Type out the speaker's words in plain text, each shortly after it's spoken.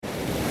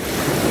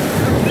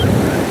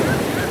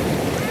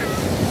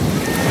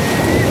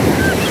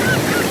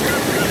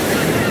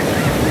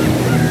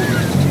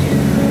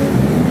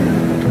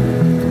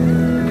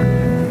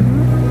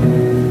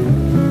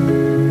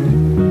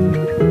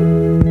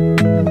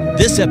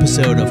This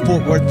episode of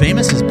Fort Worth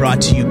Famous is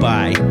brought to you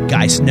by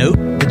Geist Note,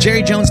 the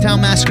Jerry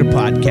Jonestown Massacre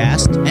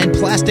Podcast, and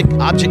Plastic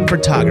Object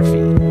Photography.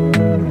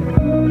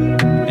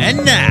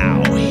 And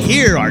now,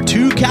 here are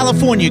two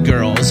California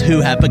girls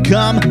who have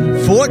become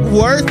Fort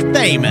Worth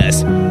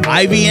famous,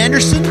 Ivy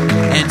Anderson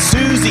and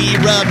Susie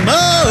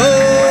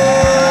Ramone.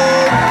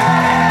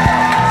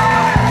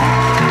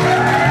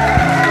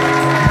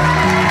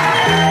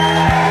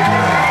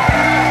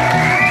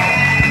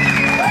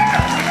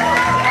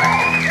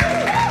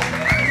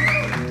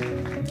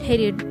 Hey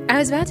dude, I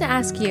was about to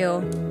ask you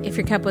if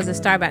your cup was a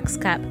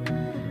Starbucks cup.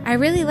 I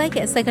really like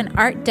it. It's like an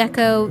Art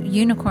Deco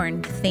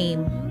unicorn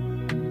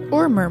theme.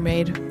 Or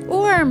mermaid.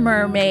 Or a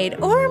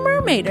mermaid. Or a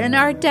mermaid. An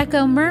Art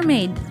Deco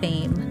mermaid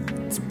theme.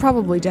 It's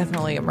probably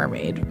definitely a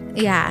mermaid.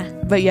 Yeah.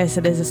 But yes,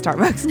 it is a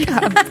Starbucks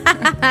cup.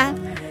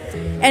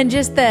 And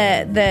just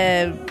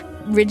the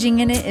ridging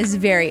in it is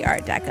very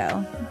Art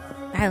Deco.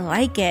 I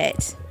like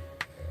it.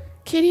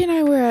 Katie and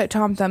I were at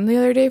Tom Thumb the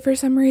other day for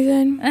some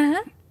reason.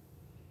 Uh-huh.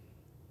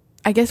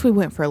 I guess we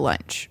went for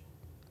lunch.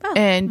 Oh,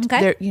 and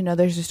okay.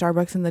 there's a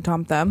Starbucks in the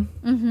Tom Thumb.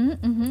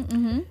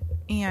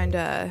 And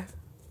I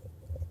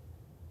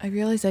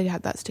realized I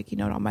had that sticky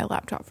note on my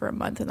laptop for a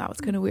month, and that was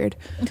kind of weird.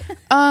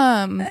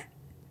 And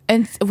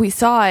we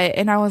saw it,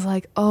 and I was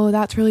like, oh,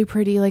 that's really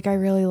pretty. Like, I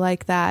really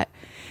like that.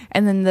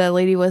 And then the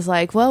lady was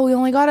like, well, we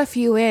only got a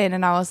few in.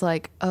 And I was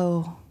like,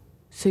 oh,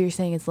 so you're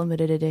saying it's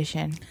limited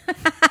edition?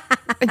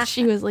 And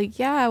she was like,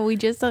 yeah, we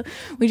just had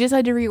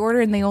to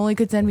reorder, and they only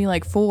could send me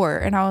like 4.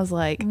 And I was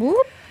like,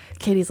 whoop.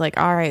 Katie's like,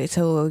 all right,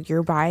 so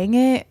you're buying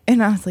it?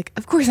 And I was like,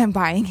 of course I'm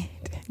buying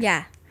it.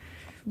 Yeah.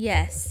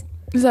 Yes.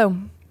 So,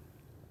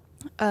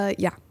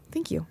 yeah,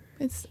 thank you.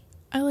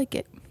 I like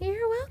it.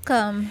 You're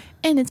welcome.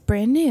 And it's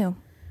brand new.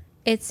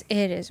 It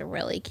is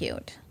really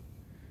cute.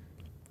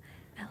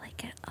 I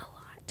like it a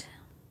lot.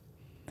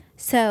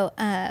 So,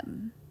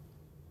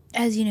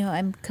 as you know,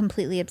 I'm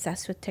completely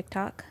obsessed with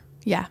TikTok.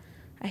 Yeah.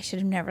 I should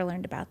have never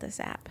learned about this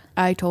app.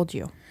 I told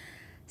you.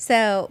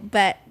 So,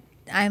 but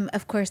I'm,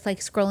 of course, like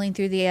scrolling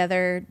through the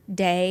other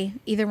day,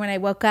 either when I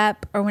woke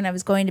up or when I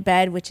was going to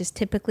bed, which is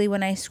typically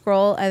when I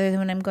scroll other than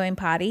when I'm going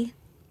potty.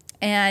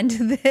 And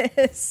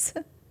this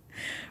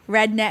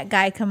redneck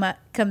guy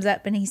comes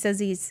up and he says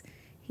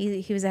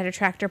he was at a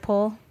tractor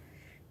pull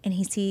and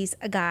he sees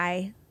a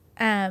guy.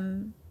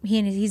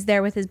 He's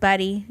there with his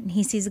buddy and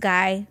he sees a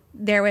guy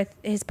there with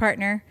his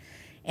partner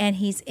and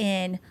he's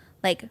in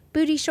like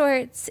booty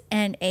shorts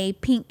and a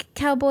pink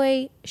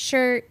cowboy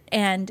shirt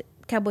and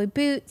cowboy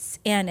boots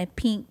and a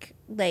pink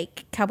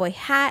like cowboy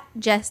hat,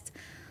 just,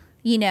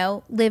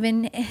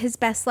 living his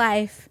best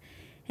life.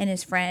 And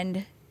his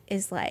friend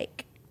is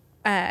like,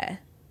 oh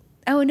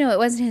no, it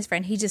wasn't his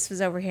friend. He just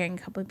was overhearing a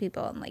couple of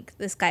people. And like,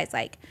 this guy's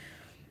like,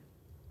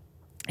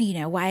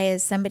 why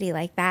is somebody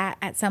like that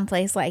at some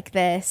place like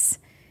this?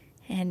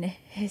 And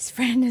his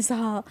friend is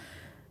all,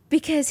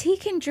 because he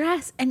can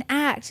dress and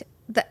act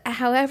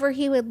however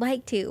he would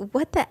like to.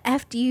 What the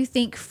F do you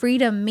think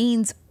freedom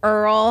means,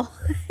 Earl?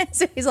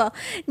 So he's all,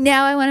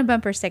 now I want a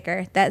bumper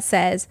sticker that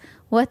says,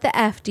 what the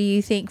F do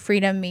you think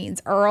freedom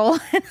means, Earl?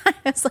 And I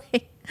was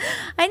like,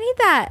 I need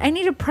that. I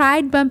need a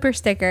pride bumper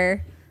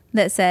sticker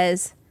that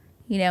says,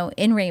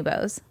 in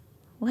rainbows,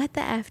 what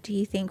the F do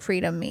you think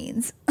freedom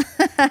means?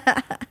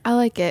 I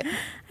like it.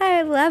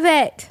 I love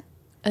it.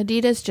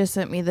 Adidas just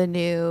sent me the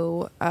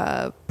new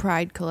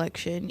Pride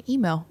collection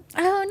email.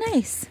 Oh,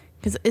 nice.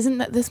 Because isn't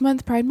that this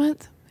month Pride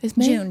Month? Is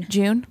May?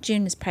 June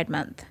is Pride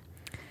Month.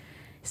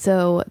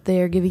 So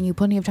they're giving you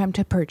plenty of time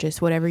to purchase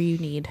whatever you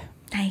need.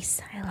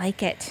 Nice. I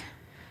like it.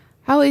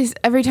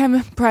 Every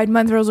time Pride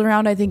Month rolls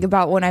around, I think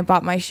about when I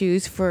bought my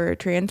shoes for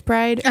Trans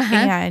Pride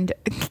and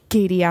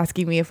Katie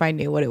asking me if I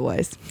knew what it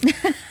was.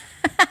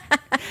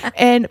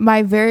 And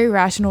my very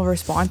rational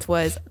response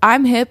was,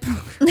 I'm hip.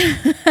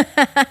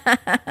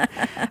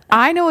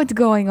 I know what's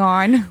going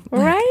on.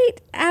 Right?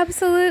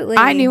 Absolutely.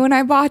 I knew when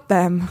I bought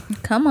them.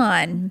 Come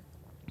on.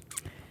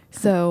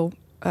 So,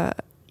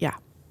 yeah.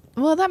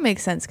 Well, that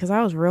makes sense because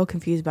I was real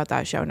confused about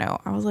that show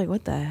note. I was like,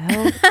 what the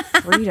hell?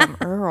 Freedom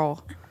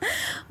Earl.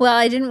 Well,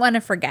 I didn't want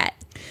to forget.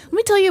 Let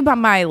me tell you about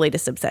my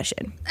latest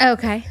obsession.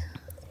 Okay.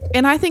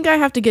 And I think I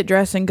have to get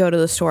dressed and go to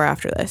the store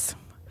after this.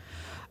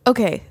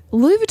 Okay,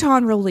 Louis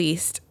Vuitton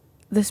released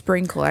the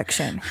spring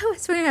collection. I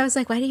was wondering, I was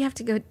like, why do you have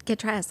to go get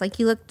dressed? Like,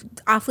 you look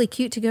awfully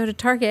cute to go to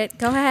Target.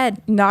 Go ahead.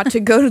 Not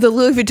to go to the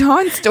Louis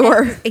Vuitton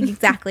store.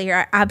 Exactly.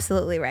 You're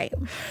absolutely right.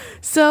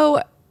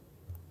 So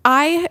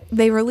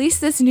they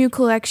released this new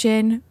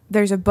collection.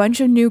 There's a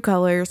bunch of new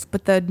colors,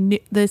 but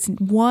this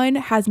one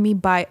has me in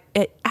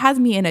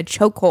a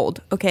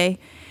chokehold, okay?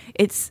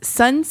 It's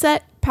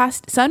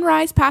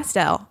sunrise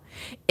pastel.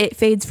 It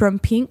fades from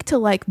pink to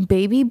like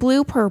baby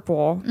blue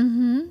purple.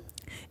 Mm-hmm.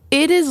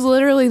 It is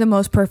literally the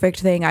most perfect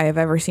thing I have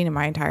ever seen in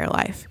my entire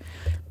life.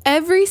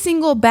 Every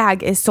single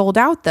bag is sold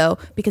out though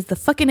because the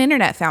fucking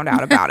internet found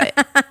out about it.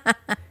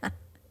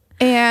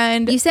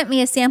 And You sent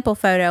me a sample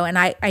photo, and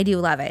I do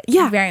love it.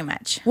 Yeah. Very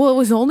much. well, it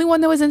was the only one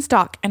that was in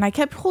stock. And I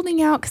kept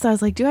holding out because I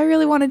was like, do I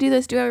really want to do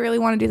this? Do I really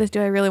want to do this?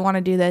 Do I really want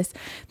to do this?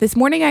 This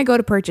morning I go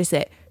to purchase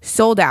it.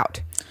 Sold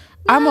out.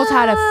 I almost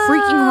had a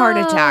freaking heart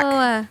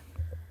attack.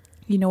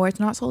 You know where it's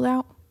not sold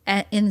out?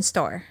 In the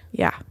store.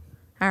 Yeah.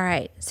 All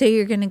right. So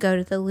you're going to go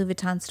to the Louis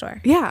Vuitton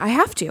store. Yeah, I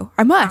have to.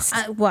 I must.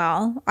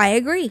 Well, I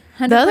agree.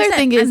 100%. The other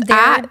thing is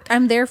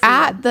I'm there for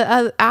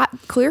you. at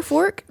Clear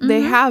Fork,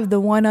 they have the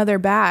one other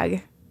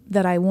bag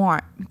that I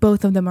want.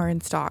 Both of them are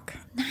in stock.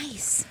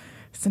 Nice.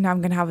 So now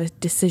I'm going to have a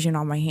decision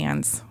on my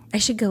hands. I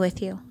should go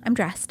with you. I'm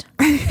dressed.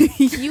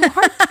 you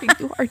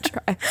are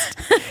dressed.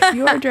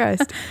 You are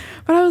dressed.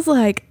 But I was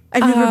like,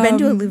 I've never been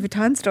to a Louis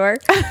Vuitton store.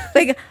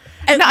 Like,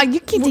 no,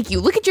 you can't take you.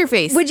 Look at your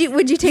face. Would you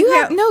take me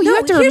out? No, you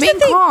have to here's the remain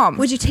thing. calm.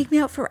 Would you take me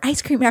out for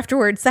ice cream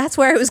afterwards? That's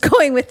where I was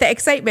going with the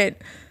excitement.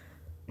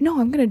 No,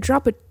 I'm going to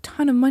drop a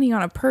ton of money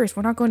on a purse.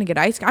 We're not going to get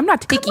ice cream. I'm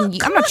not taking you.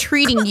 I'm not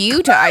treating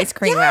you to ice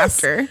cream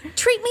after.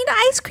 Treat me to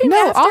ice cream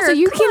No, after. also,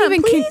 you Come can't on,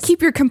 even please.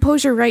 keep your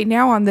composure right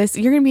now on this.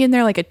 You're going to be in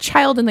there like a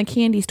child in the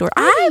candy store.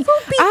 I will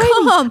be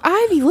calm.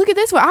 Ivy, look at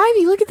this one.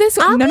 Ivy, look at this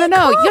one. I'll No. be You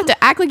calm. have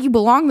to act like you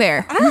belong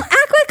there. I don't act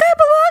like I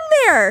belong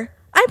there.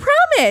 I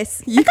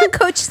promise. I got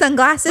Coach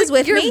sunglasses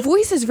with Your me.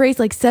 voice is raised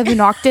like 7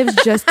 octaves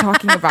just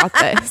talking about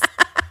this.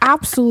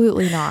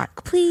 Absolutely not.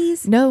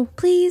 Please. No.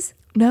 Please.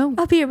 No.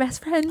 I'll be your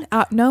best friend.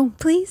 No.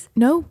 Please.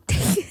 No.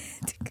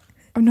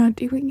 I'm not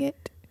doing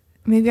it.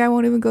 Maybe I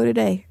won't even go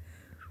today.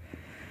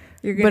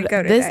 You're going to But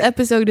go to this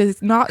episode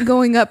is not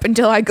going up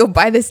until I go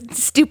buy this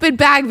stupid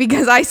bag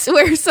because I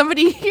swear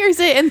somebody hears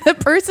it and the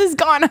purse is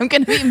gone. I'm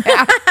going to be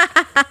mad.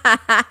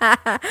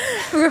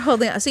 We're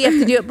holding on. So you have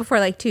to do it before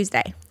like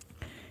Tuesday.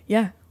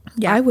 Yeah.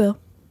 Yeah. I will.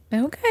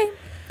 Okay.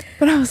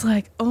 But I was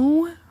like,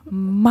 oh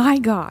my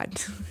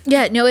God.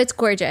 Yeah, no, it's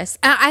gorgeous.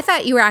 I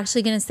thought you were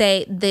actually going to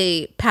say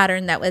the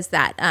pattern that was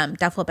that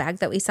duffel bag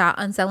that we saw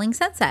on Selling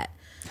Sunset,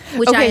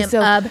 which I am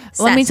obsessed.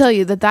 Let me tell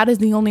you that is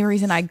the only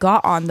reason I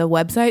got on the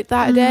website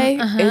that day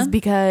is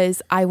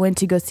because I went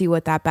to go see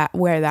what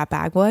where that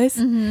bag was.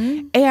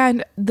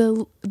 And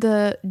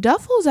the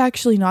duffel's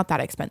actually not that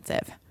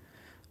expensive.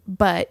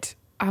 But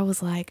I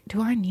was like,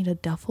 do I need a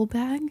duffel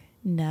bag?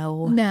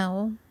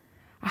 No.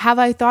 Have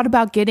I thought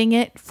about getting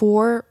it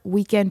for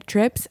weekend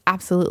trips?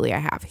 Absolutely, I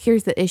have.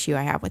 Here's the issue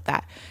I have with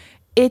that.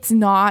 It's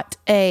not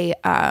a,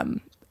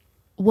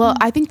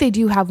 I think they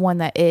do have one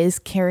that is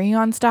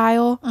carry-on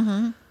style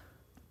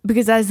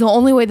because that's the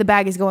only way the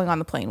bag is going on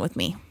the plane with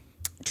me.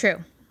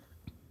 True.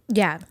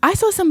 Yeah. I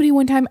saw somebody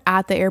one time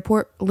at the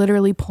airport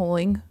literally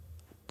pulling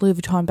Louis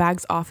Vuitton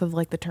bags off of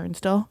like the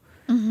turnstile.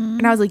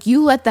 And I was like,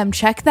 you let them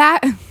check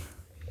that?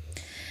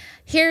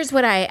 Here's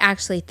what I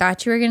actually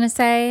thought you were going to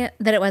say,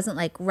 that it wasn't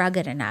like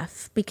rugged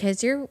enough,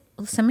 because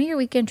some of your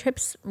weekend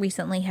trips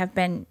recently have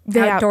been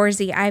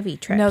outdoorsy Ivy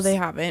trips. No, they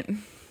haven't.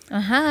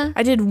 Uh-huh.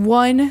 I did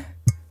one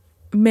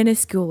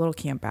minuscule little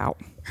camp out.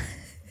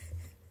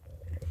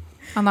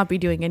 I'll not be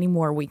doing any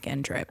more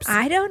weekend trips.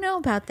 I don't know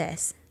about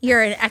this.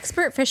 You're an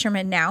expert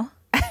fisherman now.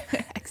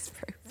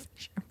 Expert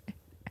fisherman.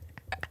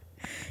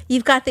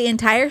 You've got the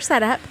entire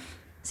setup.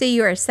 So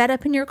you are set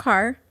up in your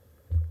car.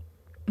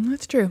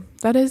 That's true.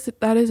 That is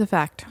a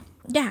fact.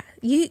 Yeah,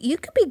 you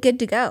could be good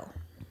to go.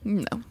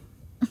 No.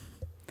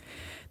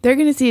 They're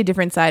going to see a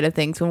different side of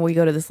things when we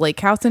go to this lake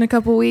house in a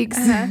couple weeks.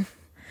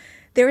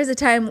 There was a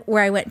time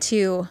where I went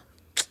to,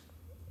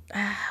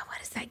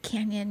 what is that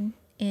canyon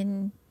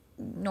in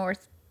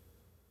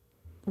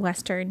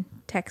northwestern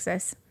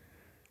Texas?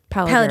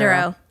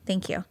 Paladuro.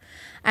 Thank you.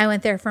 I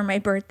went there for my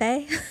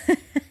birthday.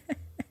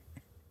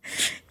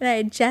 And I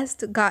had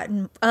just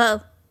gotten,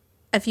 a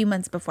few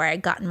months before I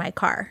had gotten my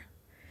car.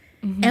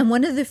 And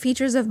one of the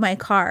features of my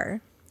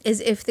car is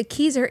if the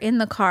keys are in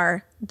the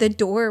car, the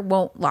door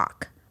won't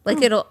lock.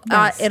 Like it'll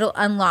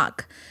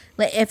unlock.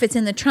 Like if it's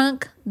in the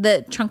trunk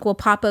will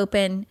pop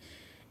open.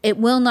 It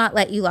will not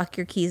let you lock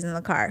your keys in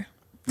the car.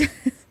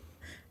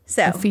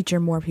 So A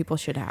feature more people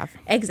should have.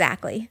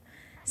 Exactly.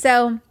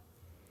 So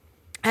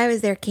I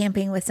was there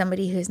camping with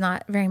somebody who's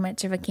not very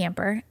much of a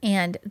camper,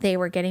 and they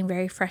were getting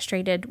very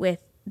frustrated with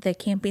the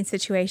camping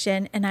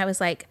situation. And I was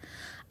like,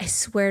 I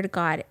swear to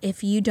God,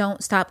 if you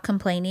don't stop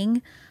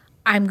complaining,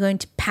 I'm going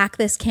to pack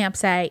this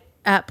campsite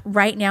up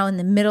right now in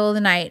the middle of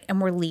the night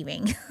and we're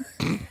leaving.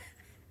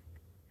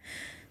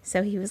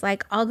 So he was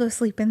like, I'll go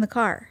sleep in the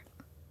car.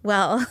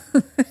 Well,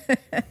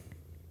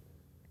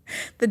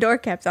 the door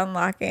kept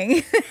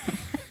unlocking.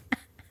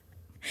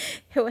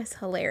 It was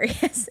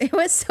hilarious. It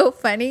was so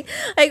funny.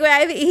 Like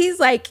he's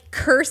like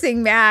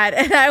cursing mad,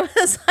 and I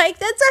was like,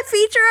 "That's a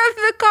feature of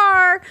the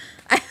car."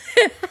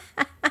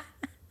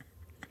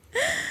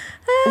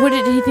 What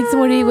did he think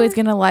somebody was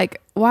gonna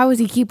like? Why was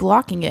he keep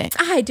locking it?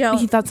 I don't.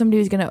 He thought somebody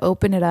was gonna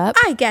open it up.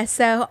 I guess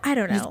so. I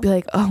don't know. Just be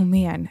like, oh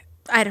man.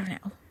 I don't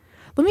know.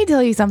 Let me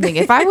tell you something.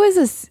 If I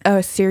was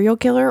a serial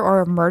killer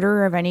or a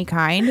murderer of any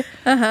kind,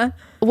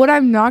 what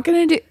I'm not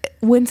gonna do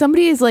when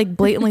somebody is like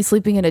blatantly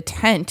sleeping in a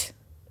tent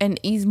and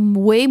he's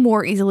way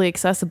more easily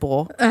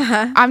accessible.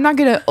 I'm not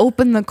going to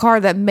open the car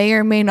that may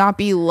or may not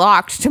be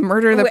locked to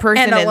murder the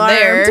person And in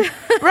there. alarmed.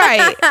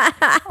 Right.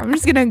 I'm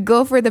just going to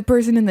go for the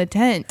person in the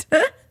tent.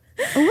 Oh,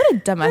 what a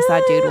dumbass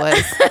that dude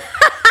was.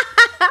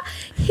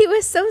 He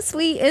was so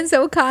sweet and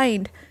so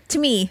kind to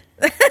me.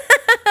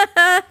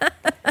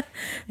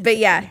 But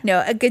yeah,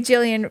 no, a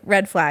gajillion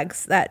red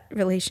flags. That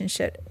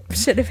relationship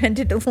should have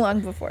ended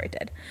long before it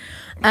did.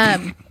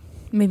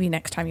 Maybe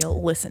next time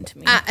you'll listen to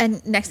me.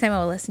 And next time I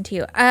will listen to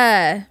you.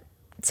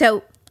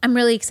 So I'm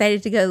really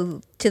excited to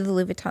go to the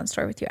Louis Vuitton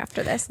store with you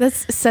after this.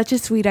 That's such a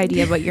sweet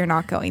idea, but you're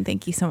not going.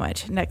 Thank you so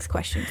much. Next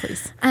question,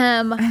 please.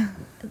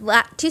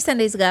 3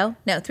 Sundays ago,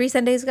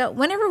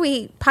 whenever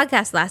we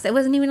podcast last, it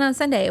wasn't even on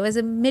Sunday. It was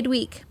a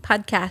midweek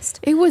podcast.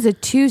 It was a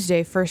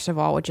Tuesday, first of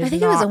all, which is I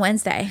think it was a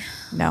Wednesday.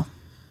 No.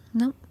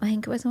 Nope, I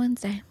think it was a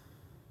Wednesday.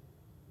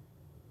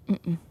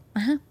 No,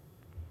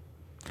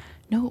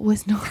 it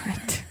was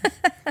not.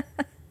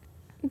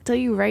 I'll tell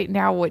you right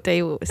now what day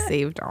it was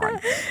saved on.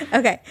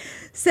 Okay,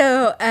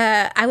 so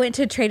I went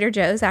to Trader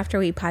Joe's after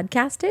we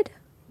podcasted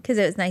because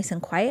it was nice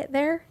and quiet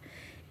there.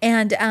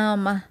 And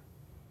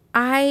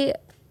I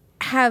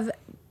have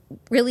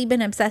really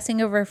been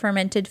obsessing over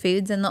fermented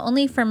foods. And the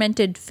only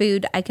fermented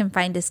food I can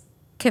find is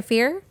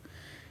kefir,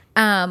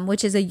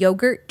 which is a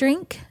yogurt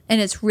drink. And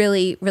it's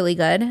really, really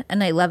good.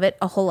 And I love it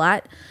a whole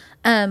lot.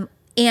 What's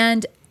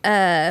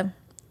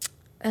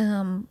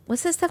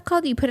this stuff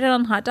called? You put it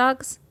on hot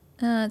dogs?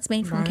 It's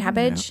made from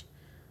cabbage.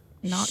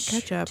 Not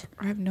ketchup.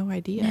 I have no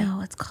idea.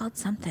 No, it's called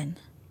something.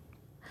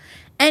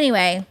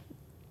 Anyway,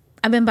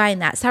 I've been buying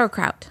that.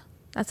 Sauerkraut.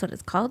 That's what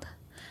it's called.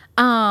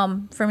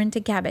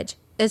 Fermented cabbage.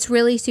 It's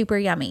really super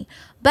yummy.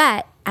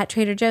 But at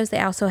Trader Joe's, they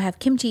also have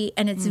kimchi,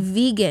 and it's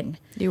vegan.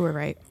 You were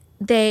right.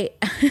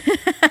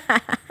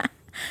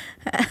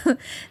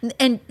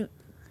 And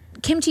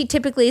kimchi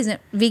typically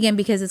isn't vegan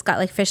because it's got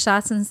like fish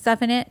sauce and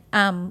stuff in it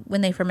when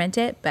they ferment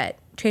it. But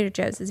Trader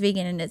Joe's is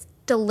vegan, and it's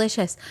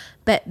delicious.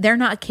 But they're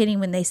not kidding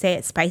when they say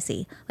it's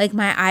spicy. Like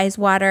my eyes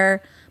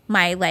water,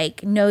 my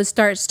like nose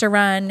starts to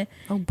run.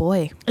 Oh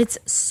boy. It's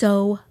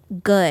so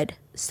good.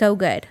 So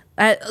good.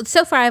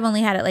 So far I've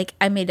only had it like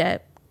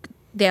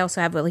they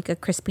also have like a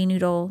crispy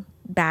noodle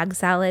bag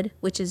salad,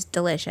 which is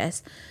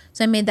delicious.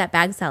 So I made that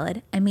bag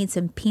salad. I made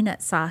some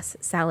peanut sauce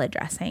salad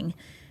dressing,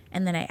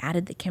 and then I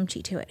added the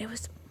kimchi to it.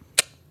 It's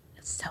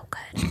so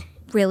good.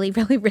 Really,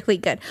 really, really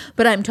good.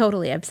 But I'm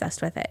totally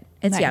obsessed with it.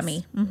 It's Nice.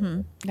 yummy.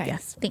 Mm-hmm. Nice.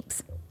 Yes.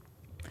 Thanks.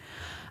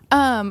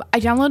 I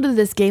downloaded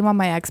this game on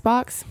my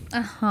Xbox.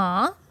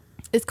 Uh-huh.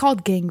 It's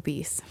called Gang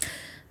Beasts.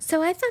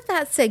 So I thought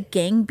that said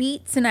gang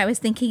beats, and I was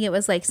thinking it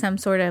was like some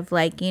sort of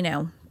like,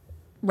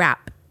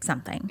 rap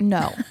something.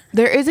 No.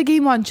 There is a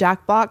game on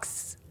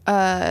Jackbox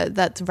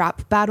that's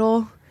Rap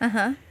Battle.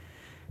 Uh-huh.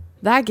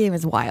 That game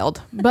is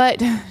wild.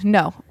 But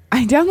no.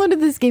 I downloaded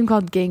this game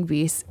called Gang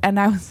Beasts, and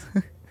I was...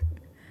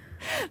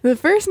 The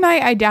first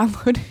night I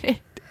downloaded it,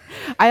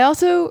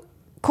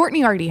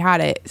 Courtney already had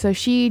it, so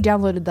she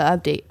downloaded the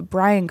update.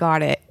 Brian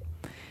got it,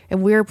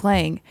 and we were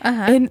playing. Uh-huh.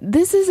 And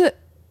this is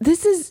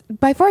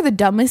by far the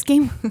dumbest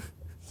game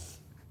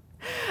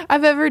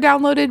I've ever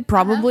downloaded,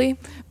 probably.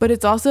 But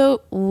it's also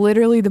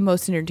literally the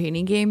most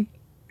entertaining game.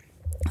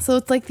 So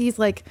it's like these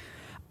like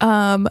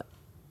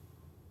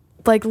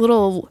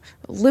little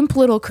limp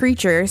little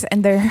creatures,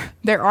 and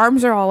their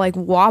arms are all like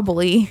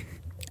wobbly.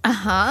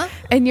 Uh-huh.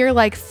 And you're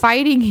like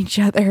fighting each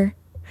other,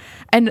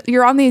 and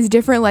you're on these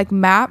different like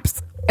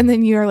maps, and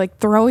then you're like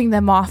throwing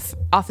them off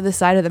of the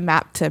side of the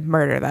map to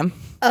murder them.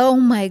 Oh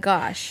my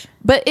gosh.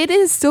 But it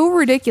is so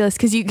ridiculous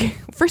because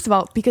first of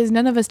all, because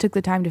none of us took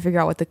the time to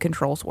figure out what the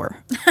controls were.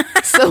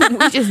 So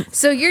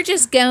you're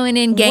just going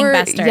in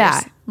gangbusters.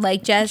 Yeah.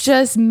 Like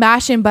just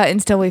mashing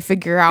buttons till we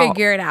figure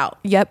figure it out.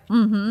 Yep.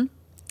 Mm-hmm.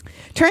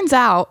 Turns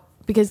out,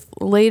 because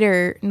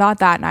later, not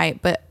that night,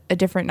 but a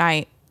different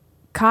night,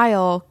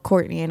 Kyle,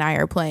 Courtney, and I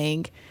are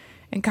playing,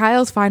 and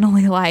Kyle's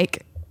finally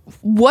like,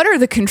 what are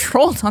the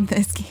controls on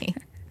this game?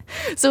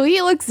 So he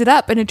looks it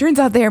up, and it turns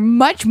out they are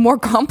much more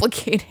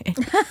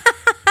complicated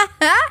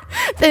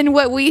than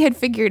what we had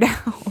figured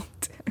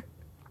out.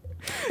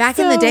 Back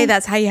in the day,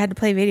 that's how you had to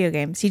play video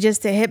games. You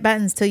just hit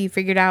buttons till you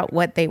figured out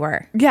what they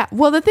were. Yeah.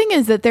 Well, the thing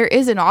is that there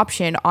is an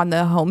option on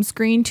the home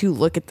screen to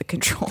look at the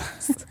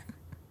controls.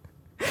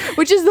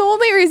 Which is the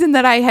only reason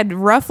that I had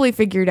roughly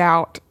figured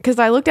out, because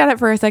I looked at it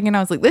for a second.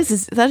 I was like, that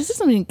just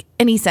doesn't make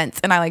any sense.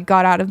 And I like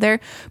got out of there.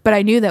 But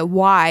I knew that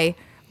Y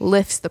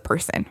lifts the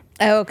person.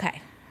 Oh,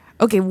 okay.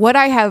 Okay, what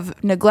I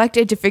have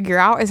neglected to figure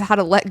out is how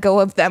to let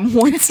go of them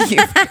once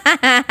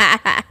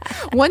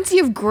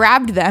you've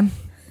grabbed them.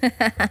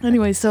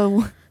 Anyway,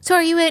 so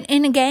are you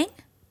in a gang?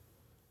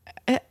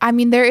 I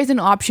mean, there is an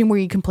option where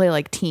you can play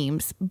like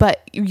teams,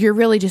 but you're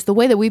really just, the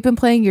way that we've been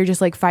playing, you're just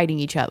like fighting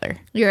each other.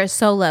 You're a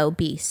solo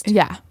beast.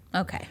 Yeah.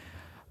 Okay.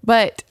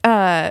 But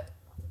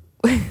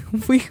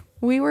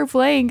we were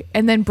playing,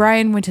 and then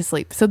Brian went to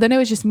sleep. So then it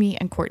was just me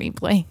and Courtney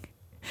playing.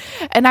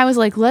 And I was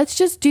like, let's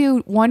just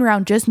do one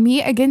round, just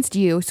me against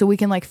you, so we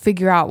can like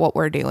figure out what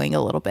we're doing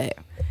a little bit.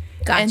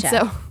 Gotcha. And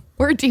so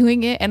we're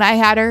doing it, and I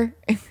had her,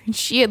 and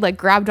she had like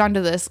grabbed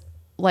onto this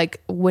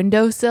like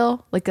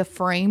windowsill, like a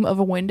frame of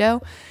a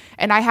window,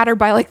 and I had her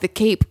by like the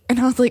cape, and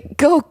I was like,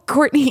 "Go,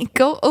 Courtney,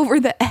 go over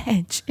the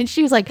edge," and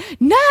she was like,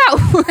 "No."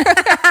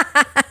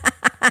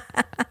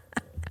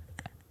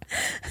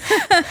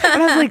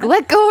 And I was like,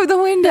 "Let go of the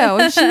window,"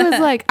 and she was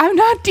like, "I'm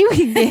not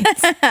doing it."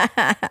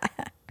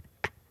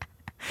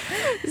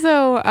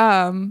 So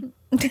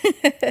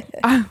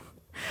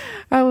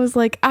I was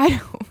like, I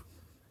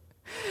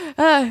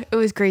don't. It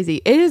was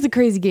crazy. It is a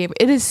crazy game.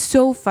 It is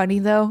so funny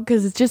though,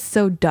 because it's just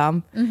so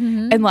dumb.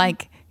 And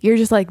like you're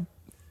just like,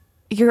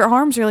 your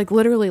arms are like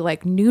literally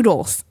like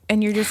noodles,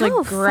 and you're just How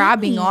like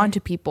grabbing funny. onto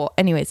people.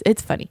 Anyways,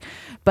 it's funny,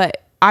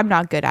 but I'm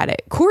not good at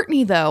it.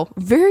 Courtney though,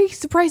 very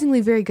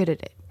surprisingly very good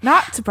at it.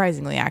 Not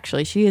surprisingly,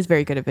 actually, she is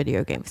very good at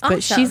video games,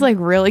 but she's Awesome.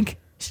 like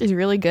she's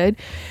really good.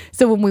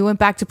 So when we went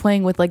back to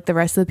playing with like the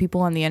rest of the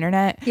people on the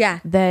internet, Yeah.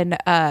 then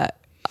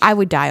I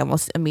would die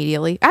almost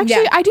immediately.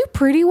 Actually, Yeah. I do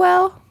pretty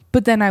well,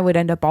 but then I would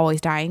end up always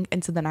dying,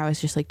 and so then I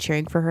was just like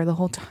cheering for her the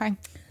whole time.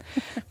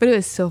 But it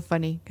was so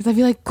funny because I'd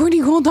be like, "Courtney,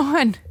 hold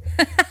on."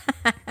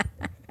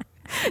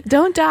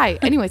 Don't die.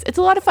 Anyways, it's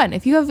a lot of fun.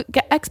 If you have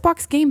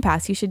Xbox Game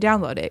Pass, you should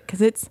download it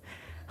because it's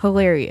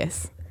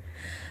hilarious.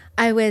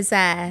 I was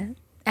at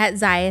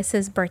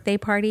Zaius's birthday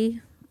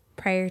party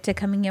prior to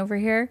coming over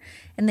here,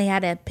 and they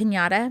had a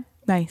piñata.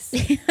 Nice.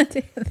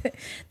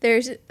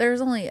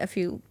 There's only a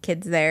few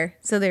kids there,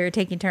 so they were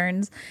taking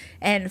turns,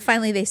 and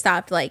finally they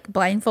stopped like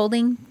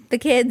blindfolding the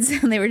kids,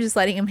 and they were just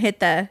letting them hit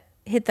the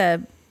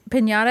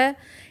piñata.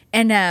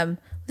 And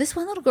this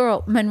one little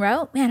girl,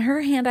 Monroe, man,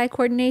 her hand-eye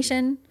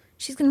coordination,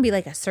 she's gonna be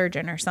like a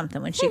surgeon or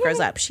something when she grows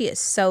up. She is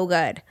so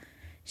good.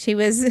 She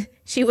was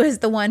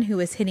the one who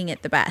was hitting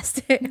it the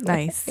best.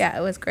 Nice. Yeah,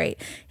 it was great.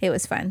 It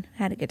was fun.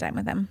 I had a good time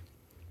with them.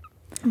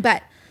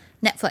 But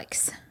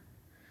Netflix.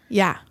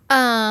 Yeah.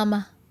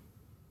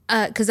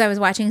 Because I was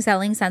watching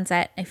Selling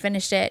Sunset. I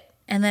finished it.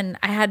 And then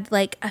I had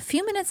like a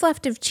few minutes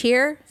left of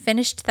Cheer.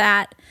 Finished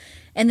that.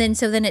 And then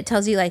it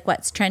tells you like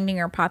what's trending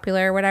or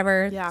popular or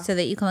whatever. Yeah. So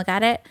that you can look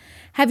at it.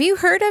 Have you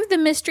heard of The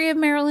Mystery of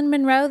Marilyn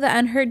Monroe, The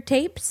Unheard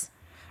Tapes?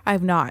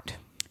 I've not.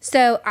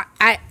 So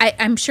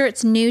I'm sure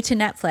it's new to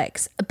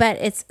Netflix, but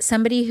it's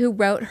somebody who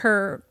wrote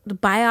her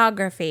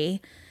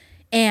biography,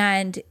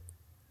 and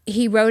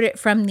he wrote it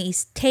from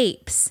these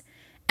tapes.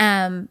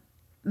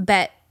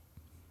 But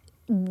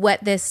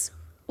what this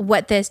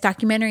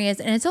documentary is,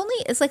 and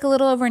it's like a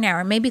little over an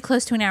hour, maybe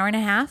close to an hour and a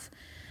half.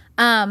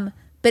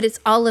 But it's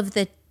all of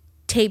the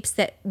tapes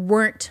that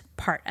weren't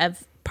part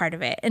of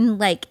it, and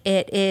like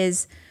it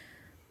is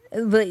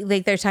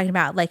like they're talking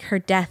about like her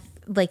death.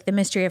 Like the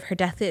mystery of her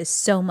death is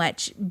so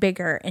much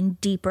bigger and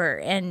deeper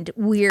and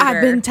weirder.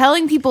 I've been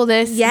telling people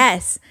this.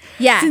 Yes.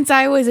 Yeah. Since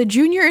I was a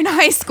junior in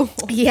high school.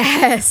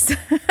 Yes.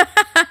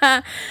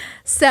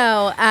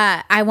 So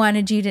I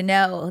wanted you to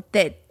know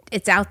that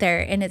it's out there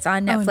and it's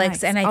on Netflix,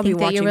 nice. and I I'll be think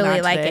that you watching really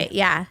that like today. it.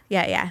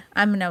 Yeah.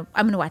 I'm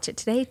gonna watch it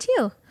today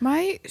too.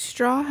 My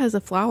straw has a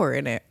flower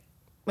in it.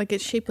 Like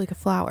it's shaped like a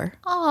flower.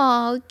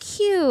 Oh,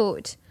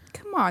 cute.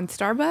 Come on,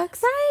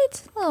 Starbucks. Right?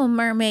 Little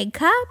mermaid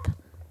cup.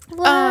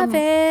 Love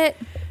it.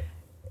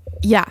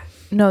 Yeah.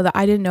 No, that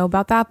I didn't know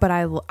about that, but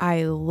I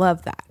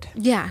love that.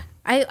 Yeah.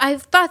 I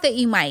thought that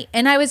you might.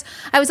 And I was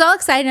all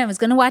excited. I was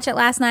going to watch it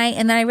last night.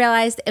 And then I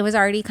realized it was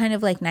already kind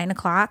of like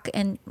 9:00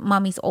 and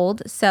mommy's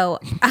old. So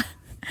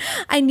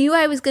I knew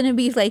I was going to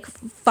be like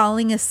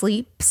falling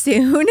asleep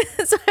soon.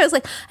 So I was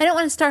like, I don't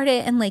want to start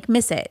it and like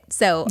miss it.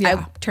 So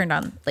Yeah. I turned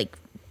on like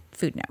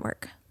Food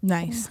Network.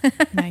 Nice.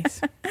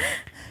 Nice.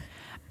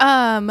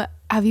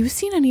 Have you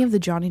seen any of the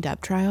Johnny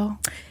Depp trial?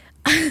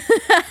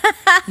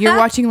 You're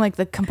watching like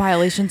the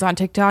compilations on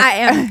TikTok? I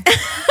am.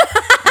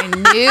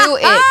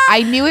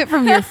 I knew it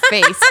from your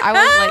face. I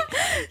was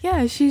like,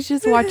 yeah, she's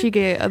just watching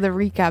the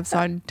recaps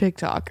on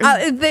TikTok.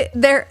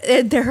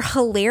 They're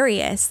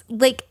hilarious.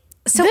 Like,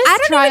 so this I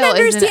don't trial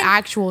even is an understand.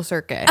 actual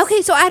circus.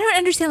 Okay, so I don't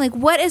understand. Like,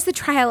 what is the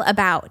trial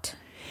about?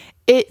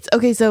 It's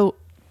okay. So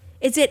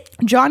Is it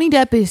Johnny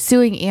Depp is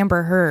suing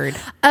Amber Heard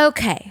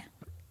okay?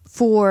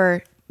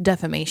 for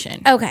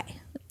defamation. Okay.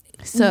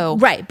 So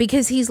Right,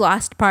 because he's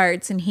lost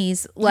parts and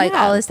he's like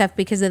Yeah. all this stuff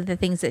because of the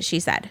things that she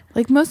said.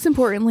 like most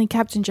importantly,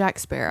 Captain Jack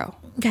Sparrow.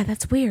 Yeah,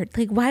 that's weird.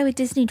 Like, why would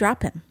Disney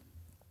drop him?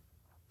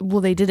 Well,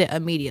 they did it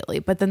immediately,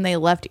 but then they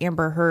left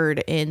Amber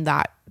Heard in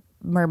that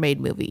mermaid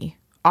movie,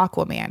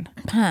 Aquaman.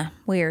 Huh,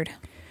 weird.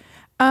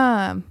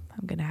 I'm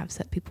gonna have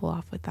set people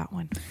off with that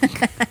one.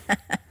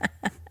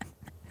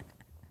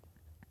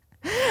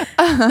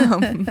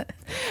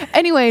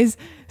 Anyways,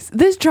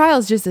 this trial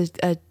is just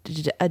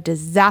a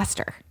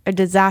disaster. A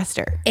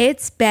disaster.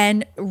 It's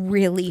been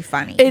really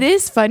funny. It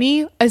is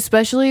funny,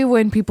 especially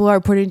when people are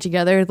putting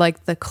together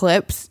like the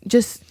clips.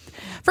 Just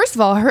first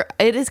of all,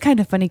 it is kind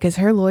of funny because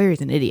her lawyer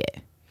is an idiot.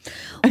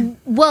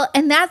 Well,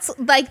 and that's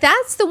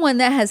the one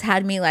that has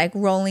had me like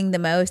rolling the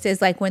most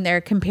is like when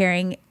they're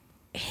comparing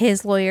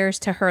his lawyers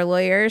to her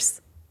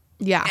lawyers,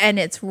 Yeah. and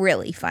it's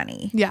really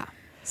funny. Yeah.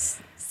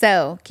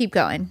 So keep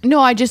going. No,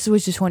 I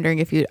was just wondering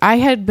if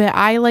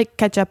I like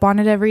catch up on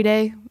it every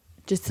day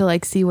just to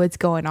like see what's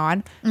going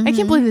on. I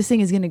can't believe this thing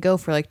is going to go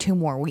for like 2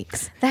 more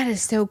weeks. That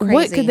is so crazy.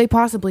 What could they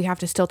possibly have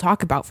to still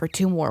talk about for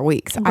 2 more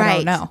weeks? I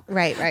don't know.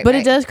 Right. But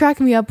it does crack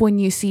me up when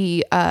you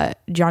see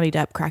Johnny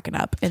Depp cracking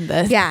up in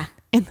the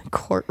in the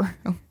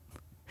courtroom.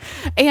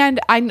 And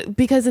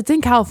because it's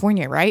in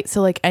California, right?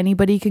 So like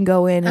anybody can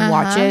go in and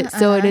watch it.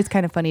 So it is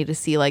kind of funny to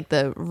see like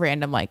the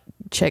random like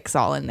chicks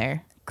all in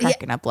there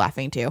cracking up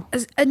laughing too.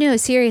 No,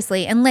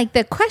 seriously. And like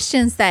the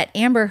questions that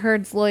Amber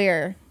Heard's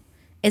lawyer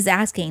is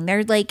asking,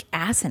 they're like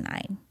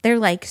asinine. They're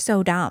like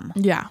so dumb.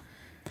 Yeah.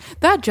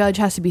 That judge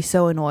has to be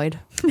so annoyed.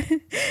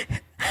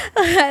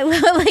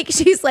 Like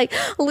she's like,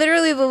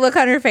 literally the look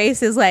on her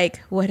face is like,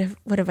 what have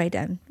I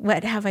done?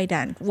 What have I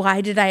done? Why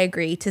did I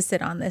agree to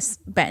sit on this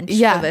bench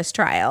for this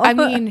trial? I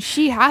mean,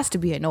 she has to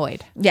be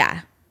annoyed.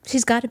 Yeah,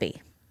 she's got to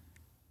be.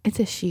 It's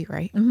a she,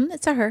 right?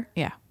 It's a her.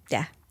 Yeah.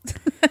 Yeah.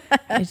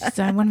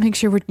 I want to make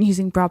sure we're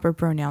using proper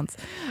pronouns.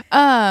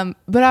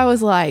 But I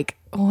was like,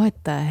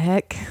 what the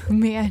heck,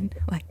 man?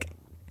 Like,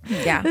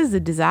 yeah, this is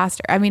a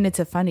disaster. I mean, it's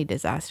a funny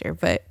disaster,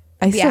 but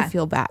I still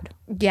feel bad.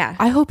 Yeah.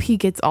 I hope he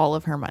gets all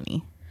of her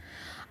money.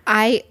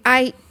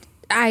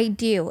 I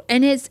do.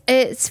 And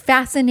it's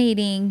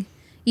fascinating,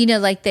 you know,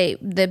 like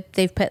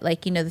they've put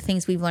like, you know, the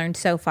things we've learned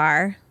so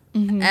far,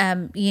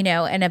 you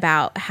know, and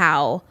about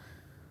how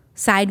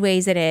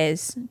sideways it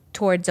is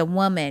towards a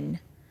woman,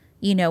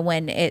 you know,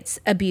 when it's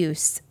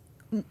abuse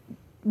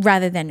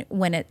rather than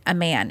when a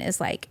man is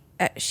like,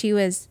 she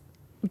was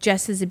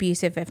just as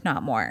abusive, if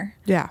not more.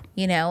 Yeah.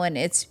 You know, and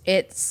it's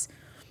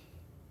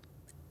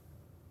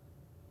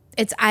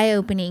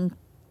eye-opening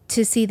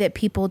to see that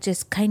people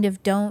just kind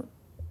of don't,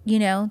 you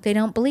know, they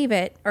don't believe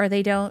it, or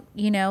they don't,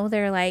 you know,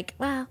 they're like,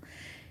 well,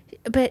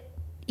 but,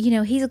 you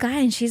know, he's a guy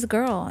and she's a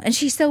girl and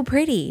she's so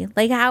pretty.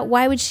 Like,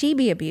 why would she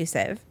be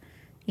abusive?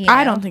 You know?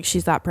 I don't think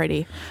she's that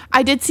pretty.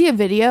 I did see a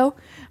video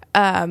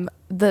of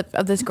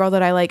this girl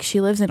that I like.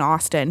 She lives in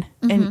Austin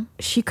and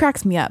she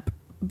cracks me up,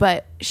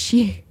 but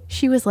she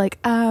was like,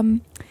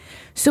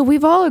 so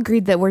we've all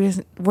agreed that we're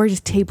just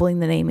tabling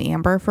the name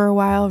Amber for a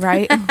while,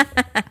 right?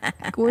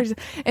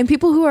 And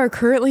people who are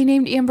currently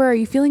named Amber, are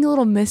you feeling a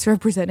little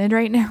misrepresented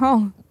right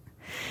now?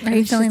 Are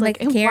you feeling like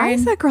Karen? Why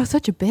is that girl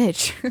such a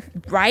bitch?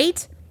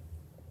 Right?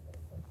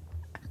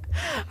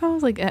 I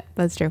was like,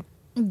 that's true.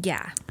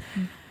 Yeah.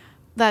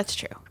 That's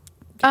true.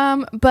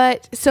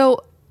 But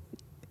so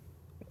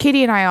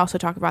Katie and I also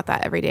talk about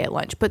that every day at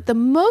lunch. But the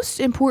most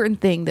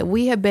important thing that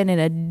we have been in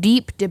a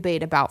deep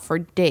debate about for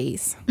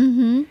days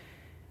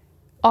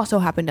also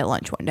happened at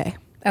lunch one day.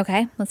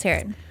 Okay, let's hear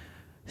it.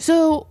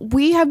 So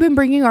we have been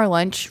bringing our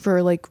lunch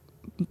for like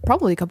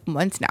probably a couple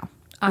months now.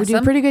 Awesome. We do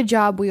a pretty good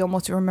job. We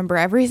almost remember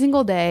every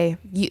single day.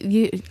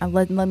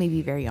 Let me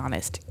be very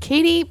honest.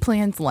 Katie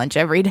plans lunch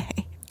every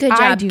day. Good I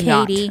job, do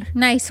Katie. not.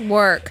 Nice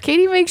work.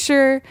 Katie makes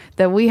sure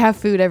that we have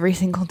food every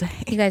single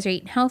day. You guys are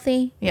eating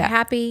healthy. You're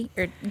happy.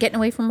 You're getting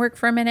away from work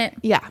for a minute.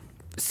 Yeah.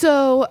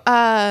 So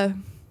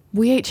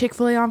we ate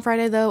Chick-fil-A on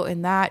Friday though,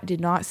 and that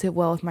did not sit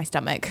well with my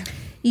stomach.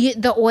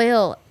 The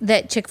oil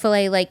that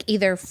Chick-fil-A like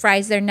either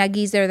fries their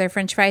nuggies or their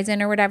French fries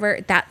in or whatever,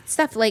 that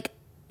stuff like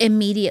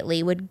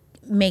immediately would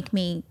make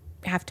me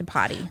have to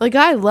potty. Like,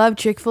 I love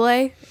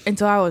Chick-fil-A, and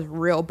so I was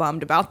real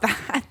bummed about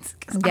that.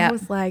 I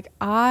was like,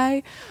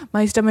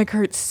 my stomach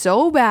hurts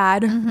so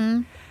bad.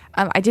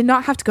 I did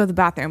not have to go to the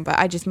bathroom,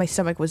 but my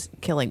stomach was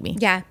killing me.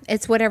 Yeah,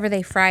 it's whatever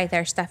they fry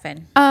their stuff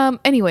in.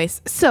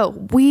 Anyways, so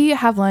we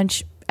have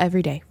lunch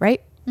every day,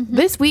 right?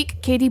 This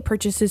week, Katie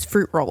purchases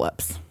fruit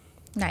roll-ups.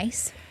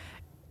 Nice.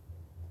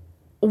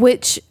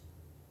 Which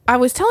I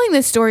was telling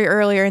this story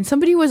earlier, and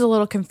somebody was a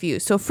little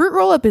confused. So fruit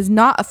roll-up is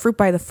not a fruit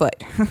by the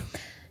foot.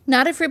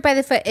 Not a fruit by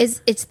the foot.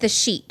 It's the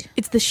sheet.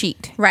 It's the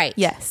sheet. Right.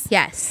 Yes.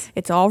 Yes.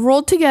 It's all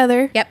rolled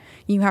together. Yep.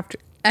 You have to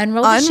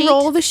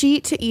unroll the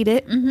sheet to eat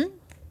it.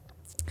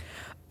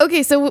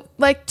 Okay, so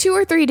like 2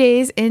 or 3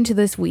 days into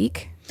this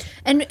week.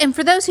 And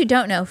for those who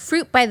don't know,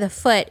 fruit by the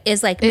foot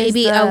is like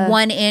maybe a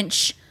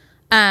 1-inch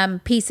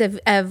piece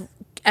of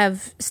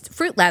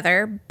fruit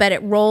leather, but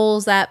it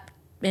rolls up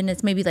and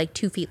it's maybe like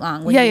 2 feet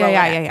long. When you roll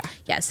it up.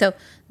 Yeah. So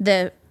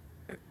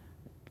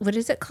what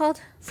is it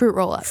called? Fruit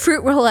roll up.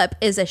 Fruit roll up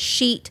is a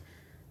sheet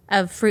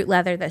of fruit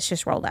leather that's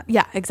just rolled up.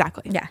 Yeah,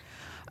 exactly. Yeah.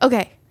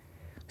 Okay.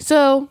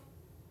 So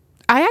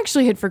I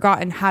actually had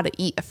forgotten how to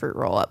eat a fruit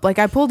roll up. Like,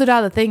 I pulled it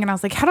out of the thing and I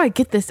was like, how do I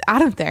get this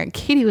out of there? And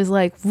Katie was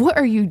like, what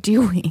are you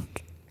doing?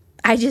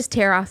 I just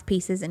tear off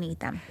pieces and eat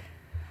them.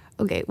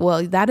 Okay,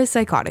 well, that is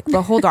psychotic,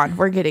 but hold on,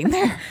 we're getting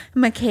there.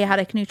 I'm a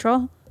chaotic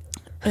neutral.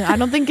 I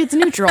don't think it's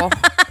neutral.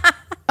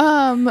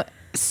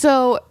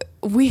 So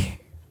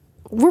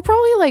we're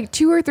probably like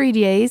 2 or 3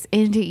 days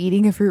into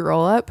eating a fruit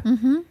roll up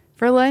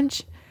for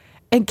lunch.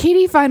 And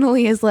Katie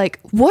finally is like,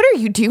 what are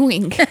you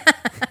doing?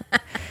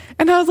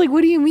 And I was like,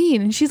 what do you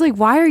mean? And she's like,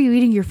 why are you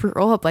eating your fruit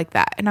roll up like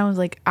that? And I was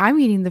like, I'm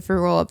eating the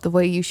fruit roll up the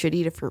way you should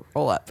eat a fruit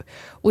roll up,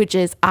 which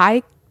is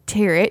I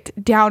tear it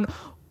down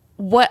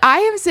What I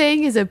am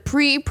saying is a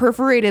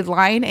pre-perforated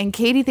line, and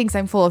Katie thinks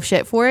I'm full of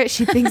shit for it.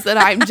 She thinks that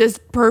I'm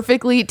just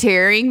perfectly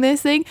tearing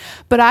this thing,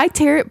 but I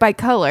tear it by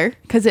color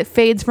because it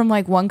fades from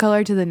like one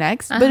color to the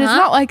next. But it's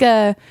not like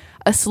a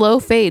slow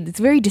fade.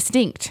 It's very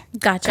distinct.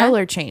 Gotcha.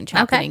 Color change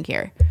happening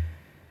here.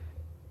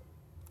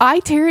 I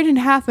tear it in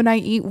half and I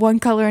eat one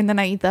color and then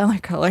I eat the other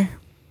color.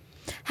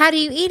 How do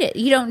you eat it?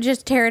 You don't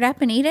just tear it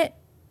up and eat it?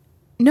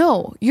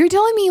 No, you're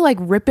telling me like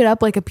rip it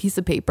up like a piece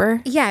of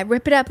paper? Yeah,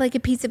 rip it up like a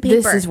piece of paper.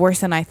 This is worse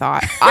than I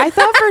thought. I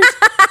thought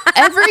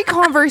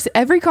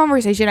every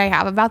conversation I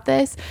have about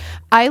this,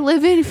 I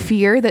live in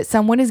fear that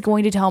someone is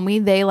going to tell me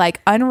they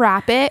like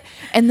unwrap it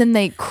and then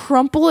they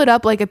crumple it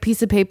up like a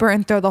piece of paper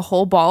and throw the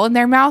whole ball in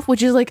their mouth,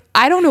 which is like,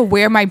 I don't know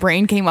where my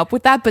brain came up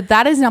with that, but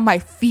that is now my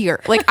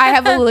fear. Like I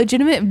have a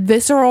legitimate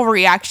visceral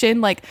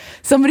reaction. Like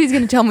somebody's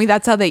going to tell me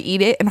that's how they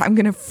eat it and I'm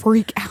going to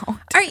freak out.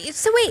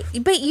 So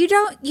wait, but you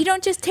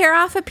don't just tear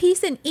off a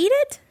piece and eat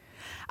it?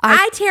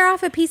 I tear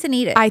off a piece and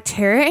eat it. I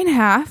tear it in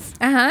half.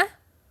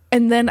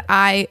 And then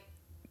I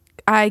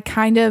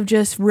kind of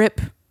just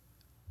rip.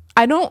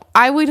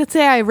 I would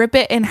say I rip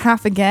it in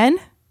half again.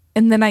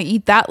 And then I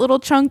eat that little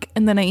chunk.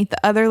 And then I eat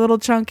the other little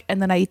chunk. And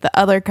then I eat the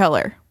other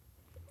color.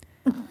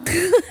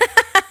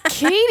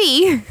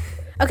 Katie.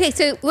 Okay,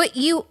 so what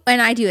you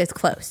and I do is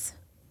close.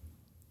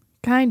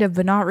 Kind of,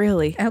 but not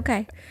really.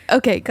 Okay.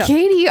 Okay, go.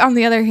 Katie, on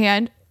the other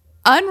hand,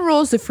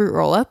 unrolls the fruit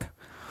roll up,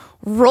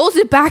 rolls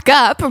it back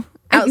up.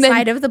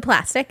 Outside of the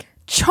plastic.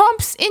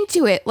 Chomps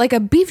into it like a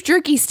beef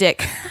jerky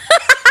stick.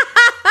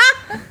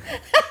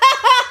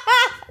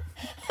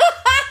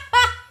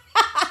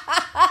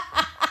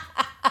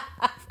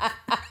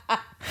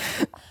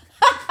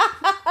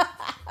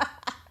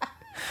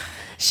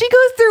 She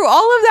goes through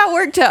all of that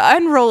work to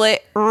unroll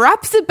it,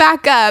 wraps it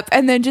back up,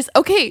 and then just,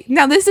 okay,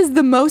 now this is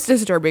the most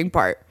disturbing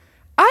part.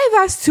 I've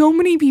asked so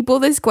many people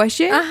this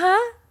question.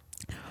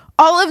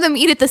 All of them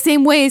eat it the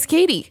same way as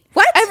Katie.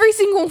 What? Every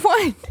single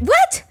one.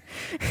 What?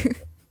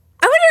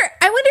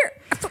 I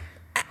wonder.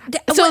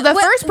 So the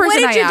first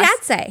person I asked. What did your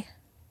dad say?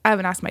 I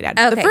haven't asked my dad.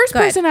 Okay, the first go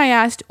ahead. person I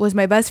asked was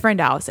my best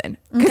friend Allison,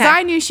 because Okay.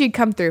 I knew she'd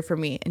come through for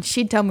me and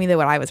she'd tell me that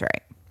what I was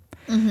right.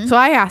 So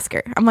I asked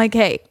her. I'm like,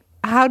 hey,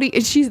 how do you?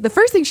 And she's the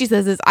first thing she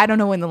says is, I don't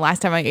know when the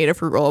last time I ate a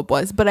fruit roll up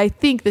was, but I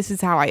think this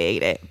is how I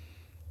ate it.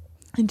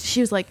 And she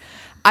was like,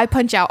 I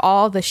punch out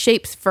all the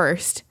shapes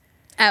first.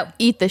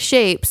 Eat the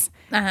shapes,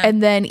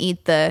 and then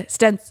eat the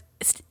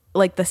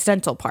the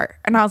stencil part.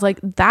 And I was like,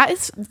 that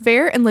is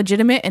fair and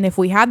legitimate. And if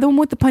we had the one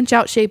with the punch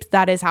out shapes,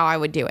 that is how I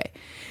would do it.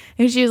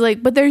 And she was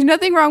like, but there's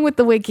nothing wrong with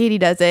the way Katie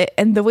does it.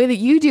 And the way that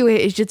you do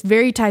it is just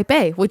very type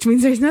A, which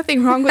means there's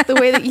nothing wrong with the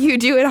way that you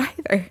do it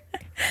either.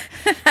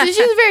 So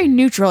she was very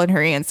neutral in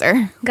her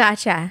answer.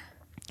 Gotcha.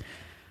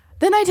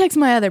 Then I text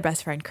my other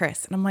best friend,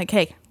 Chris. And I'm like,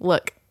 hey,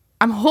 look,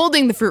 I'm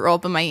holding the fruit roll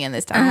up in my hand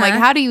this time. I'm like,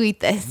 how do you eat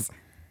this?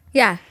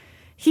 Yeah.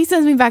 He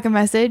sends me back a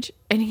message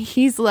and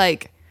he's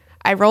like,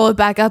 I roll it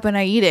back up and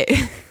I eat it.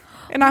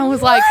 And I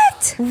was like,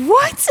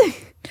 what?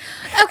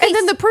 Okay. And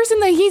then the person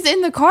that he's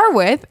in the car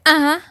with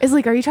is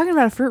like, are you talking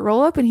about a fruit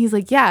roll up? And he's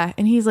like, yeah.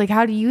 And he's like,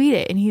 how do you eat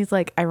it? And he's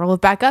like, I roll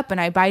it back up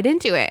and I bite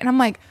into it. And I'm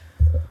like,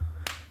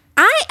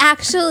 I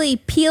actually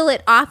peel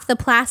it off the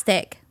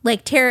plastic,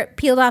 like tear it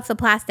peeled off the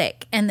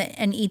plastic and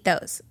eat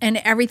those, and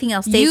everything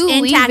else stays You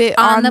leave intact it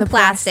on on the the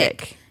plastic.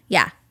 plastic.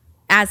 Yeah,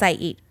 as I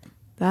eat.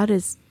 that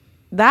is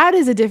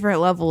a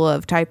different level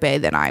of type A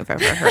than I've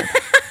ever heard.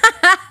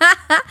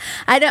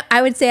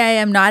 I would say I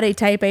am not a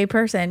type A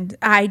person.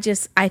 I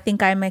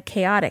think I'm a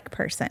chaotic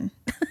person.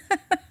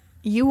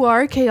 You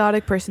are a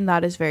chaotic person.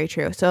 That is very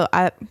true. So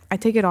I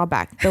take it all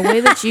back. The way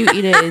that you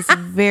eat it is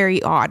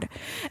very odd.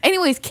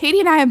 Anyways, Katie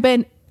and I have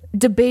been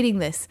debating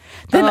this.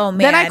 Then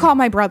I call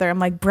my brother. I'm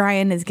like,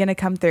 Brian is going to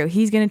come through.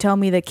 He's going to tell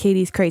me that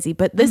Katie's crazy.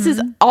 But this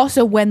is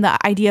also when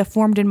the idea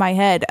formed in my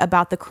head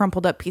about the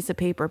crumpled up piece of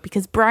paper,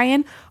 because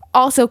Brian,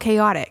 also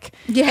chaotic.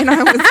 Yeah. And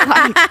I was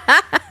like,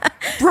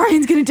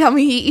 Brian's going to tell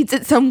me he eats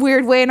it some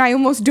weird way and I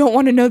almost don't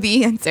want to know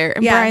the answer.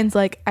 And Brian's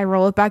like, I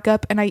roll it back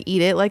up and I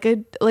eat it like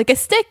a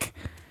stick.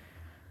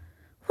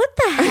 What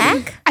the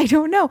heck? I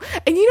don't know.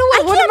 And you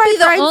know what? I can't be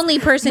the only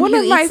person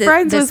who eats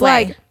it this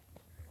way. Like,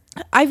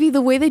 Ivy,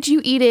 the way that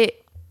you eat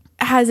it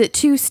has it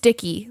too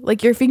sticky.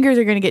 Like your fingers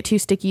are going to get too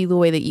sticky the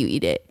way that you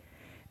eat it.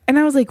 And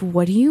I was like,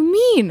 what do you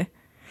mean?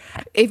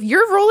 If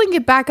you're rolling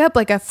it back up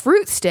like a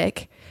fruit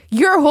stick,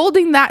 you're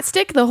holding that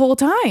stick the whole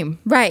time.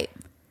 Right.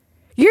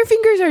 Your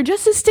fingers are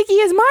just as sticky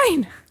as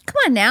mine. Come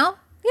on now.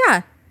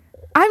 Yeah.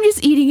 I'm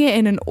just eating it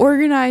in an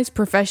organized,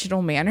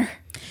 professional manner.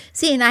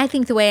 See, and I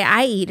think the way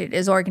I eat it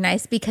is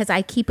organized because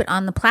I keep it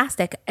on the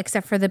plastic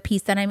except for the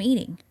piece that I'm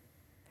eating.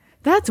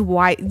 That's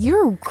why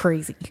you're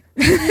crazy.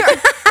 I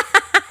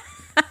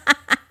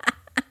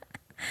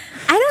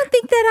don't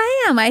think that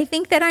I am. I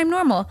think that I'm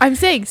normal. I'm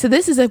saying, so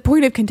this is a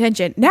point of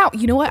contention. Now,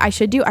 you know what I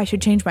should do? I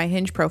should change my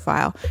Hinge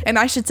profile. And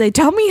I should say,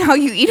 tell me how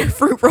you eat a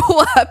fruit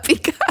roll up,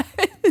 because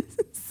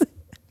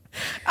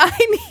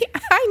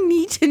I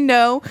need to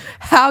know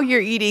how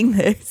you're eating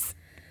this.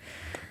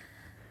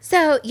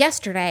 So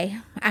yesterday,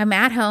 I'm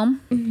at home.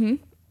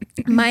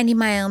 minding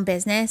my own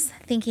business,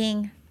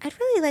 thinking, I'd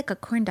really like a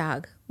corn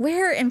dog.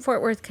 Where in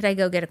Fort Worth could I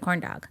go get a corn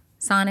dog?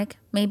 Sonic,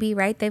 maybe,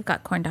 right? They've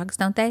got corn dogs,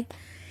 don't they?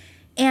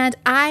 And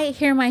I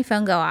hear my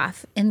phone go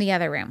off in the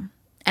other room.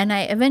 And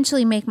I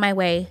eventually make my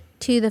way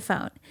to the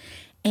phone.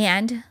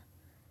 And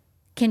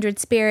Kindred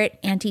Spirit,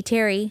 Auntie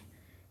Terry,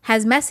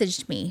 has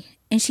messaged me.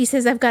 And she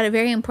says, I've got a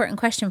very important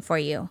question for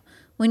you.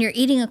 When you're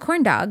eating a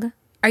corn dog,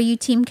 are you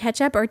team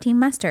ketchup or team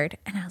mustard?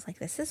 And I was like,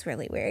 this is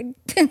really weird.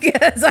 Team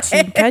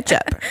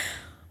ketchup.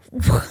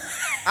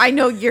 I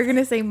know you're going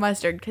to say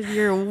mustard because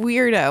you're a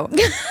weirdo.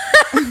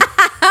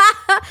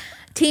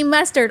 Team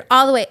mustard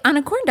all the way on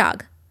a corn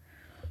dog.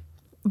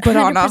 But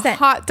on a 100%.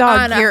 hot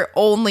dog, you're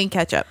only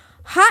ketchup.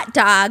 Hot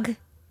dog,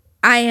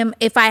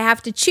 if I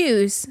have to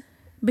choose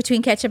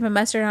between ketchup and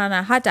mustard on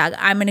a hot dog,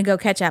 I'm going to go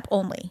ketchup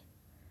only.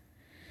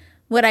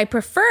 What I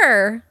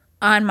prefer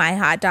on my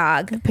hot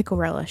dog, Pickle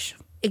relish.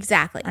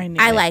 exactly. I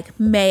knew I it. like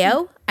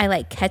mayo, I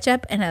like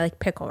ketchup, and I like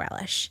pickle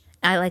relish.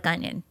 I like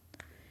onion.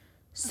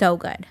 So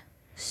good.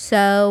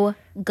 So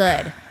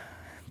good.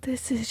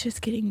 This is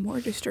just getting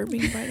more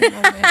disturbing by the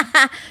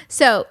moment.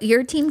 So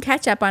you're team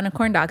ketchup on a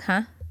corn dog,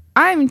 huh?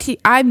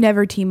 I'm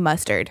never team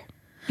mustard.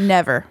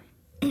 Never.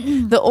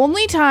 The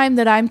only time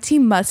that I'm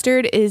team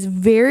mustard is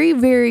very,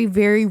 very,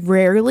 very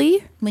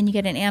rarely. When you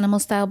get an animal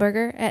style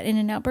burger at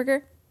In-N-Out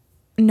Burger?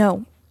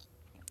 No.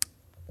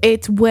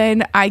 It's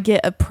when I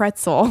get a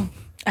pretzel.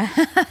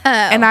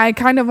 And I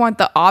kind of want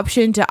the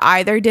option to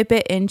either dip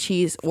it in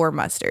cheese or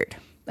mustard.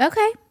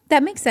 Okay,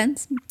 that makes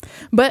sense.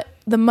 But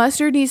the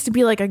mustard needs to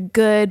be like a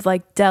good,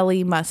 like,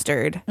 deli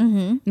mustard.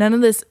 Mm-hmm. None of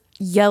this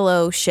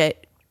yellow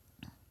shit.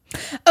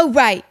 Oh,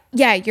 right.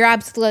 Yeah, you're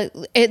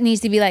absolutely. It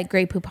needs to be like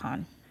Grey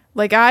Poupon.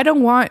 Like, I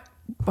don't want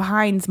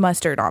Heinz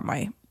mustard on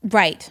my...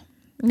 Right.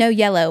 No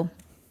yellow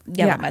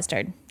Yeah.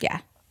 mustard. Yeah.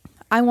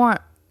 I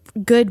want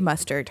good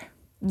mustard.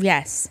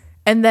 Yes.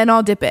 And then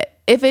I'll dip it.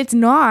 If it's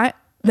not,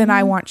 then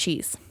I want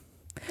cheese.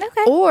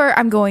 Okay. Or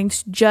I'm going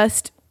to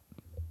just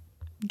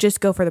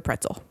go for the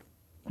pretzel.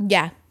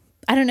 Yeah.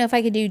 I don't know if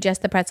I could do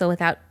just the pretzel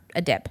without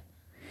a dip.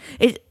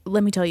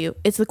 Let me tell you,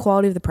 it's the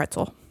quality of the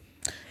pretzel.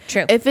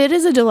 True. If it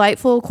is a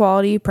delightful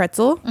quality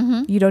pretzel,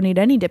 you don't need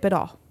any dip at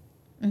all.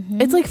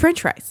 It's like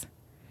French fries.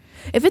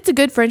 If it's a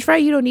good French fry,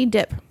 you don't need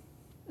dip.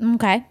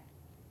 Okay.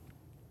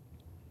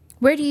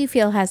 Where do you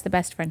feel has the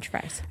best French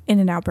fries?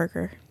 In-N-Out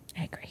Burger.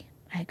 I agree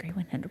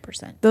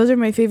 100%. Those are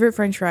my favorite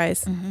French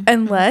fries.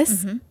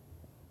 Unless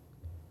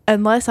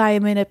I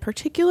am in a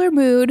particular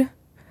mood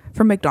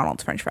for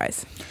McDonald's French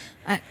fries.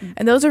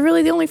 And those are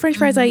really the only French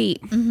fries I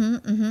eat.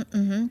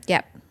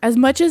 Yep. As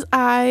much as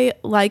I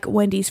like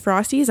Wendy's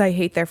Frosties, I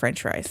hate their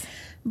French fries.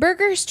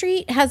 Burger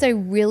Street has a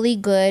really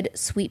good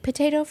sweet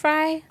potato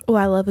fry. Oh,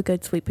 I love a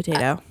good sweet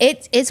potato.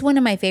 It's one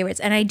of my favorites,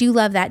 and I do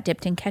love that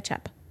dipped in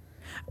ketchup.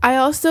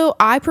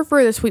 I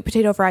prefer the sweet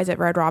potato fries at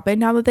Red Robin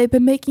now that they've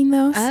been making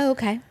those. Oh,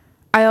 okay.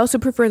 I also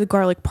prefer the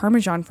garlic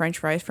parmesan French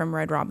fries from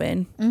Red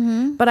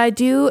Robin. But I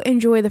do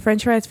enjoy the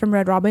French fries from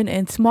Red Robin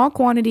in small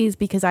quantities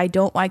because I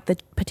don't like the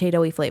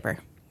potatoy flavor.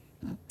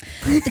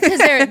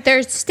 Because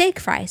they're steak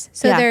fries,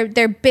 so Yeah.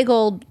 they're big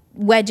old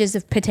wedges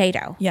of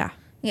potato. Yeah.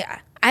 Yeah,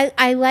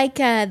 I like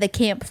the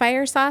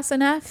campfire sauce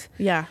enough.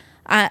 Yeah.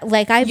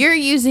 You're You're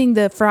using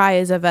the fry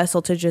as a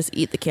vessel to just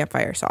eat the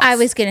campfire sauce. I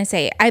was gonna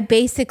say I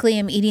basically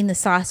am eating the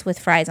sauce with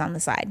fries on the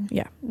side.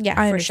 Yeah. Yeah,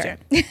 I for understand.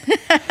 sure.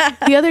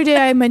 The other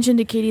day I mentioned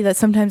to Katie that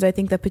sometimes I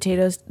think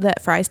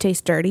that fries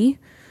taste dirty.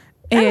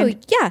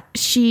 And yeah.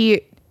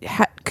 she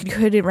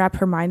couldn't wrap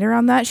her mind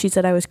around that. She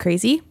said I was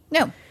crazy.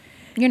 No,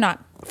 you're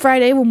not.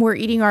 Friday when we're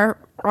eating our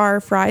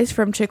fries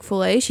from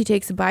Chick-fil-A, she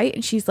takes a bite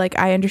and she's like,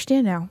 I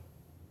understand now.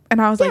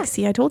 And I was like,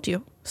 see, I told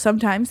you.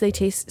 Sometimes they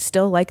taste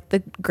still like the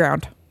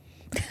ground.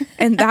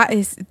 And that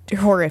is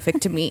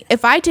horrific to me.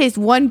 If I taste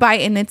one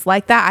bite and it's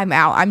like that, I'm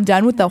out. I'm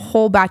done with the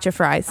whole batch of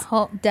fries.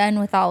 Done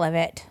with all of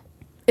it.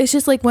 It's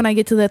just like when I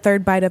get to the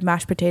third bite of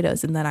mashed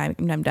potatoes and then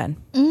I'm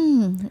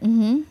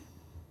done.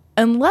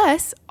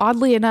 Unless,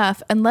 oddly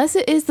enough, unless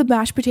it is the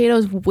mashed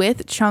potatoes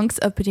with chunks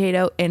of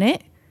potato in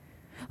it,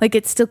 like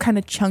it's still kind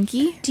of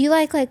chunky. Do you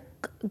like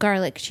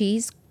garlic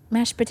cheese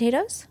mashed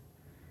potatoes?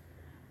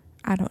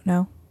 I don't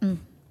know.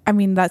 I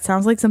mean, that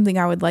sounds like something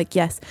I would like,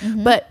 yes.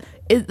 But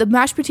the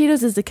mashed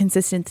potatoes is a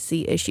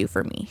consistency issue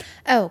for me.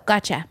 Oh,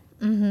 gotcha.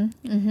 And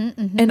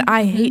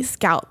I hate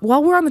scallop.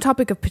 While we're on the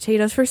topic of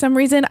potatoes, for some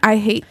reason, I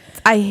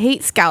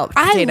hate scalloped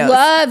potatoes. I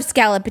love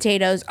scalloped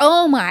potatoes.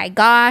 Oh my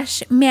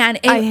gosh, man!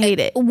 I hate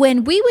it.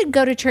 When we would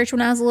go to church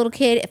when I was a little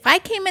kid, if I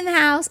came in the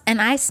house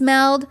and I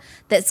smelled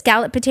that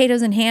scalloped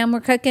potatoes and ham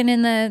were cooking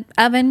in the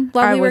oven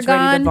while we were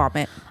gone, ready to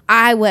vomit.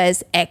 I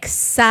was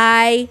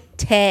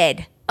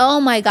excited. Oh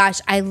my gosh,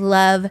 I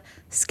love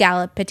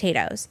scalloped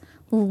potatoes.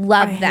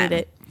 Love I them. hate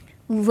it.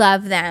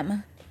 Love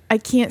them. I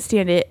can't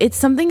stand it. It's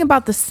something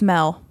about the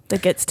smell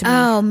that gets to me.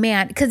 Oh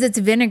man, because it's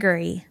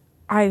vinegary.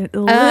 I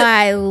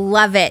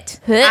love it.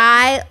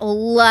 I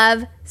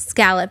love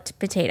scalloped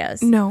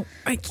potatoes. no,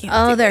 I can't.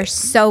 Oh, do they're it.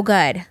 so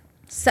good.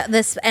 So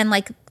this and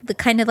like the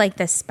kind of like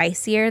the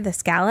spicier the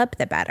scallop,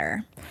 the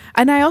better.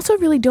 And I also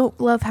really don't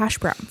love hash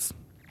browns.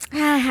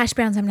 Hash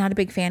browns, I'm not a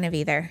big fan of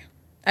either.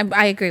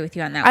 I agree with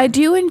you on that I one.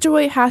 do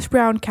enjoy hash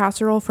brown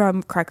casserole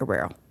from Cracker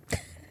Barrel.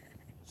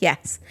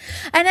 Yes.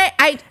 And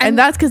And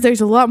that's because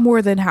there's a lot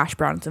more than hash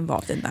browns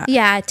involved in that.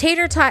 yeah,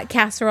 tater tot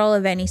casserole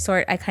of any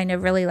sort I kind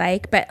of really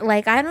like. But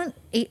like I don't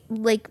eat,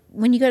 like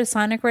when you go to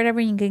Sonic or whatever,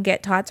 you can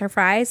get tots or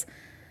fries.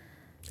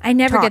 I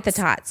never get the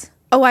tots.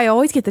 Oh, I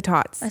always get the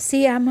tots.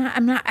 See,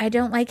 I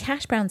don't like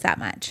hash browns that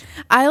much.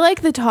 I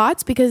like the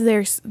tots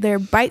because they're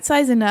bite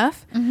size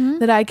enough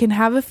that I can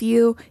have a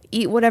few,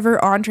 eat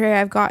whatever entree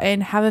I've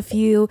gotten, have a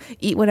few,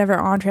 eat whatever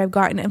entree I've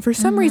gotten. And for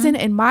some reason,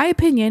 in my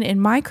opinion, in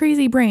my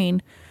crazy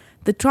brain,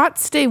 the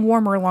tots stay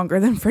warmer longer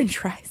than French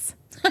fries.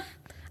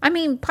 I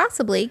mean,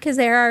 possibly because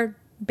they are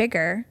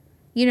bigger.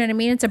 You know what I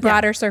mean? It's a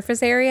broader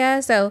surface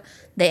area, so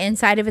the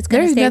inside of it's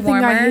going to There's stay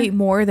nothing warmer. I hate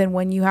more than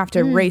when you have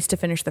to race to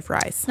finish the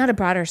fries. It's not a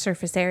broader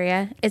surface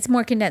area. It's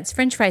more condensed.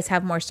 French fries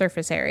have more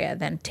surface area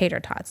than tater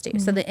tots do.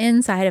 So the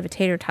inside of a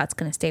tater tot's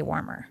going to stay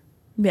warmer.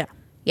 Yeah.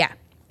 Yeah.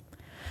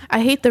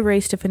 I hate the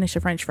race to finish a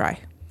French fry.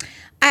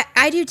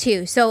 I do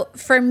too. So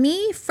for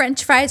me,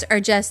 French fries are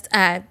just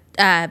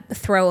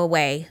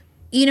throwaway.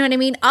 You know what I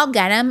mean? I'll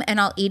get them and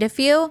I'll eat a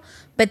few,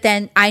 but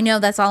then I know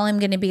that's all I'm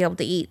going to be able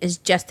to eat is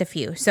just a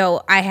few.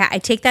 So I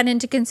take that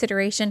into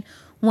consideration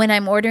when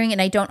I'm ordering,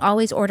 and I don't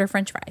always order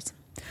French fries.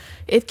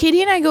 If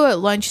Katie and I go at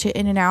lunch to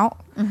In-N-Out,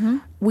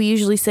 we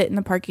usually sit in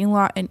the parking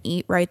lot and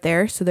eat right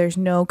there. So there's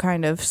no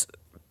kind of...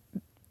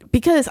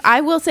 Because I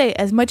will say,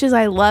 as much as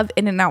I love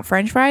In-N-Out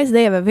French fries,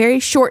 they have a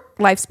very short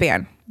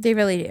lifespan. They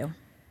really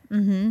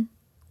do.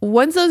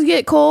 Once those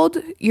get cold,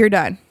 you're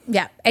done.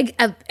 Yeah.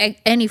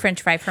 Any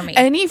French fry for me.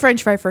 Any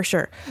French fry for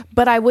sure.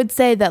 But I would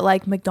say that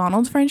like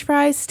McDonald's French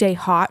fries stay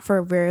hot for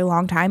a very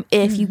long time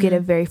if you get a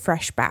very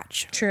fresh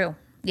batch. True.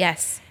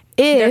 Yes.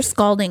 They're If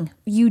scalding.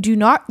 you do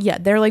not,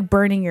 they're like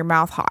burning your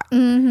mouth hot.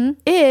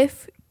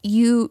 If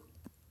you,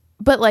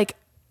 but like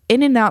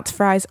In-N-Out's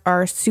fries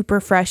are super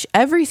fresh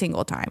every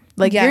single time.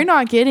 Like Yeah. you're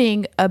not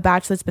getting a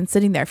batch that's been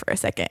sitting there for a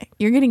second.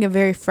 You're getting a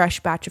very fresh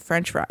batch of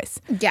French fries,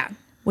 Yeah.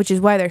 which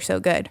is why they're so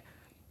good.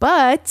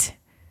 But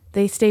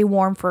they stay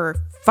warm for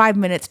 5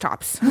 minutes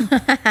tops.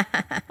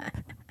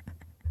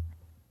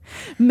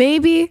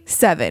 Maybe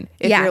 7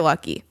 if Yeah. you're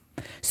lucky.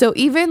 So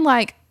even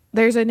like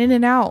there's an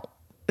In-N-Out,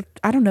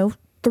 I don't know,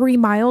 3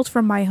 miles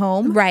from my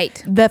home.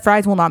 Right. The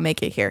fries will not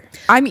make it here.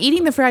 I'm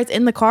eating the fries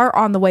in the car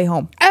on the way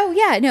home. Oh,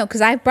 yeah. No,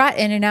 because I've brought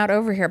In-N-Out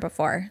over here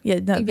before. Yeah,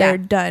 no, they're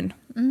done.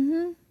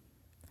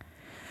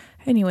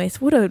 Anyways,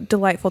 what a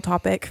delightful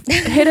topic.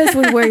 Hit us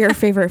with where your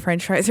favorite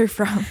French fries are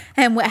from.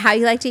 And how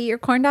you like to eat your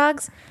corn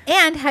dogs,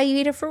 and how you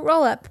eat a fruit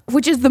roll up.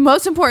 Which is the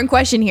most important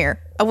question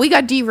here. We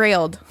got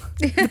derailed.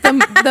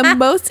 The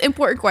most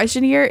important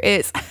question here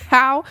is,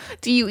 how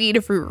do you eat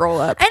a fruit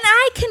roll up? And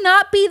I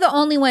cannot be the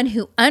only one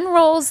who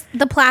unrolls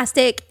the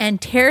plastic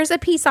and tears a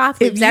piece off,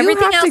 leaves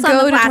everything else on the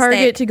to plastic.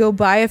 Target to go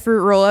buy a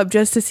fruit roll up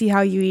just to see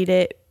how you eat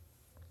it,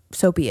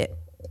 so be it.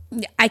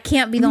 I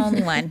can't be the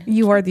only one.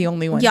 You are the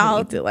only one Y'all-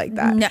 who eats it like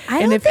that. No, I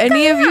and don't if think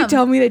any I of you am.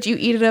 tell me that you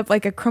eat it up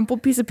like a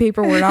crumpled piece of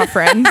paper, we're not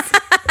friends.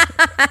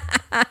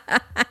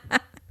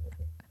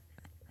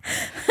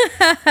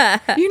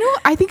 You know,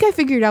 I think I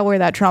figured out where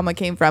that trauma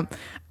came from.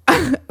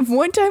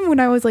 One time when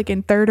I was like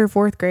in 3rd or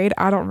 4th grade,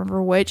 I don't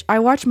remember which, I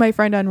watched my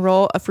friend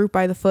unroll a fruit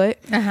by the foot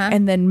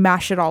and then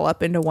mash it all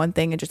up into one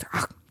thing and just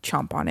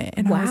chomp on it.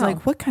 And I was Wow.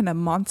 like, what kind of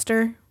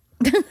monster?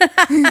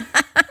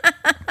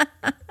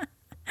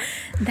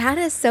 That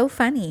is so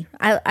funny.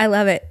 I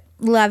love it.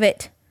 Love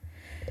it.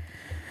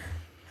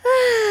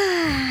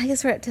 I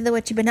guess we're up to the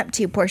what you've been up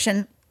to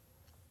portion.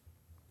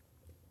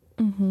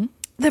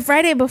 The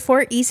Friday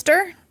before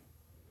Easter,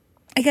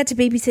 I got to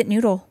babysit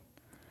Noodle.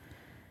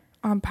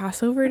 On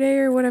Passover Day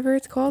or whatever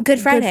it's called? Good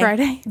Friday. Good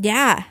Friday.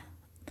 Yeah.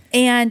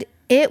 And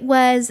it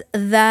was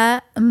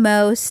the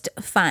most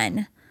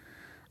fun.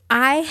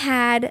 I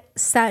had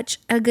such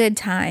a good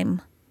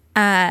time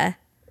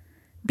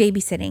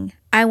babysitting.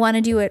 I want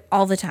to do it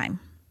all the time.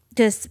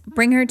 Just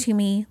bring her to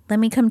me. Let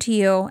me come to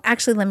you.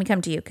 Actually, let me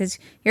come to you because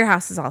your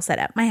house is all set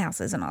up. My house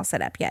isn't all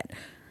set up yet.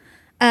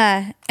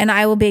 And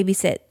I will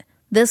babysit.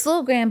 This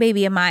little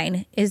grandbaby of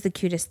mine is the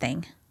cutest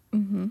thing.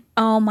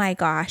 Oh my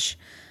gosh.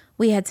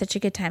 We had such a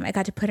good time. I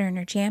got to put her in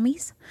her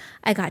jammies.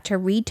 I got to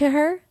read to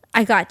her.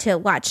 I got to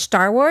watch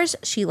Star Wars.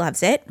 She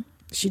loves it.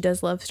 She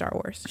does love Star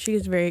Wars. She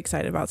is very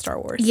excited about Star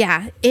Wars.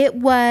 Yeah, it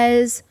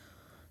was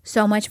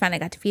so much fun. I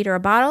got to feed her a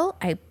bottle.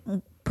 I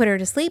put her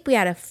to sleep. We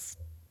had a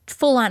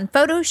full-on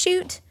photo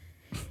shoot.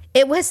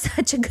 It was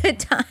such a good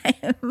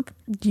time.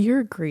 You're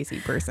a crazy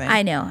person.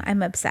 I know.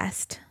 I'm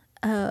obsessed.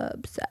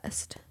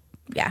 Obsessed.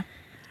 Yeah.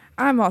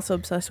 I'm also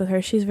obsessed with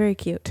her. She's very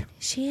cute.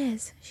 She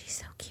is. She's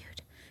so cute.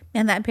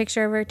 And that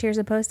picture of her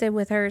Tirza posted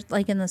with her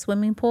like in the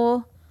swimming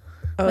pool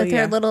with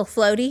her little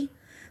floaty.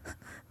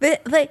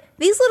 Like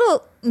these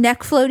little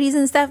neck floaties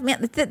and stuff,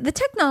 man, the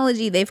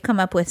technology they've come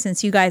up with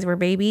since you guys were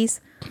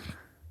babies.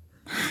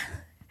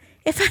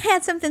 If I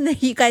had something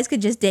that you guys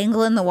could just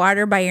dangle in the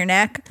water by your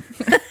neck.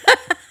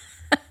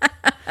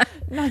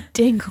 Not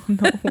dangle in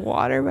the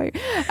water. But,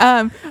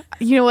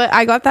 you know what?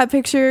 I got that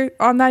picture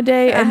on that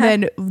day. And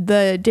then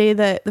the day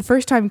that the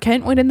first time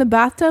Kent went in the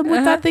bathtub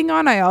with that thing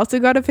on, I also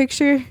got a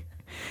picture.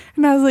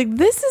 And I was like,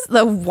 this is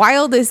the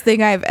wildest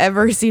thing I've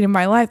ever seen in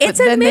my life. But It's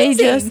then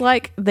amazing.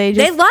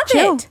 they love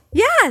chill. it.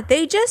 Yeah,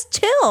 they just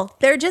chill.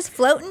 They're just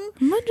floating.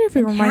 I wonder if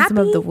it reminds them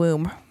of happy. the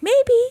womb.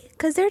 Maybe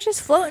because they're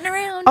just floating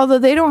around. Although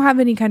they don't have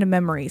any kind of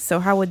memories, so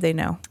how would they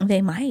know?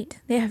 They might.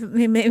 They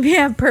maybe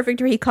have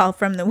perfect recall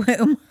from the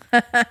womb.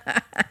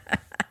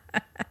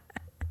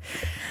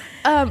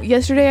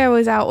 Yesterday I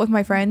was out with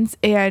my friends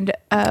and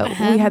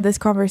we had this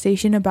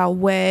conversation about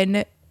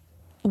when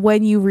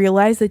you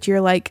realize that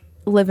you're like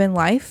living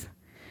life.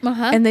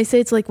 And they say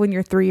it's like when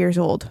you're 3 years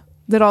old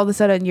that all of a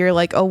sudden you're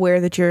like aware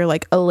that you're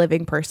like a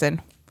living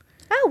person.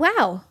 Oh,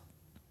 wow.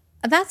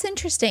 That's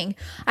interesting.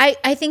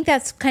 I think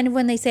that's kind of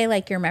when they say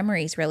like your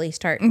memories really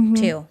start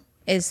too.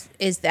 Is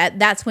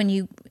that's when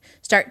you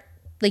start,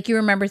 like you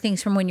remember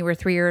things from when you were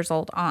 3 years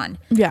old on.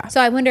 Yeah. So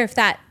I wonder if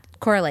that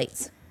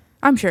correlates.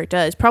 I'm sure it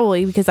does.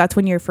 Probably because that's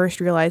when you're first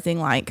realizing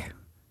like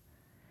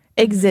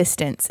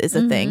existence is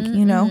a thing,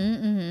 you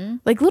know?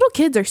 Like little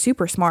kids are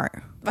super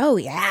smart. Oh,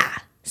 yeah.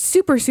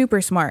 Super,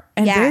 super smart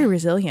and Yeah. very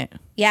resilient.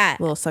 Yeah.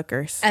 Little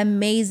suckers.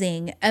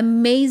 Amazing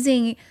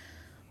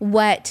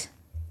what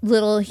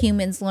little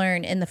humans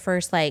learn in the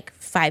first like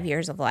 5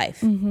 years of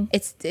life.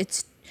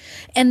 It's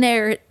and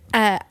there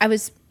I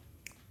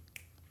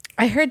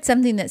heard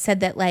something that said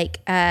that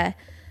like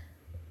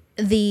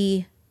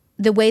the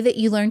way that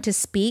you learn to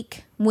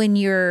speak when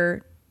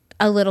you're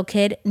a little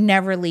kid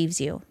never leaves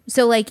you.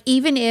 So like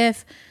even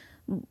if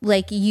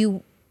like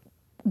you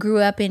grew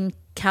up in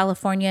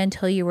California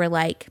until you were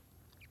like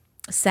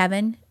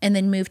 7 and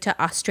then moved to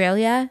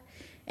Australia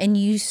and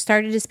you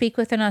started to speak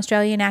with an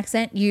Australian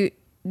accent,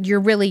 you're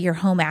really, your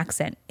home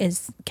accent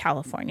is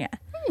California.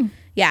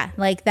 Yeah,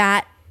 like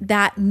that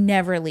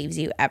never leaves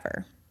you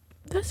ever.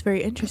 That's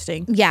very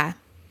interesting. Yeah.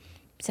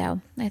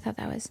 So I thought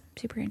that was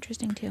super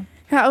interesting too.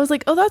 Yeah, I was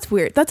like, oh, that's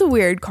weird. That's a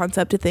weird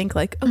concept to think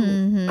like,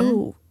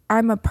 oh,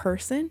 I'm a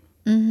person.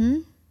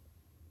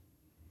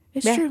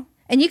 It's Yeah. true.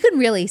 And you can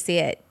really see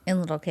it in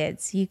little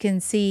kids. You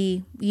can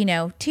see,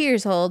 2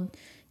 years old,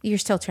 you're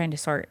still trying to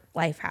sort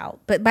life out.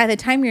 But by the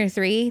time you're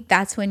 3,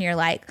 that's when you're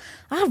like,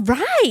 all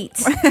right.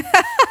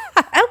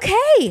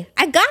 Okay,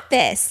 I got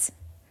this.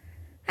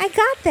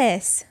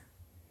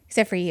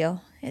 Except for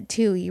you. At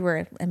 2, you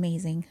were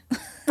amazing.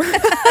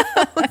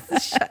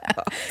 Shut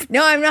up.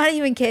 No, I'm not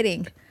even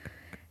kidding.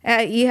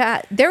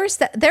 Yeah, there was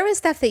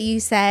stuff that you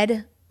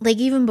said, like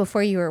even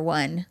before you were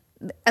 1,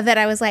 that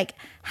I was like,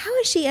 how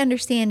is she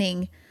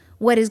understanding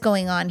what is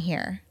going on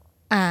here?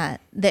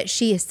 That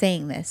she is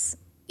saying this.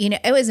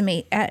 It was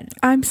amazing.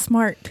 I'm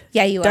smart.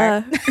 Yeah, you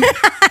Duh. are.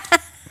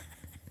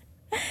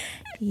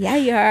 Yeah,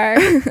 you are.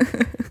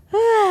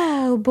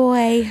 Oh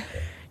boy.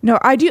 No,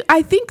 I do.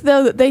 I think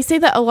though that they say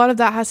that a lot of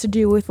that has to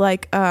do with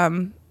like,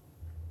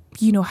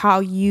 how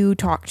you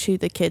talk to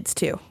the kids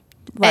too.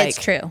 Like,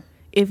 It's true.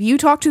 If you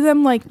talk to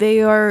them like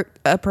they are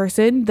a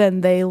person,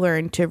 then they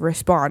learn to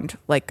respond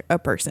like a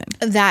person.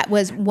 That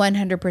was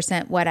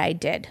 100% what I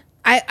did.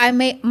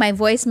 My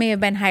voice may have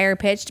been higher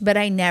pitched, but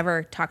I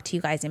never talked to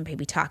you guys in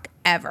baby talk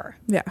ever.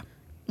 Yeah.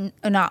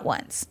 Not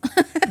once.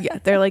 Yeah.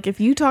 They're like, if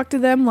you talk to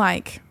them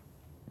like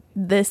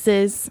this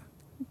is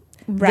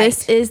Right.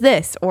 this is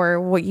this, or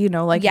what,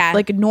 like, Yeah.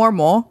 like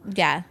normal,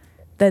 Yeah.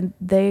 then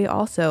they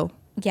also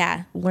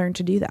Yeah. learn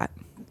to do that.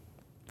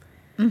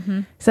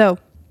 So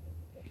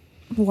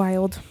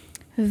wild.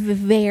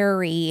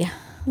 Very.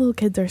 Little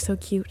kids are so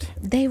cute.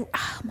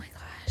 Oh my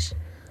gosh.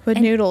 But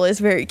Noodle is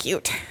very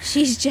cute.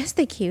 She's just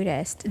the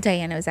cutest.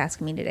 Diana was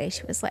asking me today.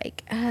 She was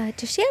like,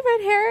 does she have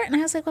red hair? And I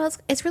was like, well,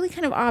 it's really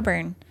kind of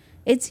auburn.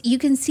 You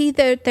can see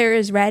that there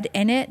is red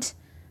in it,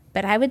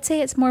 but I would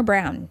say it's more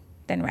brown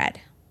than red.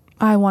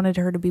 I wanted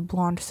her to be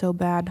blonde so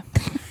bad.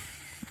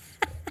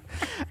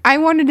 I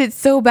wanted it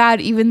so bad,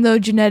 even though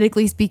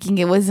genetically speaking,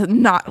 it was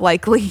not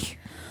likely.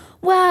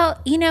 Well,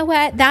 you know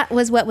what? That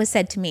was what was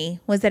said to me,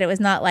 was that it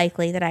was not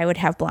likely that I would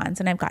have blondes,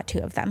 and I've got 2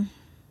 of them.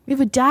 Yeah,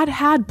 but Dad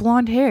had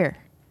blonde hair.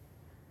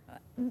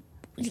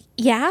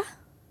 Yeah?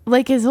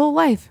 Like his whole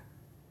life.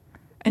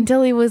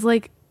 Until he was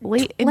like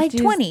late. Like into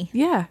his- 20.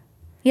 Yeah.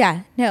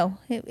 Yeah. No.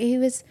 He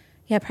was,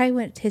 probably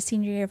went his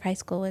senior year of high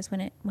school was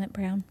when it went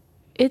brown.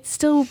 It's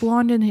still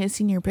blonde in his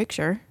senior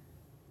picture.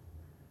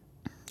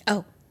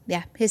 Oh,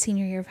 yeah. His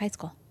senior year of high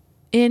school.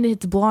 And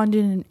it's blonde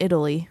in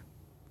Italy.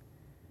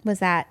 Was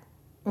that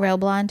real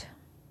blonde?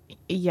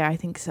 Yeah, I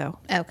think so.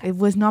 Okay. It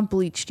was not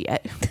bleached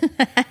yet.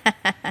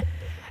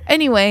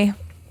 Anyway.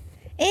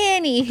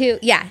 Anywho,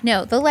 yeah,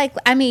 no,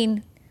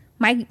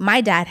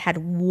 my dad had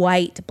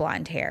white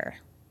blonde hair.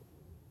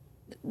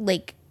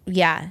 Like,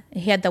 yeah,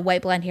 he had the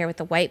white blonde hair with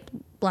the white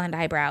blonde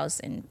eyebrows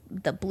and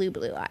the blue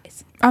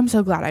eyes. I'm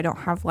so glad I don't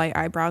have light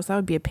eyebrows. That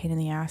would be a pain in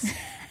the ass.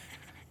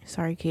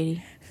 Sorry,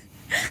 Katie.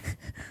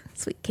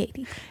 Sweet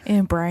Katie.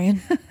 And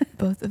Brian.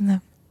 Both of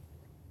them.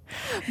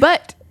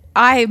 But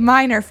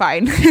mine are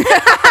fine.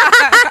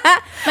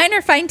 Mine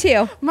are fine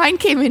too. Mine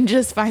came in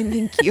just fine,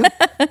 thank you.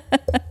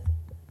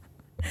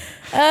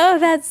 Oh,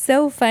 that's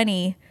so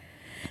funny.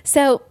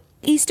 So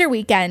Easter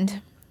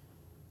weekend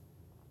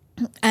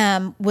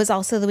was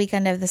also the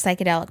weekend of the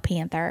Psychedelic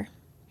Panther.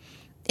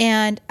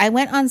 And I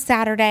went on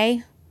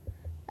Saturday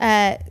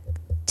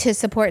to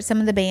support some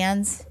of the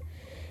bands.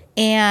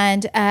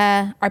 And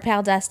our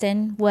pal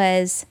Dustin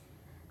was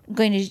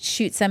going to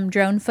shoot some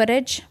drone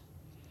footage.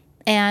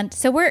 And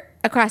so we're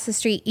across the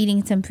street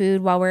eating some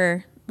food while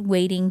we're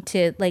waiting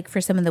to for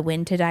some of the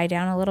wind to die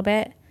down a little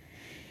bit.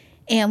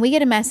 And we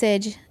get a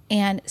message,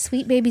 and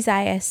sweet baby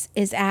Zias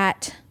is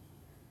at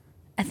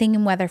a thing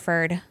in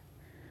Weatherford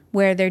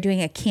where they're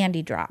doing a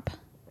candy drop.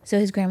 So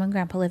his grandma and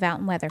grandpa live out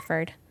in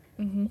Weatherford,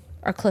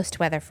 or close to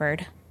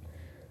Weatherford.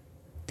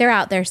 They're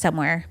out there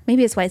somewhere.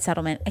 Maybe it's White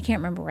Settlement. I can't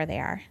remember where they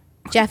are.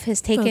 Jeff has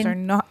taken. Those are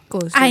not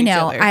close to I each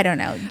know. other. I don't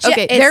know.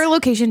 Okay, their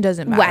location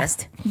doesn't matter.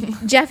 West.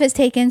 Jeff has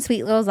taken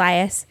sweet little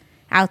Zias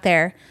out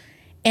there,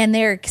 and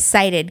they're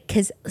excited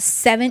because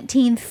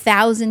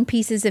 17,000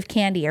 pieces of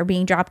candy are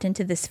being dropped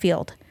into this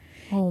field.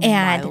 Oh,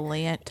 and my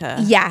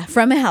Lanta. yeah,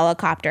 from a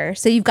helicopter.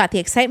 So you've got the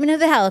excitement of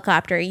the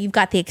helicopter. You've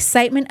got the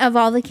excitement of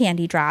all the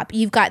candy drop.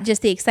 You've got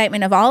just the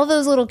excitement of all of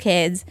those little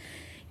kids.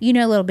 You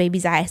know, little baby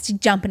Zias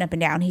jumping up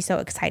and down. He's so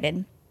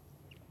excited.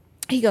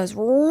 He goes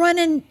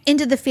running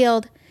into the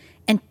field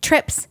and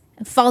trips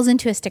and falls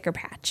into a sticker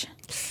patch.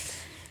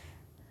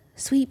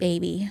 Sweet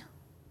baby.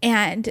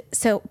 And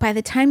so by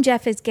the time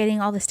Jeff is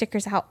getting all the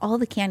stickers out, all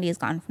the candy is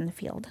gone from the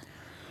field.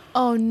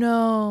 Oh,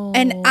 no.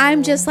 And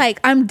I'm just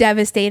I'm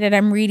devastated.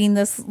 I'm reading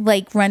this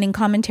running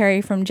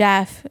commentary from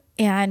Jeff,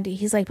 and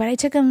he's like, but I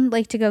took him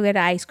to go get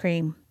ice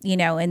cream,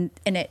 and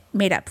it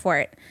made up for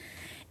it.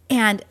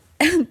 And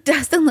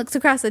Dustin looks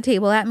across the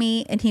table at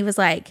me, and he was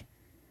like,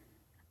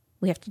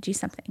 we have to do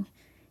something.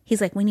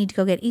 He's like, we need to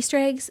go get Easter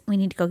eggs. We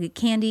need to go get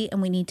candy. And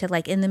we need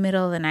to in the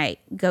middle of the night,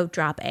 go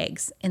drop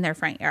eggs in their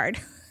front yard.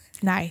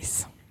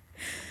 Nice.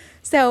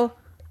 So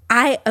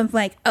I am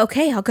like,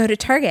 okay, I'll go to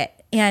Target.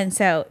 And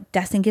so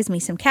Dustin gives me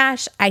some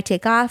cash. I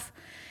take off.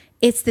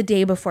 It's the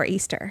day before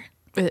Easter.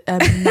 A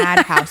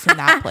madhouse in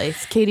that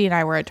place. Katie and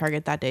I were at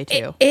Target that day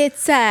too.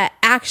 It's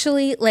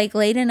actually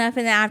late enough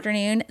in the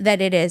afternoon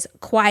that it is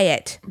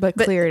quiet. But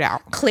cleared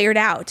out. Cleared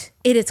out.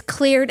 It is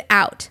cleared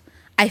out.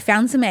 I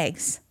found some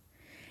eggs.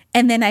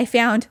 And then I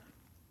found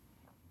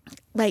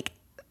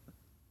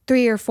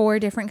 3 or 4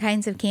 different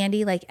kinds of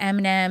candy, like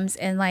M&Ms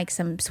and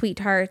some Sweet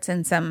Tarts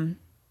and some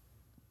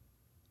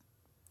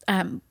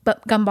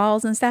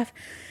gumballs and stuff.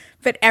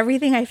 But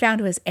everything I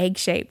found was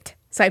egg-shaped.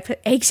 So I put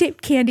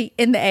egg-shaped candy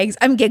in the eggs.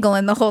 I'm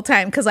giggling the whole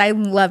time because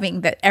I'm loving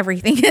that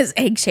everything is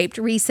egg-shaped.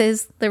 The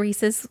Reese's,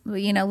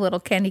 little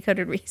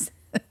candy-coated Reese's.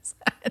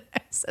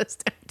 I'm so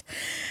stoked.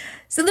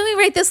 So then we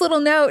write this little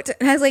note,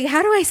 and I was like,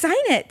 how do I sign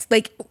it?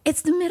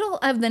 It's the middle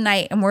of the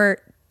night, and we're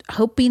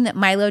hoping that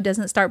Milo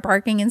doesn't start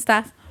barking and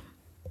stuff.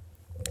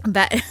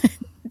 But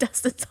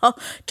Dustin's all,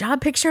 draw a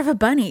picture of a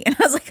bunny. And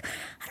I was like,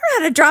 I don't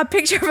know how to draw a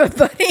picture of a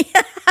bunny.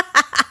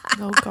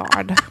 Oh,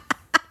 God.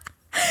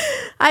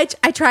 I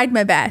tried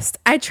my best.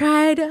 And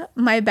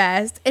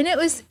it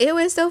was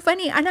so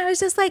funny. And I was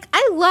just like,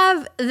 I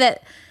love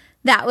that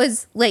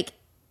was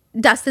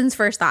Dustin's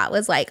first thought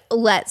was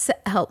let's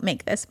help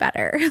make this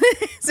better.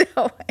 So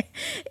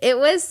it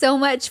was so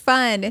much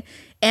fun.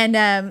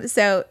 And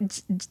so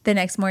the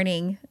next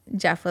morning,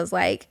 Jeff was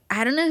like,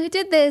 I don't know who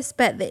did this,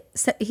 but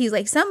he's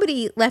like,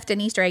 somebody left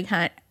an Easter egg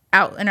hunt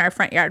out in our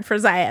front yard for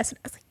Zias. And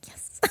I was like,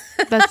 yes.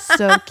 That's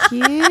so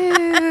cute.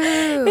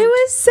 It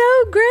was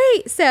so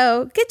great.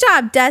 So good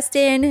job,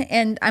 Dustin.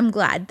 And I'm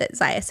glad that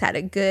Zias had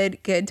a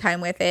good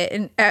time with it.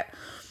 And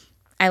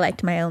I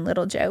liked my own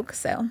little joke.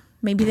 So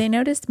maybe they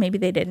noticed, maybe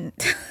they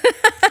didn't.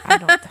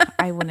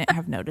 I wouldn't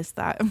have noticed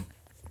that.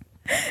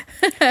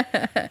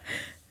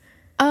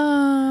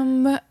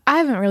 I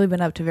haven't really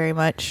been up to very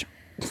much.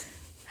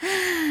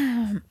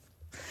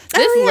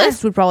 This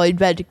list would probably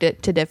beg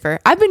to differ.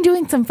 I've been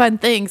doing some fun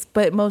things,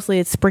 but mostly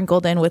it's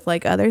sprinkled in with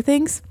other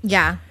things.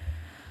 Yeah.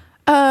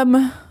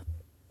 Oh,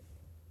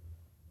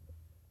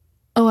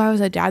 I was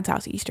at Dad's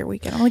house Easter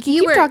weekend. I'm like,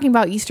 you keep talking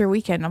about Easter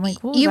weekend. I'm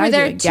like, what was you were I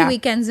there doing? 2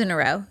 weekends in a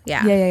row.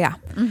 Yeah. Yeah.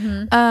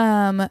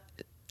 Mm-hmm.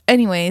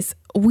 Anyways,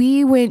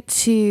 we went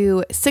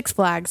to Six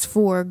Flags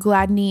for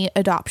Gladney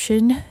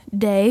Adoption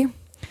Day.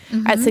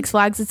 At Six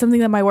Flags. It's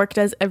something that my work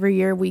does every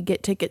year. We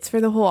get tickets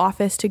for the whole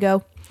office to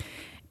go.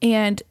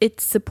 And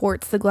it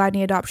supports the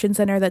Gladney Adoption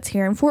Center that's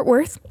here in Fort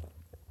Worth.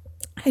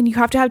 And you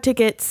have to have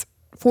tickets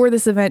for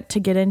this event to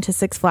get into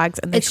Six Flags.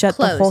 And they shut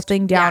the whole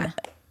thing down,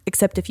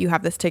 except if you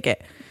have this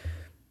ticket.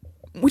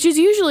 Which is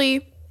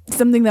usually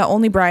something that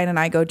only Brian and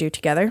I go do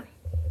together.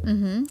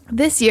 Mm-hmm.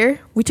 This year,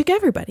 we took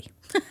everybody.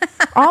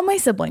 All my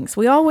siblings.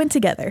 We all went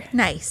together.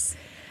 Nice.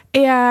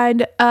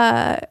 And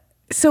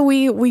so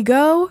we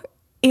go...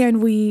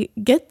 And we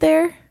get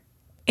there,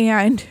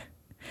 and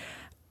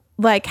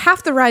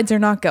half the rides are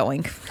not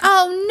going.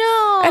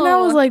 Oh, no. And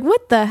I was like,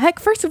 what the heck?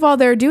 First of all,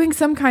 they're doing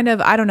some kind of,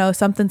 I don't know,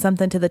 something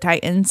to the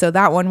Titan. So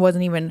that one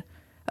wasn't even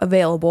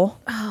available.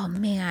 Oh,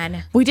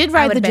 man. We did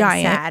ride the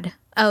Giant. Sad.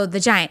 Oh,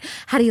 the Giant.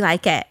 How do you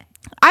like it?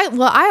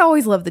 I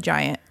always love the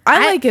Giant.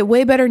 I like it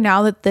way better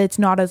now that it's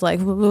not as like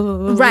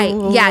Right.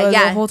 Yeah. the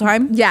Yeah. whole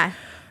time. Yeah.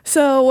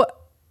 So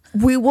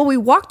we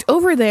walked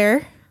over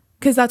there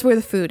because that's where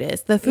the food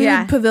is. The food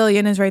Yeah.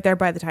 pavilion is right there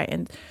by the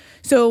Titans.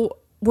 So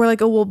we're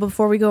like, oh, well,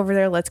 before we go over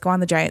there, let's go on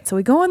the Giant. So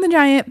we go on the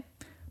Giant.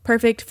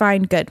 Perfect.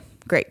 Fine. Good.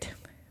 Great.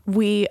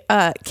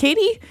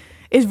 Katie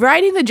is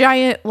riding the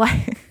Giant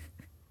like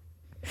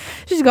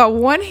she's got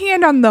one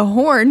hand on the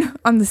horn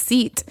on the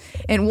seat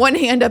and one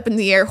hand up in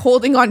the air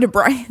holding on to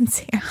Brian's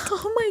hand.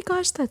 Oh my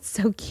gosh, that's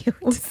so cute.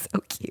 So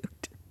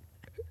cute.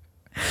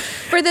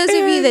 For those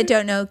of you that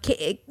don't know,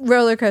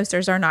 roller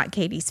coasters are not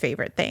Katie's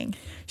favorite thing.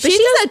 But She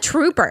she's a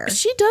trooper.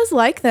 She does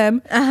like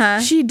them.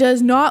 She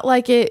does not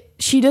like it.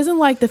 She doesn't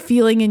like the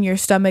feeling in your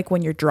stomach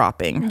when you're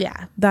dropping.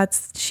 Yeah.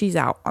 She's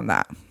out on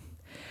that.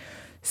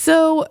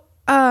 So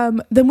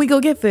then we go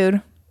get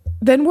food.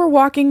 Then we're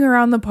walking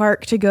around the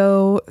park to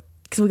go,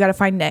 because we got to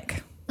find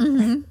Nick.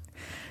 Mm-hmm.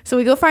 So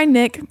we go find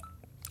Nick,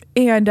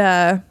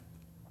 and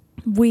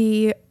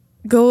we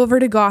go over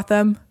to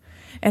Gotham,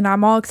 and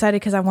I'm all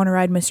excited because I want to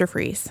ride Mr.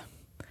 Freeze.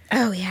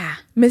 Oh, yeah.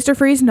 Mr.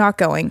 Freeze not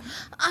going.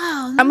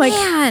 Oh, I'm like,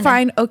 man.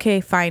 fine,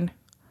 okay, fine.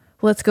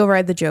 Let's go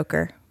ride the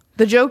Joker.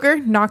 The Joker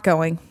not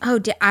going.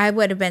 Oh, I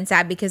would have been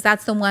sad because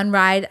that's the one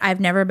ride I've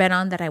never been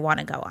on that I want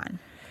to go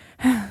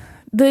on.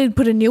 They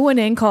put a new one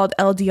in called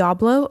El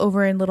Diablo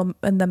over in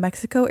the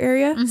Mexico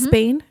area,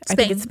 Spain. I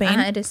think it's Spain.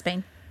 It is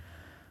Spain.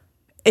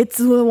 It's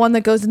the one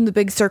that goes in the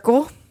big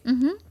circle.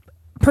 Mm-hmm.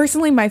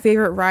 Personally, my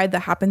favorite ride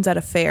that happens at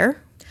a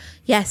fair.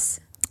 Yes.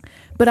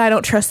 But I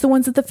don't trust the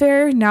ones at the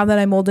fair now that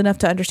I'm old enough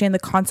to understand the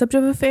concept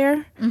of a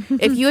fair. Mm-hmm.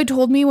 If you had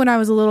told me when I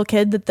was a little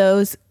kid that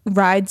those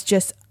rides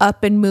just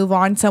up and move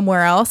on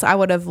somewhere else, I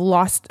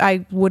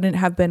wouldn't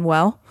have been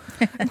well.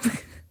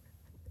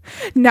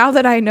 Now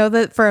that I know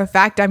that for a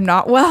fact I'm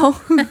not well.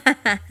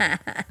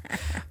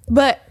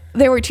 But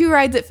there were two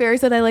rides at fairs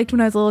that I liked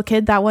when I was a little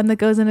kid. That one that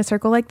goes in a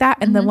circle like that,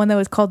 and the one that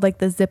was called like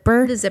the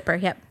Zipper. The Zipper,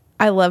 yep.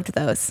 I loved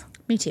those.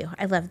 Me too.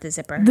 I love the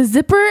Zipper. The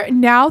Zipper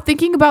now,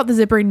 thinking about the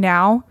Zipper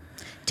now,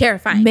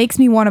 Terrifying. makes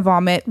me want to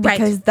vomit Right.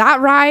 because that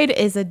ride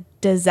is a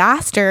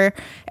disaster,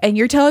 and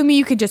you're telling me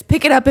you could just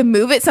pick it up and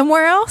move it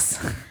somewhere else?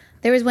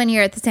 There was one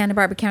year at the Santa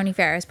Barbara County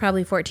Fair. I was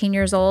probably 14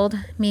 years old.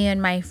 Me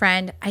and my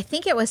friend, I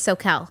think it was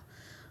SoCal,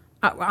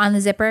 on the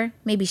Zipper,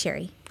 maybe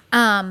Sherry.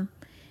 And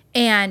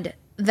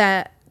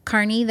the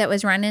carny that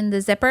was running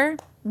the Zipper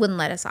wouldn't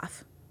let us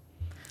off.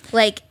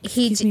 Like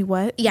Excuse me,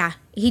 what? Yeah,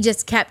 he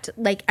just kept,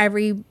 like,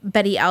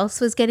 everybody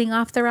else was getting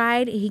off the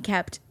ride. He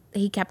kept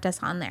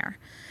us on there.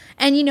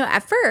 And, you know,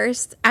 at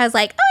first I was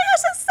like, oh my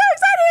gosh, I'm so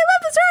excited. I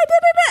love this ride. Da,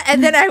 da, da.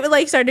 And then I would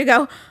like start to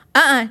go,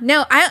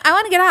 no, I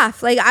want to get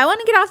off. Like, I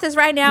want to get off this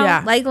ride now.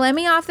 Yeah. Like, let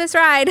me off this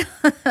ride.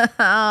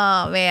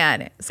 Oh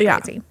man. It's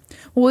crazy. Yeah.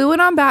 Well, we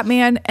went on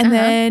Batman, and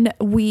then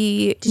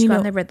we Did you go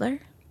on the Riddler?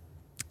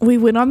 we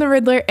went on the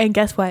Riddler, and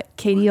guess what?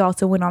 Katie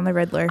also went on the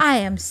Riddler. I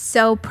am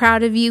so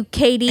proud of you,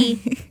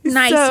 Katie.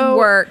 Nice So,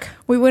 work.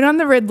 We went on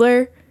the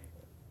Riddler.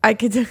 I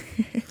could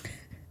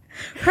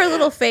Her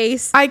little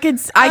face. I could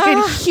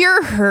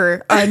hear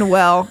her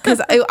unwell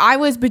because I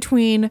was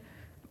between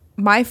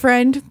my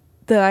friend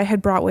that I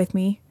had brought with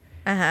me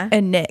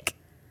and Nick.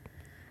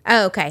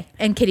 Oh, okay.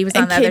 And Kitty was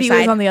on the Katie other side.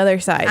 was on the other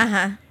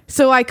side.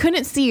 So I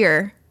couldn't see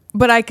her,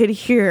 but I could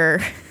hear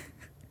her.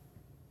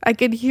 I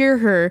could hear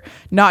her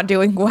not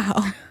doing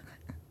well.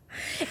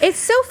 It's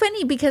so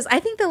funny because I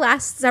think the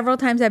last several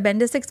times I've been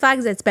to Six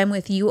Flags, it's been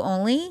with you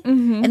only.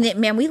 Mm-hmm. And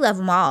man, we love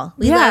them all.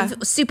 We love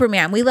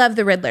Superman. We love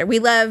the Riddler. We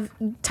love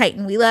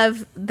Titan. We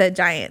love the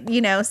Giant,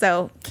 you know,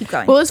 so keep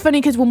going. Well, it's funny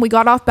because when we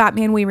got off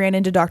Batman, we ran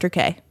into Dr.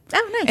 K.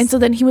 Oh, nice. And so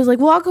then he was like,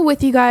 well, I'll go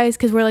with you guys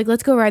because we're like,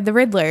 let's go ride the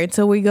Riddler. And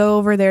so we go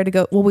over there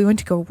we went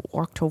to go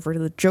walk over to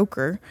the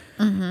Joker.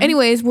 Mm-hmm.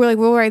 Anyways, we're like,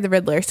 we'll ride the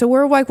Riddler. So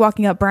we're like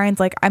walking up. Brian's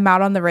like, I'm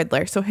out on the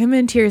Riddler. So him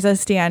and Tirza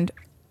stand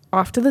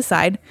off to the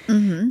side.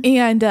 Mm-hmm.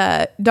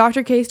 And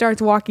Dr. K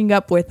starts walking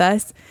up with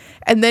us.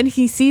 And then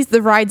he sees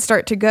the ride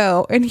start to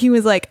go. And he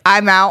was like,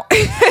 I'm out. No,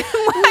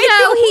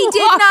 he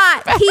did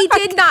not. He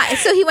did not.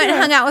 So he went and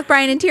hung out with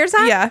Brian and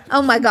Tirza? Yeah.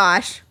 Oh, my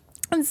gosh.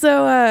 And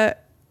so,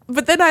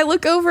 but then I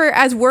look over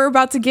as we're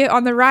about to get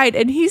on the ride,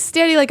 and he's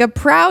standing like a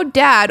proud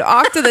dad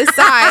off to the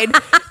side,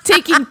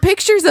 taking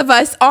pictures of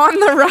us on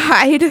the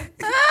ride,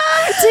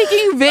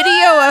 taking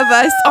video of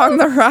us on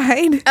the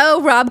ride.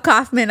 Oh, Rob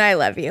Kaufman, I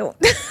love you.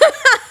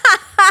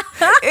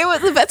 It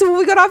was the best. When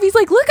we got off, he's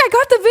like, look, I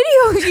got the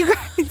video, you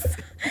guys.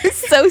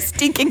 It's so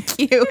stinking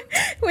cute.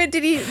 Wait,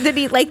 did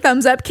he like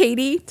thumbs up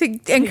Katie to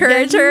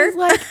encourage her?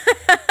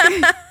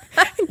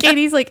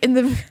 Katie's like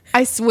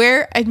I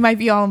swear it might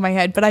be all in my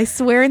head, but I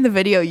swear in the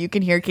video you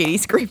can hear Katie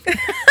screaming.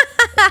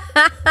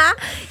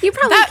 You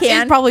probably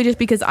can. It's probably just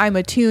because I'm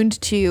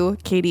attuned to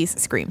Katie's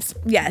screams.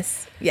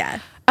 Yes. Yeah.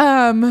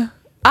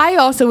 I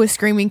also was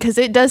screaming because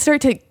it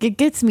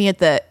gets me at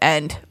the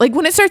end. Like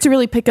when it starts to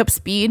really pick up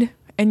speed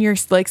and you're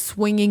like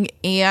swinging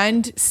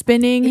and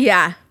spinning.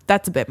 Yeah.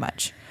 That's a bit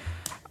much.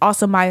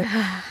 Also,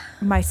 my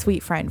my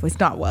sweet friend was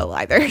not well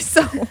either.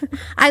 So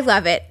I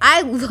love it.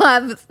 I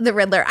love the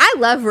Riddler. I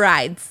love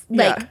rides,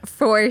 like Yeah.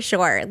 for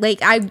sure. Like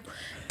I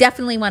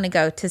definitely want to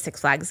go to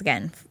Six Flags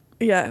again.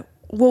 yeah.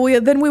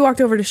 Well, then we walked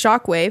over to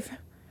Shockwave,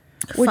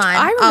 which Fun.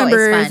 I Always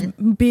remember as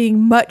fun. being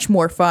much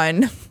more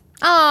fun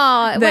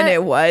Oh, than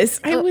it was.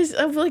 I was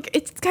like,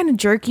 it's kind of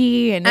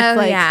jerky and it's Oh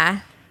like, yeah.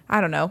 I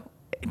don't know.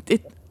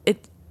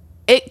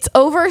 It's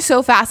over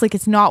so fast. Like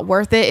it's not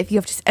worth it if you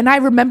have to. And I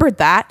remembered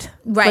that,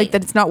 Right. Like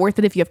that it's not worth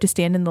it if you have to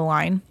stand in the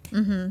line.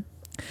 Mm-hmm.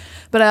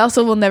 But I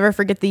also will never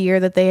forget the year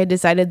that they had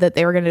decided that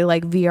they were going to do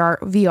like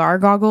VR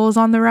goggles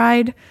on the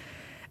ride.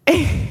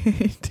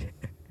 And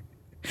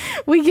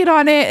we get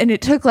on it and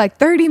it took like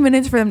 30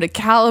 minutes for them to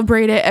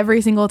calibrate it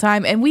every single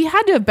time. And we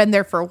had to have been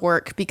there for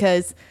work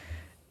because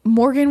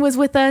Morgan was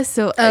with us.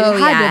 So Oh, it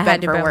yeah, had to it have had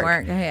been to for have been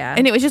work. work. Yeah.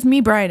 And it was just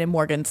me, Brian, and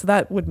Morgan. So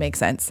that would make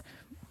sense.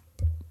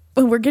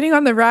 But we're getting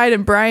on the ride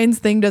and Brian's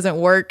thing doesn't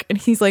work. And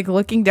he's like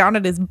looking down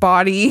at his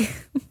body.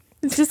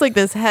 It's just like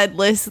this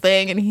headless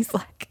thing. And he's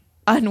like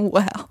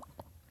unwell.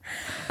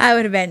 I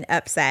would have been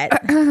upset.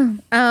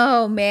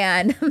 Oh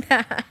man.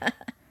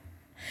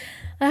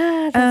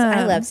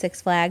 I love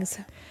Six Flags.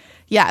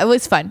 Yeah, it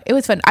was fun. It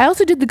was fun. I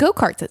also did the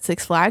go-karts at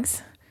Six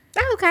Flags.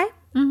 Oh, okay.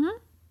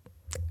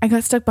 I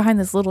got stuck behind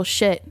this little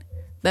shit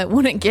that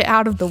wouldn't get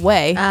out of the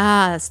way.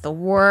 Ah, that's the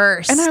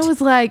worst. And I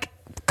was like,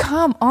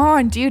 come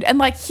on, dude. And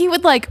like, he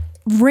would like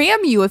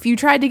ram you if you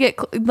tried to get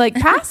like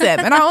past him.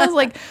 And I was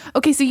like,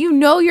 okay, so you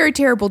know you're a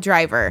terrible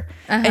driver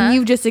and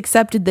you've just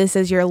accepted this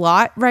as your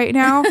lot right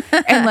now.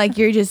 And like,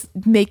 you're just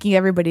making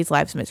everybody's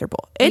lives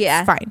miserable. It's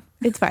Yeah. fine.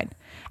 It's fine.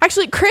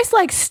 Actually, Chris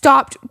like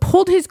stopped,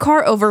 pulled his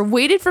car over,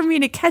 waited for me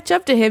to catch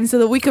up to him so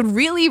that we could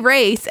really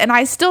race. And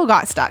I still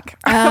got stuck.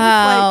 I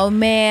was Oh like,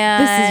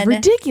 man, this is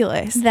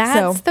ridiculous.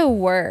 That's So, the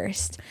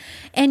worst.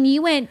 And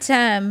you went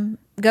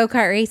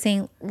go-kart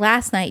racing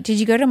last night.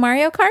 Did you go to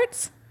Mario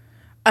Karts?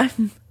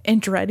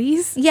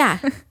 Andretti's? Yeah.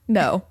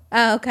 No.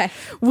 Oh, okay.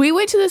 We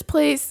went to this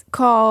place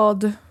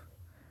called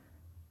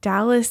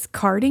Dallas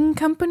Karting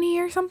Company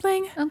or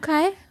something.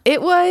 Okay.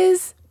 It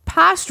was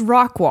past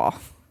Rockwall.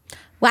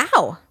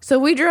 Wow. So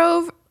we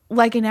drove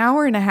like an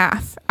hour and a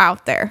half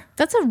out there.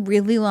 That's a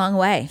really long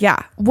way.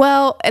 Yeah.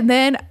 Well, and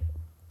then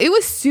it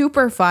was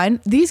super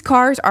fun. These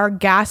cars are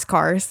gas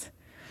cars.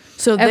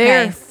 So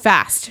they're Okay.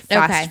 fast.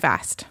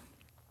 Okay.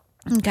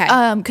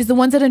 Okay. Because the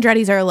ones at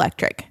Andretti's are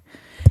electric.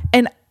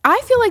 And I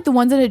feel like the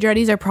ones at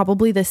Andretti's are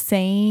probably the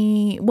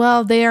same.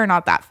 Well, they're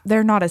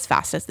not as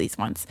fast as these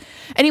ones.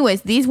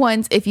 Anyways, these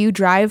ones, if you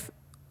drive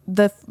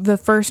the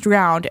first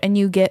round and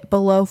you get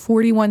below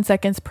 41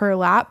 seconds per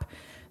lap,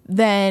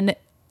 then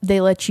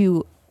they let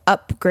you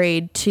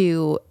upgrade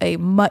to a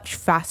much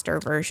faster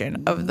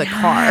version of the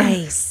car.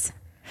 Nice.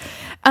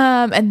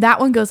 And that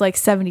one goes like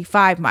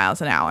 75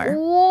 miles an hour.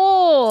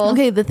 Whoa.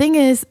 Okay, the thing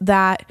is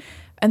that,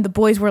 and the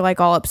boys were like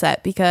all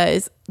upset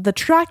because the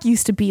track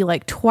used to be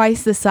like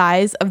twice the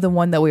size of the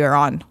one that we were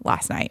on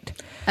last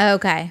night.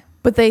 Okay.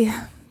 But they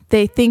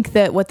think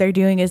that what they're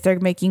doing is they're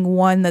making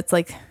one that's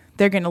like,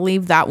 they're going to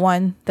leave that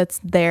one that's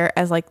there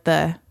as like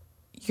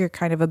you're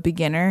kind of a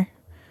beginner,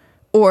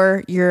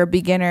 or you're a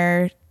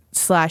beginner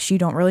 / you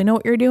don't really know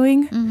what you're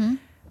doing,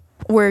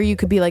 where you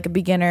could be like a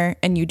beginner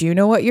and you do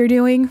know what you're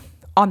doing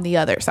on the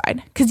other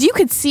side. Because you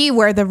could see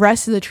where the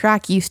rest of the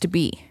track used to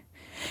be.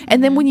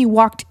 And then when you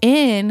walked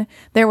in,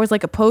 there was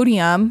like a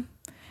podium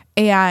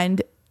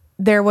and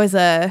there was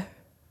the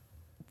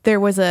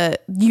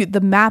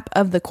map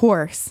of the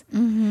course.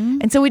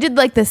 And so we did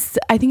like this,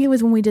 I think it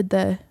was when we did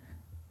the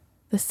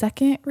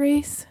second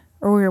race,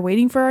 or we were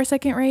waiting for our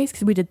second race,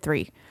 because we did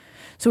 3.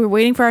 So we were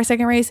waiting for our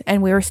second race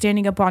and we were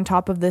standing up on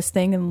top of this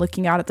thing and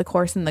looking out at the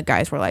course, and the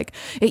guys were like,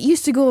 it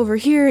used to go over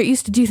here, it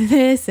used to do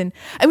this. And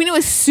I mean, it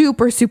was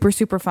super, super,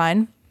 super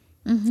fun.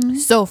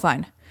 So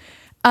fun.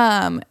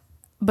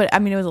 But I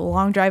mean, it was a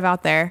long drive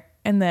out there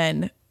and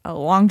then a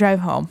long drive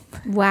home.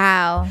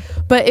 Wow.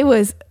 But it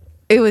was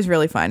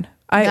really fun.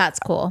 That's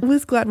cool. I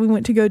was glad we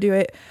went to go do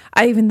it.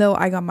 Even though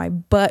I got my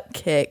butt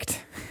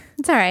kicked.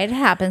 It's all right. It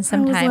happens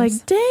sometimes. I was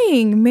like,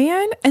 dang,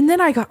 man. And then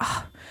I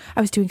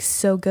was doing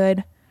so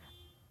good.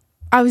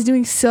 I was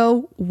doing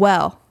so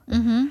well.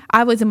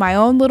 I was in my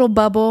own little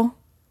bubble.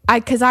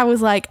 Because I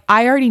was like,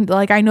 I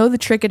know the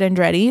trick at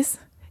Andretti's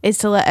is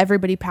to let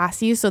everybody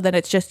pass you, so then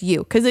it's just you.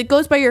 Because it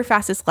goes by your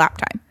fastest lap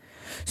time.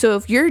 So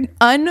if you're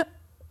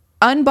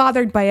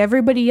unbothered by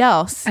everybody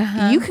else,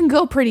 you can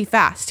go pretty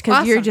fast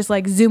because you're Awesome. just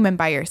like zooming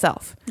by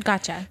yourself.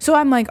 Gotcha. So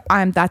I'm like,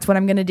 that's what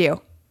I'm going to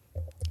do.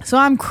 So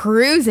I'm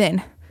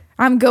cruising.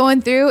 I'm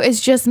going through. It's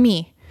just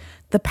me.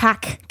 The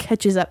pack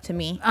catches up to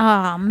me.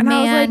 Oh, And man.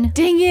 I was like,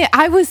 dang it.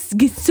 I was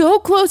so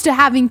close to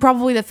having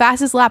probably the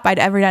fastest lap I'd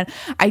ever done.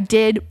 I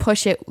did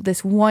push it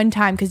this one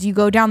time because you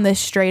go down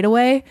this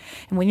straightaway.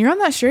 And when you're on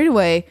that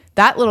straightaway,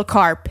 that little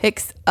car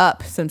picks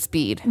up some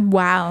speed.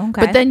 Wow.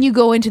 Okay. But then you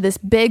go into this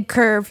big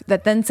curve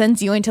that then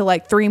sends you into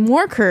like 3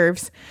 more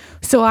curves.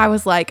 So I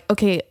was like,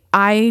 okay,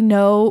 I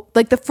know,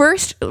 like the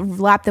first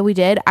lap that we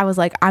did, I was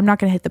like, I'm not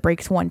going to hit the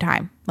brakes one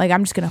time. Like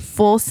I'm just going to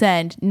full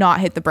send, not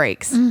hit the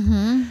brakes.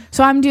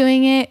 So I'm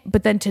doing it,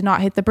 but then to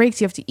not hit the brakes,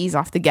 you have to ease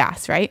off the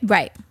gas, right?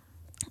 Right.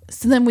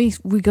 So then we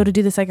go to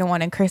do the second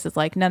one, and Chris is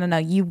like, no,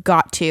 you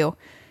got to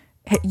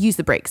use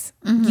the brakes.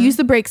 Use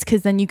the brakes,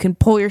 because then you can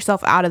pull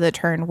yourself out of the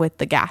turn with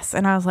the gas.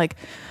 And I was like,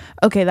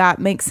 okay, that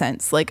makes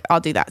sense. Like,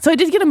 I'll do that. So I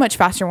did get a much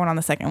faster one on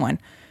the second one.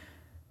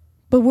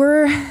 But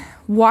we're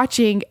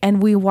watching,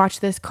 and we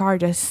watched this car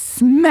just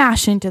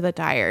smash into the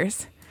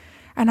tires.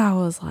 And I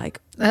was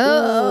like,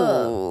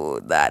 oh,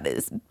 that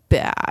is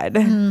bad.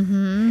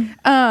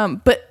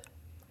 But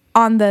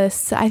on I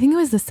think it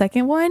was the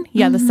second one.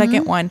 Yeah, the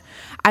second one.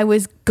 I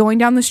was going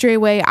down the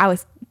straightaway. I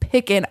was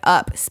picking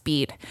up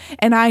speed.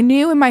 And I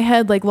knew in my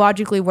head, like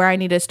logically, where I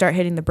needed to start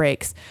hitting the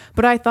brakes.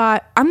 But I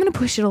thought, I'm going to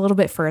push it a little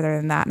bit further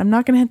than that. I'm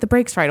not going to hit the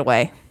brakes right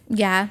away.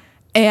 Yeah.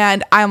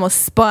 And I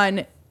almost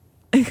spun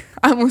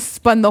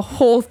the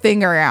whole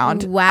thing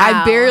around. Wow.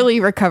 I barely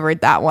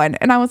recovered that one.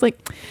 And I was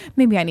like,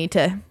 maybe I need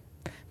to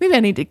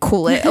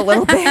cool it a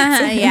little bit.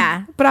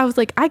 Yeah. But I was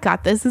like, I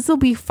got this. This will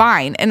be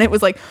fine. And it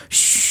was like,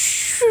 shh.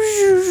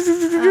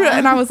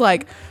 And I was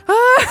like,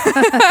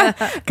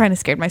 kind of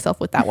scared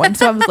myself with that one.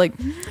 So I was like,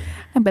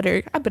 I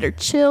better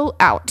chill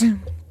out.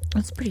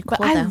 That's pretty cool,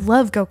 But I though.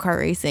 love go-kart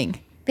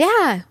racing.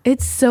 Yeah.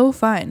 It's so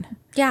fun.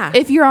 Yeah.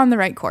 If you're on the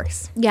right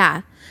course.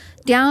 Yeah.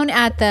 Down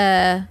at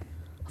the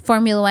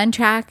Formula One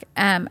track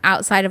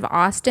outside of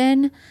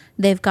Austin,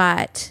 they've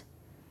got,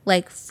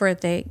 like, for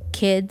the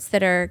kids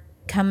that are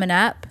coming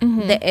up,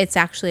 it's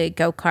actually a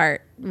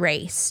go-kart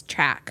race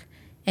track.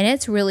 And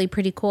it's really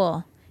pretty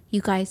cool. You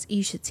guys,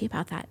 you should see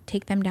about that.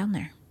 Take them down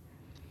there.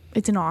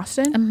 It's in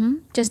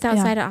Austin? Just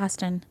outside of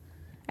Austin.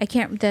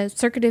 The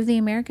Circuit of the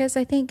Americas,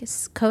 I think,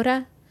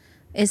 COTA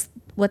is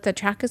what the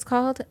track is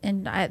called.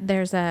 And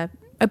there's a...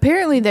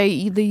 Apparently,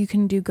 you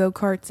can do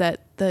go-karts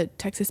at the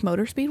Texas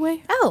Motor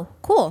Speedway. Oh,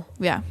 cool.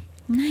 Yeah.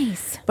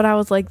 Nice. But I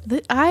was like,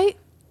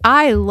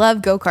 I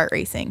love go-kart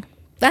racing.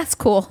 That's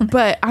cool.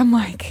 But I'm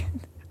like,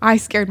 I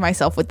scared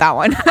myself with that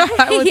one.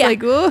 I was Yeah.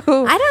 like, ooh.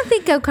 I don't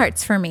think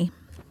go-kart's for me.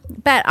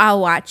 But I'll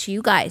watch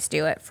you guys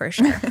do it for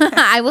sure.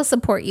 I will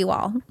support you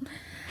all.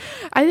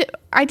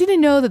 I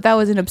didn't know that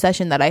was an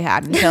obsession that I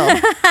had until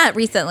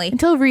Recently.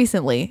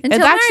 recently. Until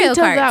And actually Mario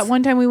until Karts. that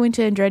one time we went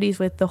to Andretti's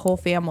with the whole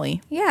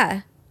family.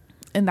 Yeah.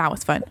 And that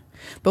was fun.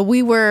 But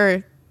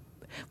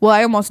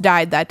I almost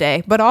died that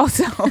day. But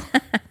also,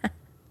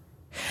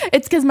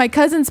 it's because my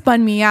cousin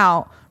spun me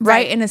out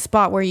right in a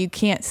spot where you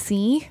can't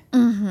see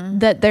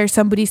that there's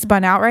somebody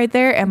spun out right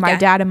there. And my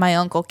dad and my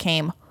uncle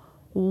came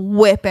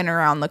whipping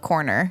around the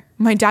corner.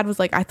 My dad was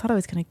like, I thought I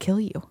was going to kill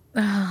you.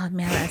 Oh,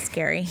 man, that's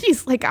scary.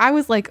 I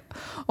was like,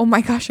 oh my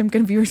gosh, I'm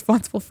going to be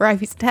responsible for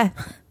Ivy's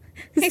death.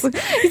 He's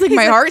like,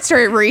 my heart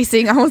started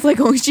racing. I was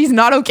like, oh, she's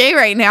not okay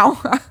right now.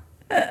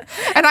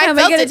 And I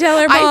felt it. Tell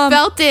her mom? I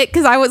felt it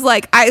because I was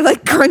like, I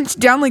like crunched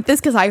down like this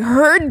because I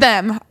heard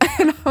them.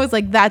 And I was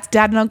like, that's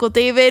Dad and Uncle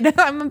David.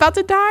 I'm about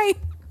to die.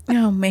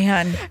 Oh,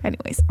 man.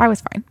 Anyways, I was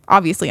fine.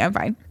 Obviously, I'm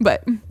fine.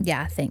 But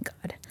Yeah, thank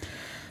God.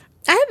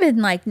 I've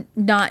been like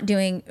not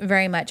doing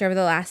very much over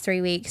the last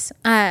 3 weeks.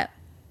 My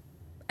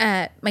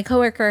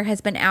coworker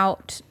has been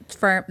out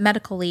for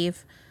medical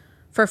leave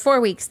for 4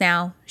 weeks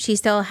now. She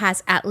still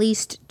has at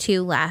least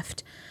 2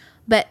 left.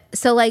 But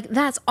so like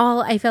that's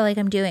all I feel like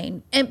I'm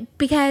doing. And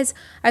because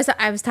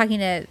I was talking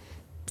to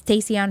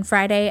Stacy on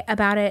Friday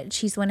about it.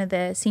 She's one of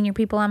the senior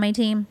people on my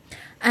team.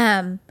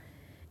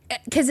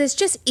 Because it's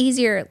just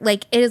easier.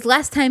 Like it is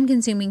less time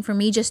consuming for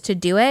me just to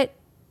do it.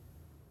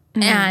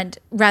 And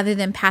rather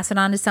than pass it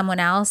on to someone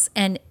else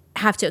and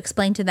have to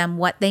explain to them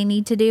what they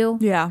need to do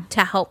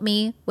to help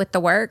me with the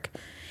work.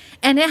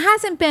 And it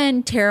hasn't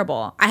been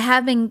terrible. I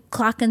have been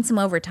clocking some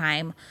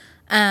overtime,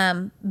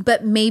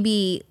 but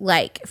maybe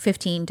like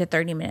 15 to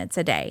 30 minutes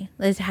a day.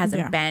 It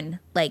hasn't been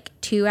like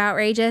too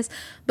outrageous.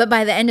 But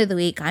by the end of the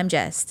week, I'm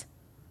just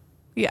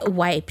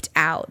wiped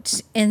out.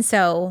 And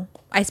so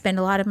I spend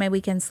a lot of my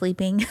weekends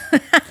sleeping.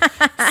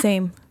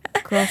 same.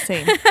 Girl,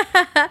 same.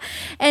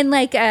 And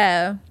like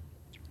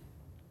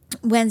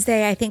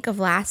Wednesday, I think of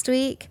last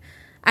week,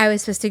 I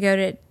was supposed to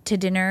go to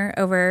dinner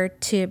over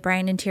to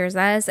Brian and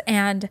Tirza's,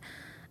 and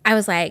I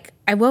was like,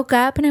 I woke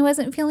up and I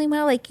wasn't feeling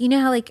well. Like, you know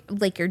how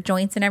like your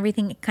joints and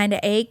everything kind of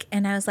ache?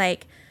 And I was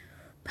like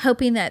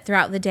hoping that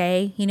throughout the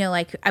day, you know,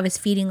 like I was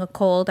feeding a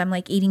cold. I'm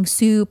like eating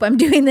soup. I'm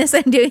doing this,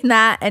 I'm doing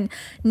that, and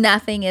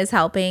nothing is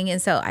helping.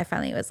 And so I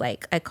finally was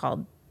like, I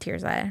called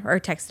Tirza or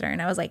texted her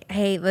and I was like,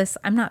 hey,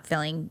 I'm not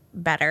feeling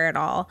better at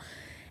all.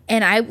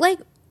 And I like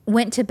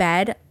went to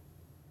bed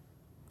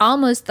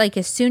almost like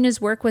as soon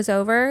as work was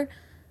over.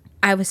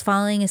 I was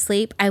falling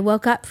asleep. I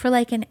woke up for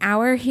like an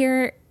hour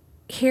here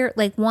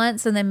like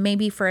once, and then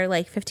maybe for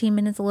like 15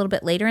 minutes a little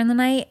bit later in the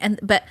night.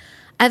 But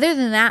other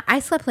than that, I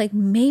slept like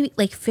maybe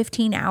like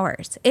 15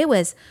 hours. It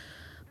was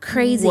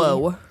crazy.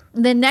 Whoa.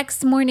 The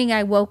next morning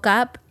I woke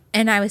up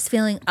and I was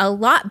feeling a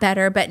lot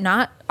better, but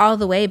not all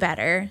the way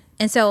better.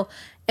 And so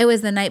it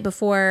was the night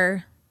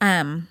before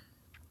family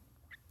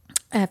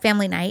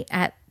night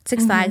at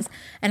Six Flags,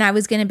 and I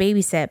was going to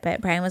babysit,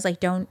 but Brian was like,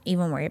 don't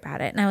even worry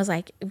about it. And I was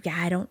like, yeah,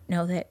 I don't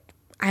know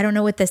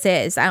what this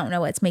is. I don't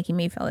know what's making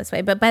me feel this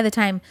way. But by the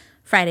time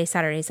Friday,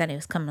 Saturday, Sunday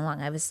was coming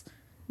along, I was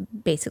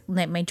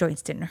basically, my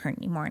joints didn't hurt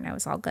anymore and I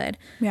was all good.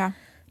 Yeah.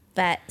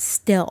 But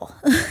still.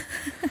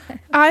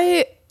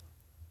 I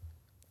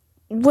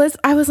was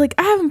like,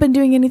 I haven't been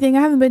doing anything.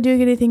 And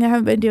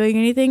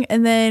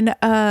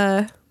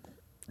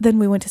then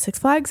we went to Six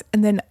Flags,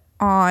 and then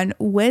on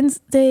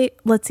Wednesday,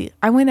 let's see,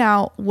 I went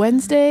out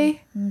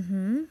Wednesday,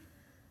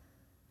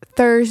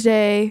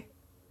 Thursday,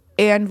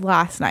 and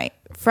last night.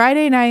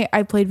 Friday night,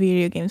 I played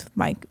video games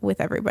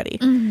with everybody.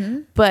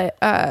 But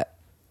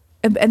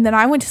and then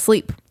I went to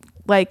sleep.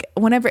 Like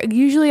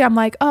usually I'm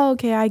like, oh,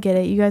 okay, I get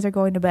it. You guys are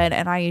going to bed,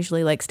 and I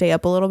usually like stay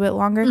up a little bit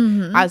longer.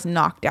 I was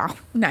knocked out.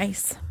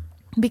 Nice.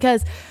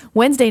 Because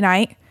Wednesday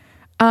night,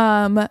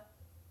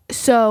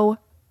 so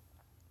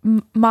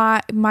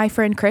my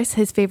friend Chris,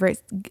 his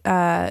favorite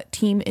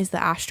team is the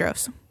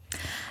Astros.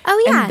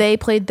 Oh yeah. And they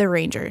played the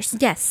Rangers.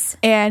 Yes.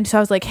 And so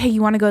I was like, hey,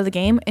 you want to go to the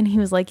game? And he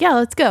was like, yeah,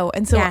 let's go.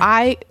 And so Yeah.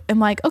 I am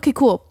like, okay,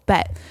 cool,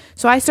 bet.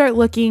 So I start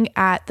looking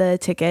at the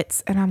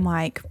tickets, and I'm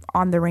like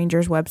on the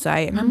Rangers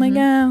website, and I'm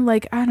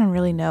like, I don't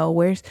really know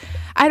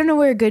I don't know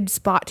where a good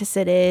spot to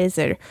sit is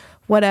or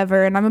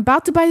whatever. And I'm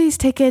about to buy these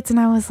tickets, and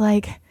I was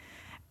like,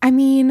 I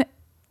mean,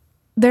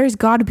 there's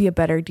got to be a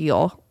better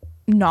deal,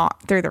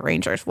 not through the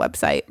Rangers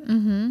website.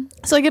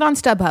 So I get on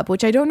StubHub,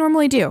 which I don't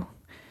normally do.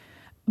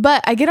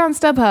 But I get on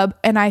StubHub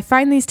and I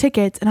find these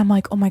tickets, and I'm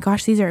like, oh my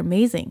gosh, these are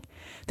amazing.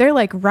 They're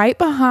like right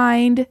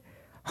behind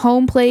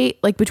home plate,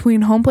 like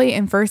between home plate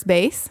and first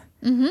base,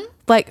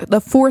 like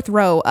the fourth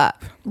row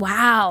up.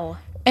 Wow.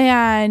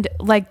 And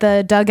like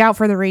the dugout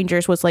for the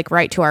Rangers was like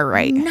right to our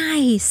right.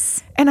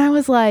 Nice. And I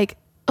was like,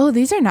 oh,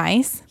 these are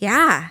nice.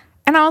 Yeah.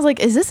 And I was like,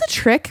 is this a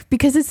trick?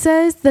 Because it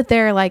says that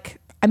they're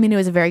like, I mean, it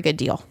was a very good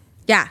deal.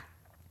 Yeah.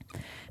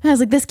 And I was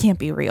like, this can't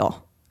be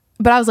real.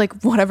 But I was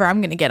like, whatever, I'm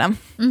going to get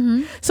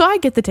them. So I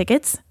get the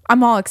tickets.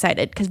 I'm all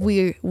excited because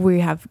we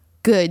have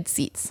good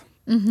seats.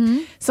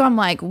 So I'm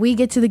like, we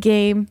get to the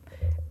game.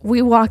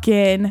 We walk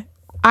in.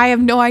 I have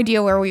no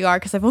idea where we are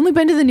because I've only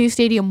been to the new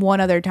stadium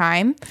one other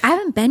time. I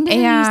haven't been to the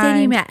new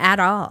stadium at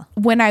all.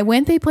 When I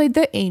went, they played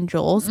the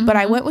Angels. But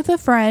I went with a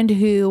friend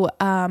who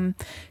I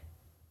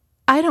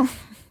don't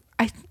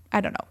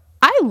know.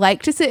 I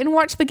like to sit and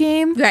watch the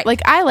game. Right.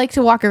 Like, I like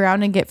to walk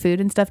around and get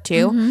food and stuff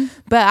too.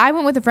 But I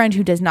went with a friend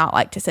who does not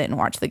like to sit and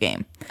watch the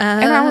game.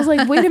 And I was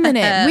like, wait a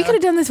minute. We could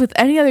have done this with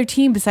any other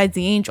team besides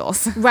the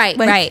Angels. Right,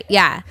 Like, right.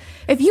 Yeah.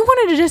 If you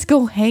wanted to just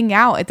go hang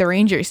out at the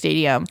Rangers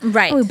Stadium,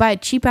 Right. we buy a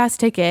cheap ass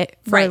ticket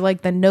for Right.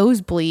 like the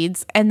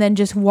nosebleeds and then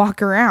just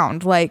walk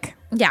around like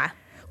Yeah.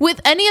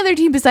 with any other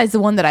team besides the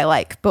one that I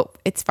like. But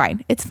it's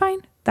fine. It's fine.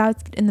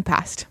 That's in the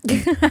past.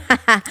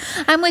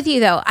 I'm with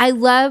you though. I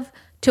love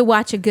to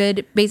watch a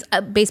good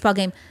baseball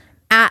game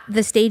at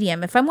the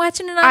stadium. If I'm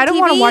watching it on TV, I don't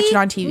want to watch it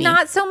on TV.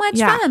 Not so much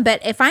Yeah. fun.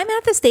 But if I'm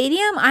at the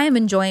stadium, I am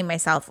enjoying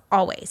myself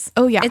always.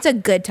 Oh, yeah. It's a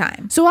good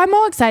time. So I'm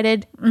all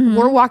excited.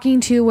 We're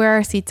walking to where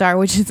our seats are,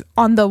 which is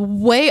on the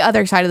way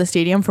other side of the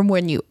stadium from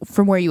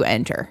where you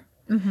enter.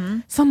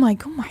 So I'm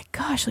like, oh my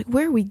gosh, like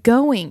where are we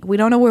going? We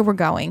don't know where we're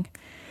going.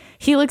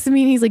 He looks at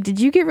me and he's like, did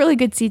you get really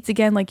good seats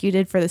again like you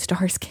did for the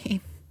Stars game?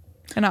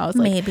 And I was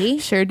like, Maybe.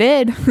 Sure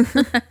did.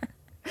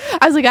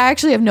 I was like, I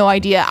actually have no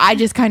idea. I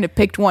just kind of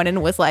picked one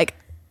and was like,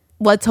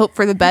 let's hope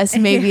for the best.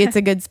 Maybe it's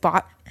a good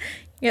spot.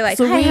 You're like,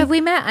 So hi, we- have we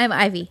met? I'm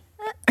Ivy.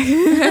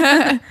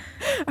 I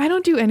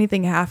don't do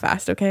anything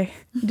half-assed, okay?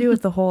 Do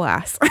with the whole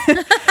ass.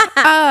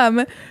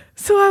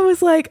 So I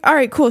was like, all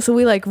right, cool. So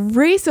we like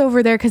race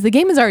over there because the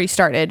game has already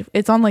started.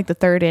 It's on like the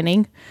third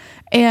inning.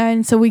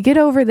 And so we get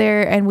over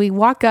there and we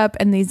walk up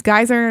and these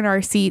guys are in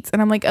our seats.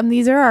 And I'm like,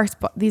 these are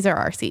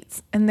our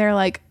seats. And they're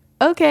like,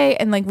 okay.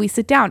 And like we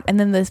sit down. And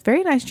then this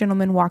very nice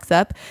gentleman walks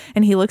up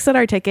and he looks at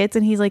our tickets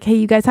and he's like, hey,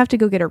 you guys have to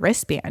go get a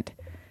wristband.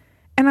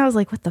 And I was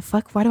like, what the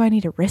fuck? Why do I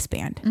need a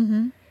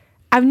wristband?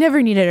 I've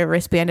never needed a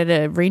wristband at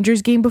a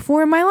Rangers game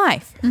before in my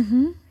life.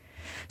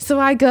 So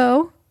I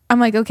go, I'm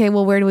like, okay,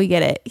 well, where do we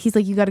get it? He's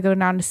like, you got to go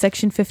down to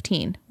section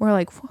 15. We're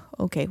like,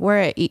 okay, we're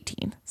at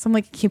 18. So I'm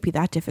like, it can't be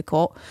that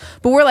difficult.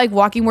 But we're like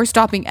walking, we're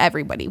stopping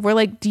everybody. We're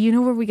like, do you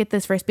know where we get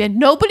this wristband?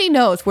 Nobody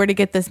knows where to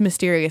get this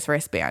mysterious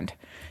wristband.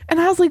 And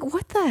I was like,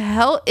 what the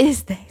hell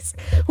is this?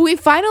 We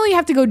finally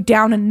have to go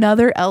down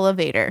another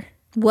elevator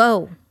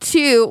Whoa.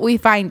 till we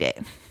find it.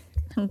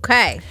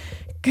 Okay.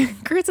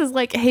 Chris is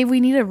like, hey, we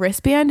need a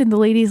wristband. And the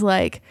lady's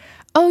like,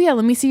 oh yeah,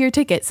 let me see your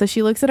ticket. So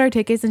she looks at our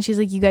tickets and she's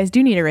like, you guys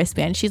do need a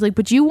wristband. She's like,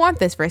 but you want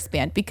this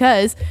wristband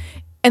because,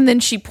 and then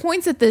she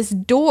points at this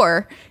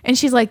door and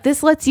she's like,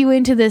 this lets you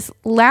into this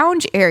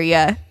lounge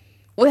area.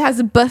 It has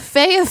a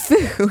buffet of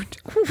food.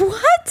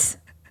 What?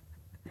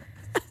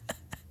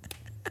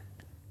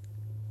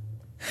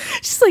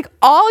 She's like,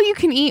 all you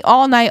can eat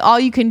all night, all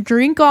you can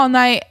drink all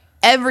night,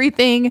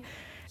 everything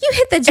You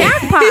hit the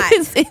jackpot.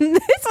 is in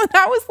this. And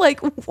I was like,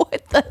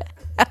 what the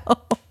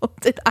hell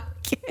did I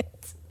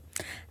get?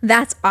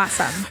 That's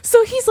awesome.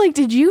 So he's like,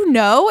 did you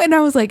know? And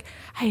I was like,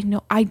 I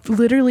know. I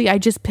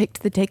just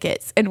picked the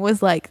tickets and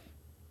was like,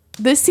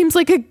 this seems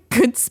like a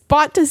good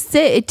spot to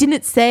sit. It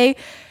didn't say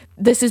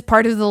this is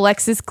part of the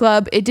Lexus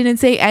Club. It didn't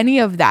say any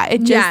of that.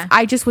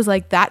 I just was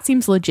like, that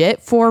seems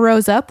legit. 4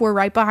 rows up. We're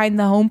right behind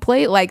the home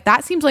plate. Like,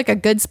 that seems like a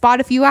good spot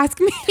if you ask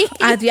me.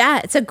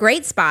 Yeah, it's a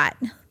great spot.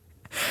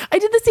 I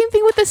did the same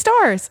thing with the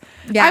Stars.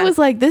 Yeah. I was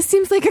like, this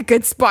seems like a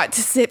good spot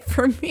to sit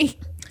for me.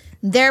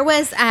 There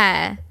was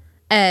a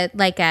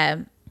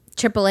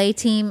AAA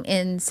team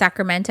in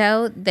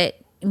Sacramento that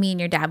me and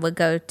your dad would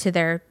go to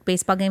their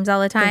baseball games all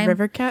the time.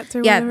 River Cats or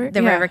whatever?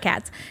 The River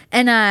Cats.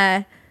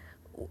 And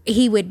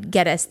he would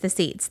get us the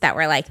seats that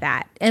were like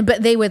that.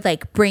 But they would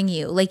like bring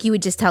you, like you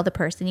would just tell the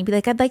person, you'd be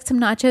like, I'd like some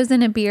nachos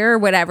and a beer or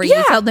whatever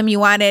you told them you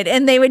wanted.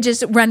 And they would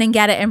just run and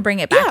get it and bring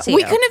it back to you.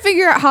 We couldn't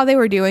figure out how they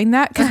were doing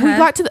that because we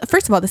got to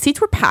first of all, the seats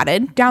were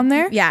padded down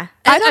there. Yeah.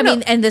 I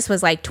mean, and this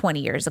was like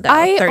 20 years ago.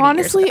 I 30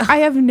 honestly, years ago. I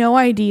have no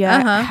idea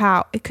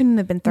how it couldn't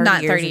have been 30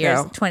 Not years 30 years,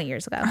 ago. 20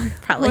 years ago, I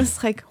probably.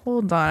 was like,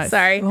 hold on.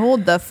 Sorry.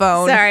 Hold the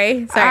phone.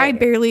 Sorry. I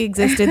barely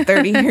existed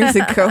 30 years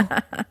ago.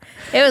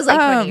 It was like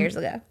 20 years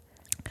ago.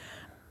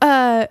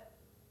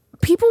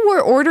 People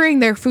were ordering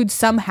their food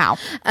somehow.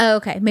 Oh,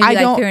 okay. Maybe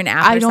like through an app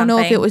or something. I don't know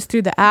if it was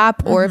through the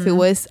app or if it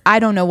was, I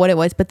don't know what it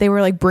was, but they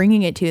were like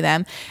bringing it to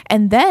them.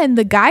 And then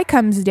the guy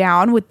comes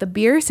down with the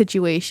beer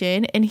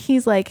situation and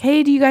he's like,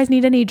 hey, do you guys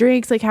need any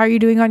drinks? Like, how are you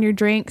doing on your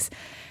drinks?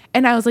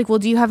 And I was like, well,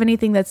 do you have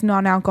anything that's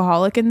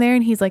non-alcoholic in there?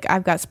 And he's like,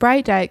 I've got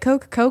Sprite, Diet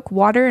Coke,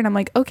 water. And I'm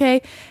like,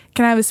 okay,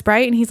 can I have a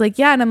Sprite? And he's like,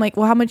 yeah. And I'm like,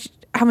 well, how much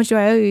do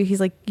I owe you? He's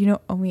like, you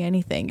don't owe me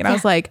anything. And I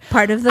was like,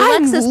 part of the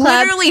I'm Lexus Club.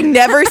 literally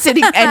never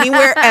sitting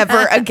anywhere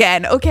ever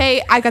again.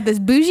 Okay, I got this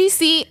bougie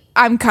seat.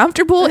 I'm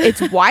comfortable.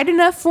 It's wide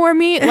enough for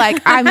me. Like,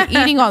 I'm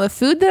eating all the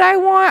food that I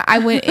want. I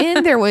went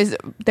in. There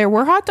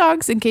were hot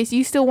dogs in case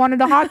you still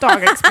wanted a hot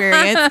dog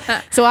experience.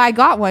 So I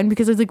got one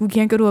because I was like, we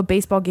can't go to a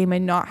baseball game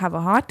and not have a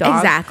hot dog.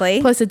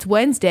 Exactly. Plus, it's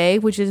Wednesday,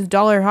 which is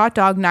 $1 hot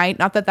dog night.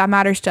 Not that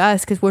matters to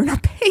us because we're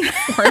not paying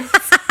for it.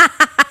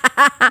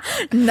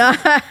 No.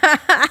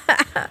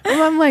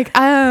 Well, I'm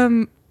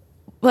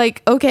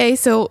like, okay,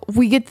 so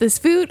we get this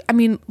food. I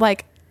mean,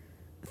 like,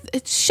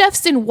 it's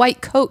chefs in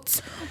white coats.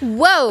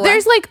 Whoa.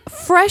 There's like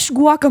fresh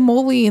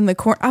guacamole in the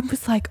corner. I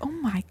was like, oh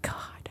my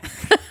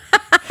God.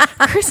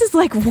 Chris is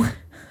like,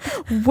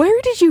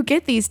 where did you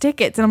get these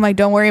tickets? And I'm like,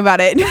 don't worry about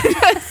it.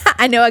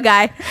 I know a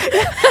guy.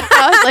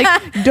 I was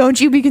like,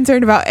 don't you be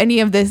concerned about any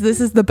of this.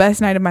 This is the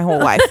best night of my whole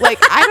life. Like,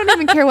 I don't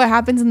even care what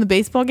happens in the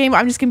baseball game.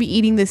 I'm just going to be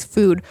eating this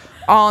food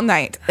all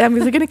night. I'm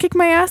going to kick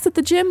my ass at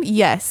the gym.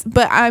 Yes.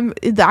 But I'm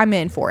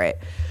in for it.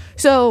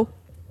 So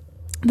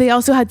they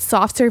also had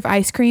soft serve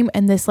ice cream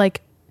and this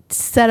like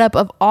setup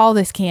of all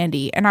this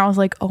candy. And I was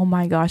like, oh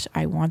my gosh,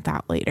 I want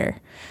that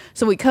later.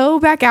 So we go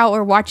back out.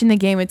 We're watching the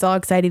game. It's all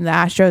exciting. The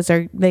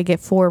Astros they get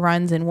 4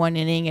 runs in 1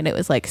 inning and it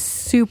was like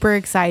super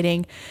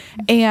exciting.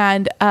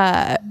 And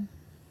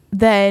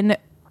then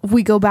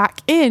we go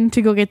back in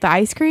to go get the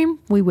ice cream.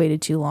 We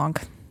waited too long.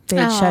 They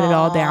had shut it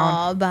all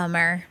down. Oh,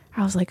 bummer.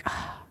 I was like,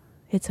 oh,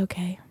 it's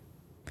okay.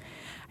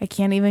 I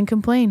can't even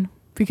complain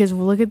because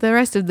look at the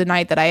rest of the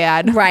night that I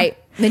had. Right.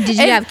 Did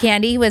you have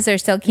candy? Was there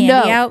still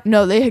candy out?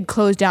 No, they had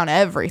closed down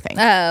everything.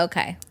 Oh,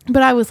 okay.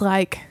 But I was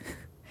like,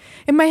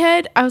 in my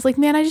head, I was like,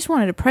 man, I just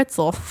wanted a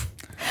pretzel.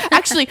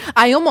 Actually,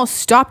 I almost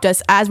stopped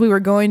us as we were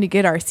going to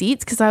get our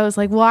seats because I was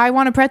like, well, I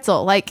want a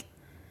pretzel. Like,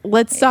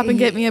 let's stop and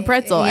get me a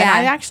pretzel. Yeah. And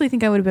I actually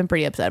think I would have been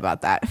pretty upset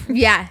about that.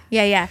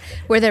 Yeah.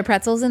 Were there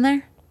pretzels in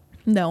there?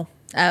 No.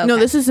 Oh, okay. No,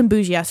 this is some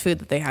bougie ass food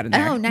that they had in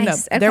there. Oh,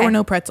 nice. No, there Okay. were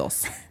no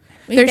pretzels.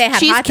 Maybe There's they had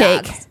hot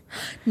cheesecake. dogs.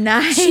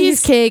 Nice.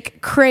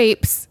 Cheesecake,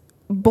 crepes,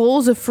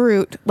 bowls of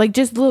fruit, like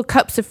just little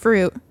cups of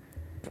fruit.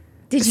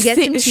 Did you get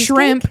some cheesecake?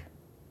 Shrimp?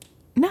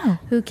 No.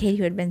 Who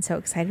Katie would have been so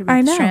excited I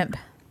about know. shrimp.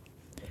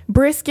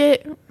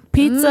 Brisket,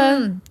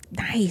 pizza.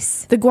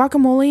 Nice. The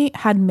guacamole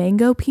had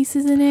mango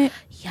pieces in it.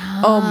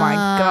 Yum. Oh my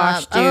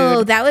gosh, dude.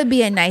 Oh, that would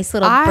be a nice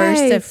little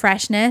burst of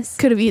freshness.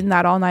 Could have eaten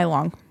that all night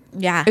long.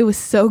 Yeah. It was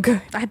so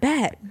good. I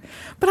bet.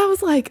 But I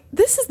was like,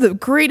 this is the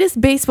greatest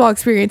baseball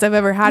experience I've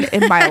ever had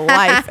in my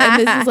life. And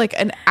this is like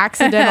an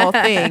accidental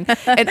thing.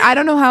 And I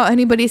don't know how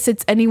anybody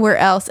sits anywhere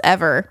else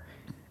ever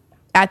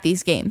at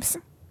these games.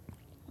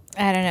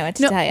 I don't know what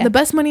to tell you. The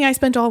best money I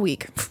spent all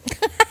week.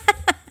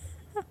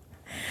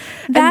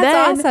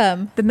 That's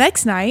awesome. The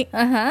next night,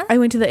 I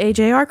went to the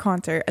AJR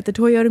concert at the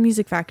Toyota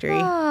Music Factory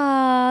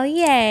Oh,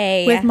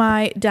 yay. with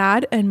my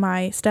dad and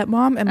my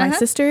stepmom and my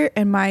sister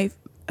and my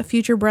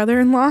future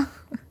brother-in-law.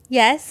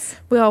 Yes.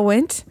 We all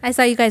went. I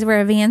saw you guys were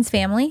a Vans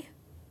family,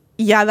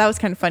 Yeah, that was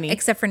kind of funny.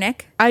 except for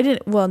Nick. I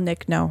didn't. Well,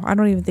 Nick, no. I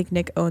don't even think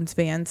Nick owns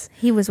Vans.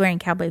 He was wearing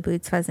cowboy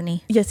boots, wasn't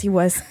he? Yes, he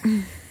was.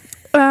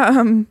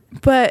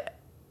 But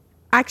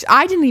actually,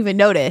 I didn't even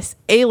notice.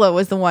 Ayla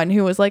was the one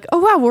who was like, "Oh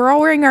wow, we're all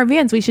wearing our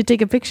Vans. We should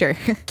take a picture."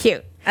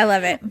 Cute. I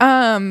love it.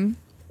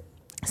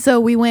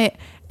 So we went,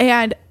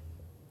 and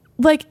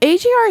like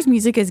AJR's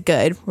music is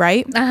good,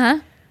 right?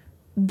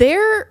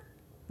 Their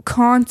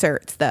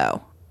concerts,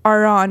 though,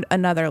 are on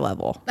another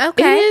level.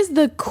 Okay. It is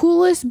the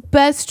coolest,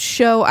 best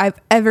show I've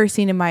ever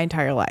seen in my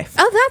entire life.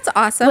 Oh, that's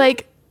awesome.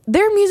 Like,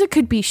 their music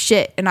could be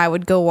shit and I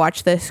would go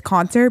watch this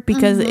concert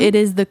because it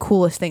is the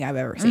coolest thing I've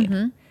ever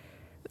seen.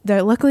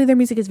 Luckily their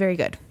music is very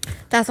good.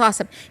 That's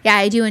awesome. Yeah,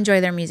 I do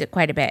enjoy their music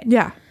quite a bit.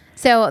 Yeah.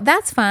 So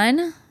that's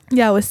fun.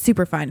 Yeah, it was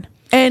super fun.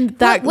 And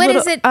that what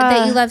is it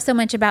that you love so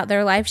much about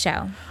their live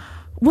show?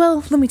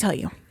 Well, let me tell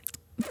you.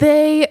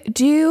 They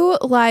do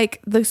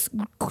like this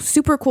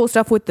super cool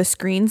stuff with the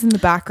screens in the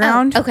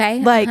background. Oh,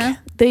 okay. Like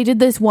they did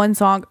this one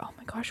song. Oh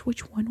my gosh,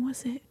 which one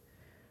was it?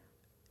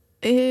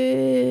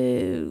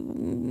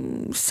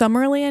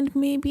 Summerland,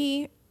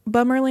 maybe.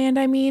 Bummerland,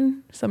 I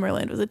mean.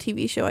 Summerland was a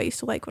TV show I used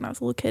to like when I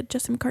was a little kid.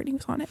 Justin McCartney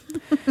was on it.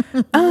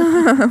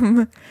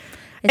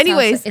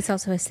 It's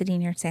also a city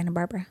near Santa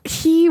Barbara.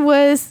 He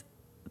was,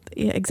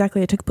 yeah,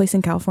 exactly. It took place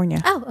in California.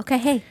 Oh, okay.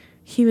 Hey.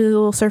 He was a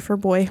little surfer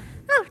boy.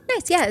 Oh,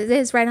 nice. Yeah, it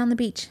is right on the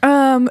beach.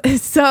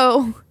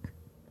 So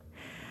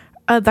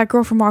that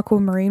girl from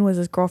Aquamarine was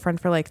his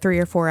girlfriend for like 3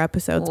 or 4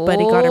 episodes, but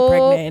he got her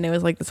pregnant and it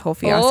was like this whole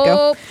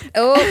fiasco.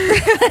 Oh.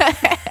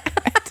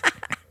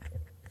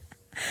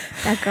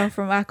 That girl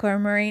from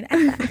Aquamarine.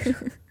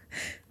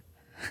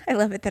 I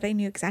love it that I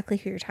knew exactly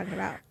who you're talking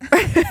about.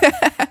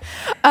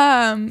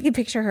 You can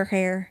picture her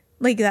hair.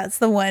 Like that's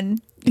the one,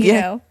 you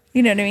know.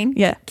 You know what I mean?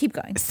 Yeah. Keep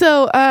going.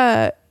 So,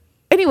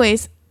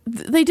 anyways,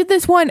 they did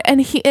this one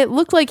and it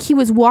looked like he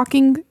was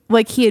walking,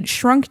 like he had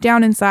shrunk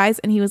down in size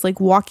and he was like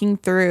walking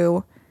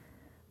through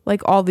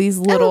like all these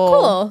little,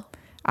 cool.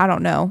 I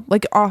don't know,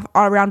 like all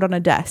around on a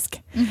desk.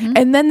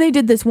 And then they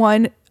did this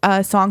one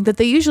song that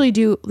they usually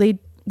do.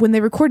 When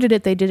they recorded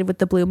it, they did it with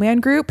the Blue Man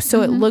Group.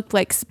 So it looked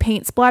like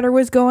paint splatter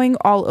was going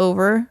all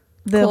over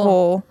the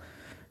whole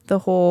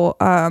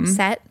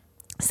set.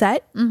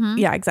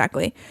 Yeah,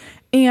 exactly.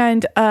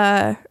 And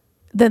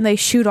then they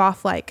shoot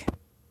off like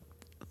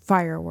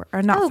fireworks,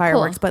 or not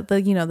fireworks, but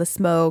the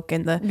smoke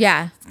and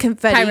the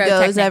confetti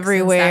goes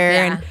everywhere.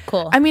 And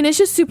cool. I mean, it's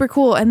just super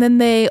cool. And then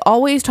they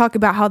always talk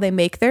about how they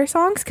make their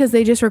songs because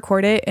they just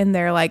record it in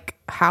their like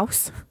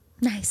house.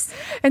 Nice.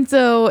 And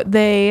so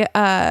they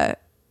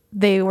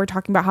were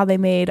talking about how they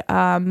made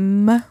I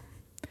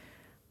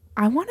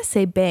want to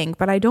say Bang,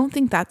 but I don't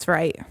think that's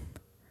right.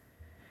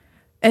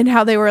 And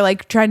how they were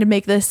like trying to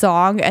make this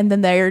song and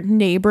then their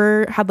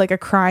neighbor had like a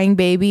crying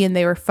baby and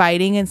they were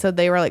fighting. And so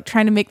they were like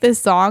trying to make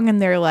this song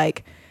and they're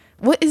like,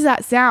 what is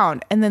that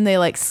sound? And then they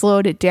like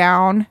slowed it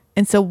down.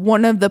 And so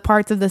one of the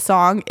parts of the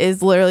song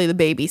is literally the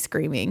baby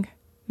screaming.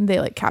 And they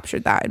like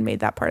captured that and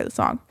made that part of the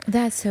song.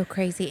 That's so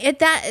crazy.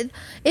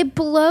 It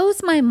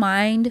blows my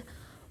mind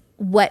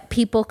what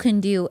people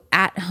can do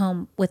at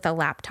home with a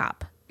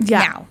laptop. Yeah.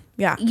 Now.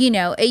 Yeah.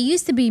 It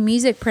used to be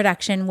music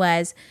production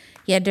was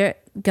you had to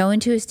go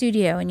into a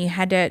studio and you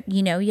had to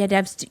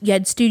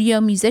have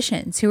studio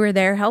musicians who were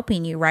there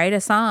helping you write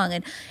a song,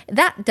 and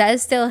that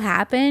does still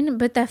happen.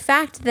 But the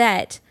fact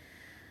that,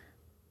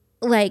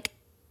 like,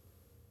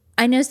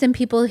 I know some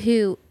people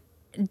who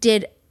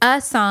did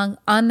a song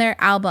on their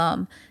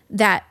album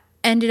that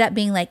ended up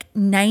being like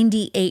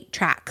 98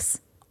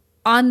 tracks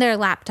on their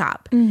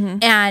laptop,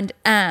 and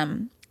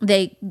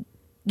they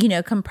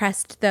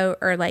compressed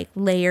or like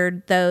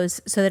layered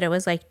those so that it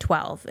was like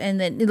 12, and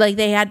then like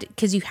they had,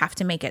 because you have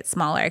to make it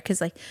smaller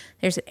because like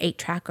there's an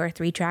 8-track or a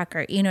 3-track,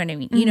 or you know what I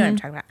mean, you know what I'm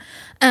talking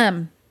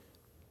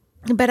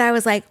about. But I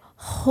was like,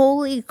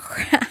 holy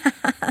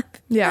crap.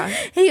 Yeah.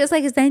 He was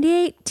like, is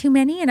 98 too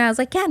many? And I was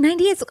like, yeah,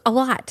 98's a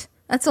lot.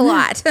 That's a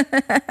lot.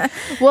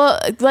 Well,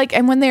 like,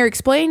 and when they're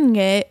explaining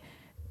it,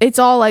 it's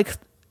all like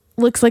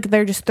looks like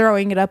they're just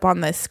throwing it up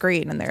on the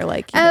screen and they're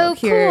like, cool.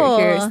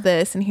 Here's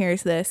this and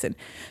here's this. And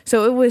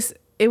so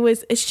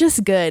it's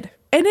just good.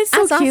 And it's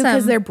so cute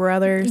because they're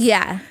brothers.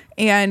 Yeah.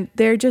 And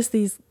they're just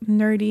these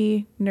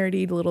nerdy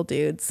little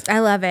dudes. I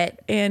love it.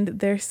 And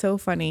they're so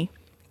funny.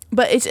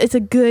 But it's a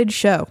good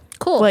show.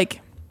 Cool.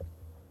 Like,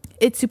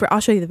 it's super. I'll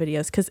show you the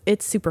videos because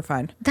it's super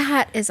fun.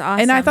 That is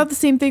awesome. And I thought the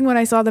same thing when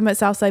I saw them at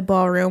Southside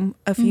Ballroom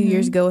a few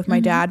years ago with my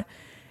dad.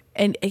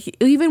 And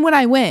even when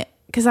I went,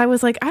 because I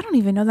was like, I don't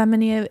even know that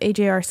many of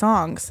AJR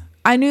songs.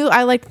 I knew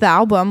I liked the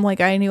album.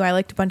 Like, I knew I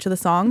liked a bunch of the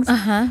songs.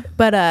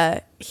 But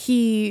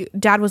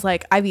dad was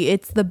like, Ivy,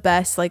 it's the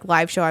best like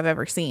live show I've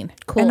ever seen.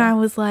 Cool. And I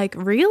was like,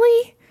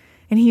 really?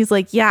 And he's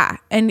like, yeah.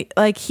 And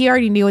like, he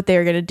already knew what they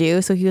were going to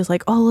do. So he was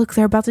like, oh, look,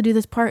 they're about to do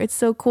this part. It's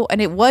so cool. And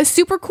it was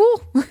super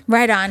cool.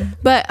 Right on.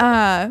 But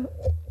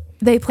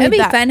they played It'd be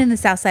that. fun in the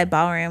Southside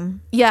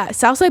Ballroom. Yeah,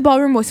 Southside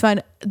Ballroom was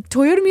fun.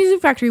 Toyota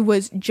Music Factory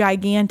was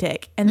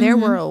gigantic, and there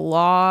were a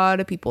lot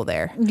of people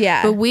there.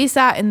 Yeah. But we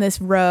sat in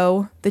this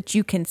row that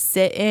you can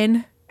sit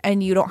in,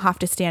 and you don't have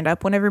to stand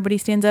up. When everybody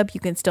stands up, you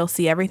can still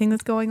see everything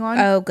that's going on.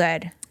 Oh,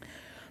 good.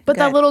 But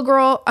that little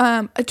girl,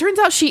 it turns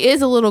out she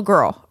is a little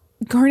girl.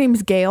 Her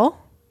name's Gail.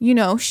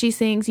 She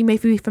sings, you may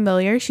be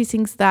familiar, she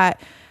sings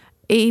that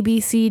A, B,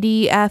 C,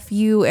 D, F,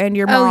 U, and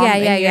your mom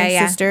and your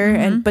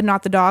sister, but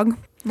not the dog.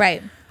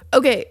 Right.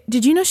 Okay,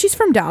 did you know she's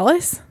from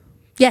Dallas?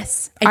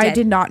 Yes, I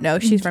did not know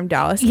she's from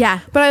Dallas. Yeah.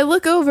 But I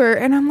look over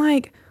and I'm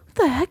like, what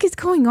the heck is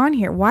going on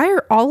here? Why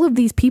are all of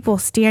these people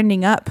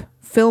standing up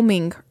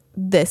filming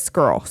this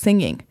girl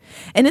singing?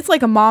 And it's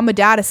like a mom, a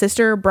dad, a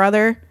sister, a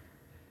brother.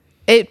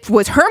 it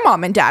was her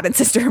mom and dad and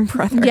sister and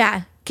brother.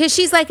 Yeah. Because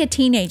she's like a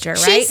teenager, right?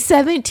 She's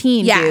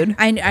 17, yeah, dude.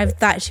 I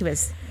thought she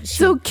was.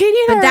 So Katie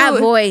and But I that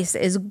voice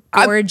is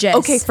gorgeous.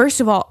 Okay, first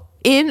of all,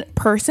 in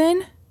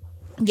person,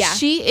 Yeah.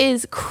 she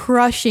is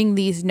crushing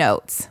these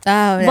notes. Oh,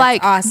 that's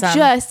like awesome.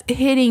 just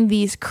hitting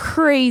these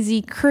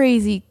crazy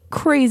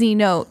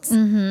notes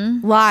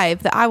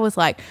live. That I was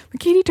like, when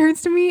Katie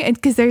turns to me, and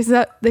because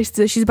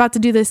she's about to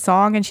do this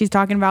song, and she's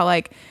talking about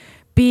like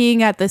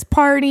being at this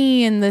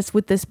party and this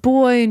with this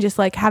boy and just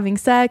like having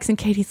sex, and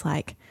Katie's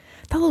like,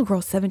 that little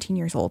girl's 17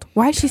 years old.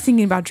 Why is she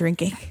singing about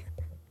drinking?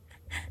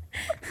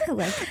 I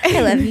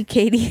love you,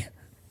 Katie.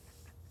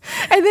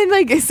 And then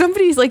like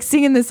somebody's like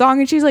singing the song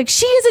and she's like,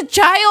 she is a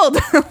child.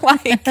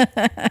 Like,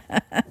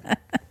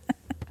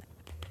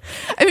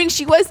 I mean,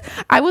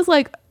 I was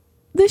like,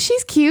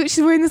 she's cute.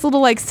 She's wearing this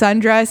little like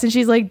sundress and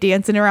she's like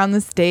dancing around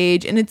the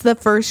stage, and it's the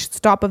first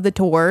stop of the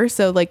tour.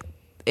 So like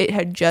it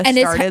had just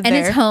started there. And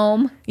it's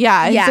home.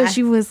 Yeah. And Yeah. so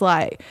she was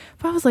like,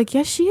 but I was like,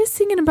 yeah, she is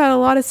singing about a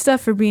lot of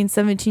stuff for being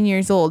 17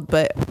 years old.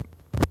 But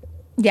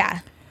Yeah.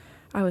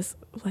 I was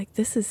like,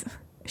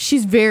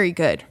 she's very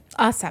good.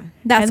 Awesome.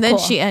 That's And then cool.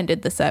 she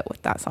ended the set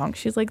with that song.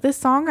 She's like, this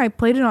song, I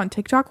played it on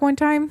TikTok one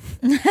time.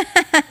 I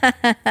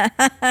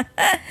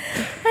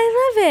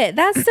love it.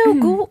 That's so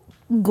cool.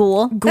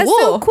 That's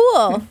so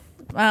cool.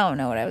 I don't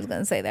know what I was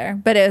going to say there,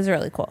 but it was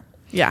really cool.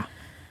 Yeah.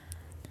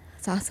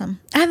 It's awesome.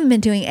 I haven't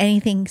been doing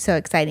anything so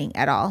exciting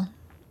at all.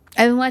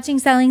 I've been watching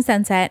Selling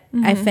Sunset.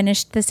 I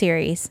finished the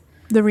series.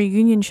 The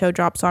reunion show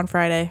drops on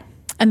Friday.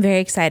 I'm very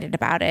excited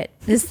about it.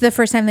 This is the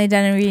first time they've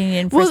done a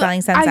reunion for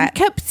Selling Sunset. I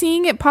kept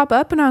seeing it pop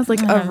up and I was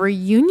like, a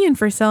reunion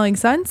for Selling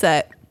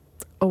Sunset.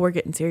 Oh, we're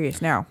getting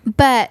serious now.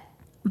 But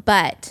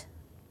I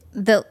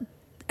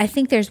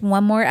think there's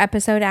one more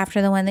episode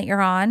after the one that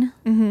you're on,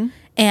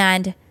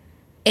 and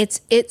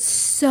it's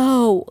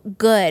so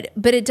good.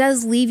 But it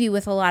does leave you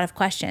with a lot of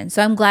questions.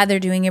 So I'm glad they're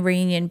doing a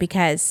reunion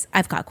because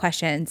I've got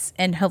questions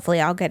and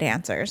hopefully I'll get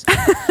answers.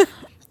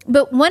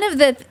 But one of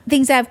the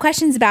things I have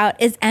questions about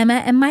is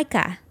Emma and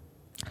Micah.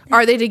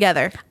 Are they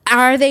together?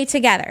 Are they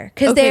together?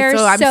 Because Okay, they're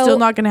so I'm still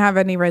not going to have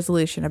any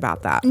resolution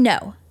about that.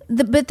 No,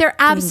 but they're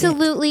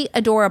absolutely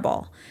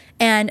adorable.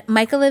 And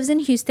Micah lives in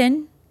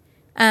Houston,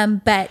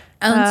 but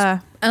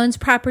owns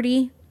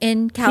property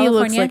in California. He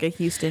looks like a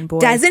Houston boy.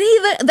 Doesn't he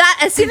look that?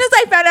 As soon as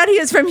I found out he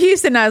was from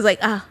Houston, I was like,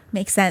 oh,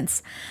 makes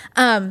sense.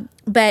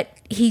 But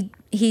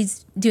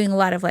he's doing a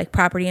lot of like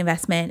property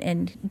investment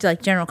and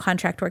like general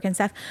contract work and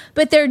stuff.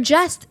 But they're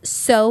just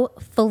so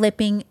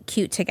flipping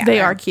cute together. They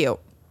are cute.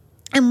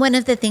 And one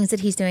of the things that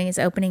he's doing is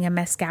opening a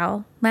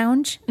mezcal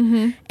lounge.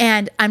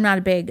 And I'm not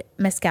a big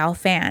mezcal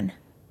fan,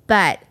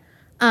 but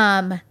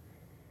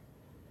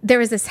there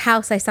was this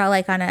house I saw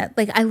like on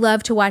I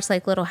love to watch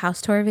like little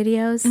house tour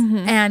videos.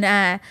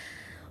 And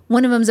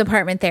one of them's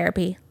apartment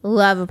therapy.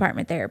 Love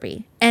apartment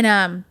therapy.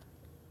 And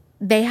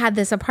they had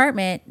this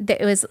apartment that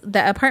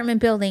the apartment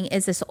building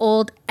is this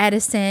old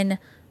Edison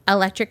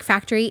electric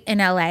factory in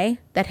LA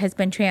that has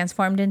been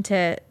transformed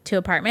into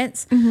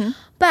apartments.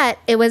 But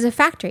it was a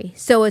factory,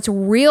 so it's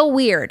real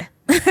weird.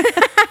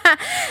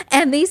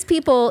 And these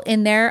people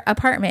in their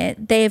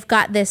apartment, they've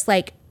got this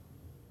like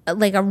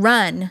a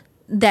run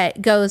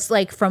that goes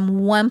like from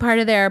one part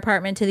of their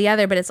apartment to the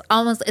other, but it's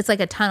like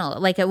a tunnel.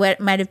 Like it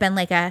might have been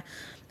like an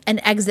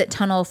exit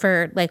tunnel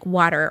for like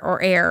water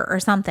or air or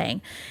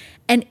something.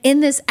 And in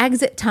this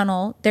exit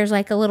tunnel, there's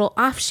like a little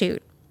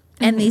offshoot.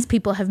 And these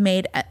people have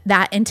made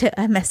that into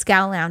a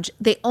mezcal lounge.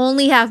 They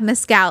only have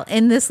mezcal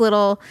in this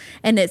little,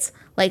 and it's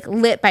like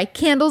lit by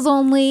candles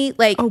only.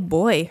 Like, Oh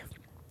boy.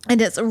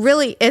 and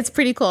it's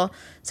pretty cool.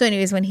 So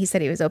anyways, when he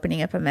said he was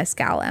opening up a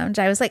mezcal lounge,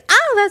 I was like,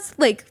 oh,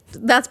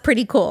 that's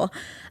pretty cool.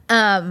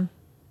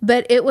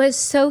 But it was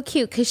so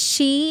cute because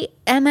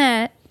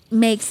Emma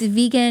makes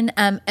vegan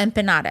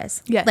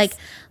empanadas. Yes.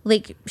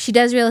 Like she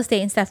does real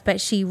estate and stuff, but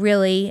she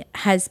really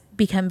has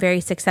become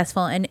very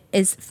successful and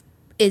is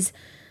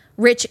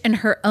rich in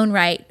her own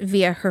right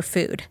via her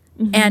food.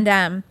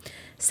 And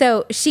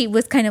so she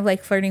was kind of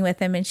like flirting with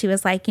him, and she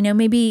was like,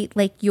 maybe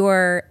like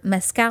your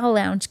mezcal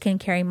lounge can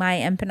carry my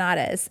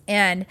empanadas.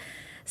 And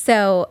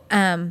so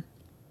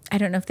I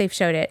don't know if they've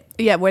showed it.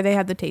 Yeah, where they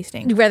had the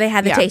tasting. Where they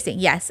had the Yeah. tasting.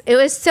 Yes. It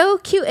was so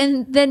cute.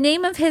 And the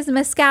name of his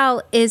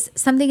mezcal is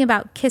something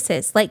about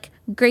kisses, like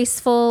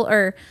graceful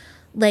or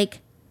like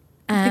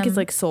I think it's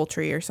like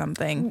sultry or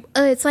something.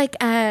 it's like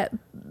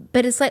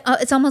but it's like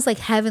it's almost like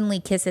heavenly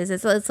kisses.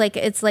 It's like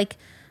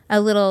a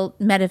little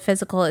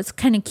metaphysical. It's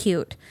kind of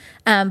cute.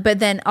 But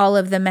then all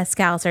of the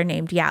mezcals are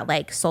named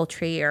like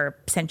sultry or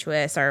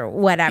sensuous or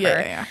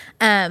whatever.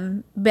 Yeah.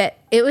 But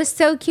it was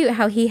so cute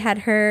how he had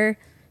her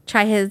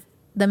try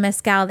the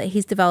mezcal that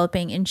he's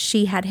developing, and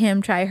she had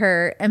him try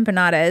her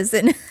empanadas.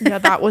 And Yeah,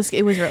 it was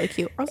really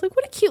cute. I was like,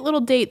 what a cute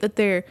little date that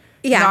they're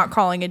Yeah. not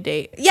calling a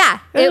date. Yeah.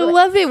 I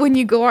love it when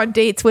you go on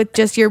dates with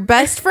just your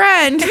best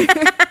friend.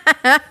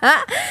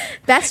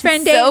 Best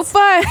friend dates. So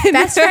fun.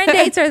 Best friend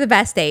dates are the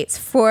best dates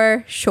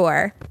for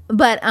sure.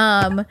 But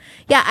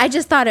yeah, I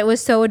just thought it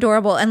was so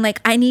adorable, and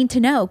like I need to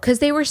know because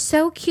they were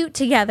so cute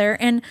together,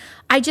 and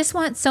I just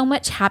want so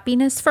much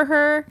happiness for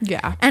her.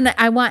 Yeah. And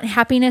I want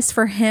happiness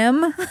for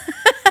him.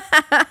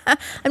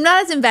 I'm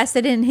not as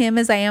invested in him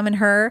as I am in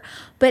her,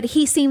 but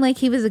he seemed like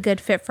he was a good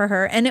fit for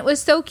her, and it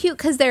was so cute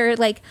because they're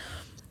like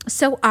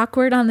so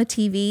awkward on the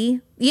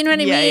TV. You know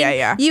what I mean?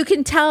 Yeah. You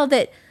can tell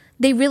that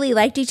they really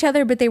liked each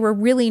other, but they were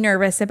really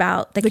nervous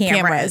about the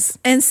cameras.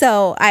 And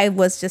so I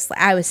was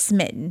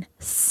smitten.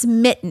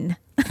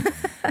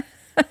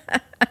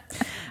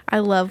 I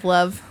love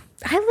love.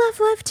 I love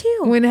love too.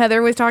 When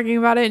Heather was talking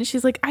about it and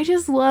she's like, I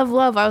just love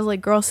love. I was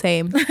like, girl,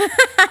 same.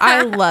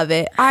 I love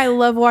it. I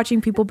love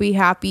watching people be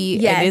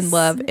happy and in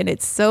love. And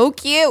it's so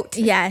cute.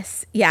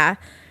 Yes. Yeah.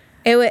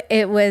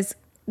 It was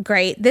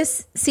great.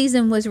 This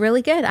season was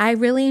really good. I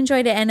really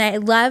enjoyed it. And I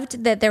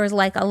loved that there was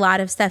like a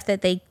lot of stuff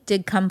that they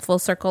did come full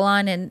circle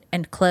on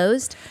and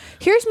closed.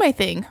 Here's my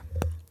thing.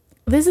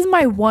 This is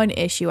my one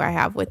issue I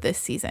have with this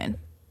season.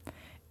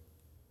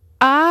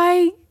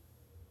 I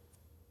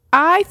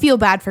feel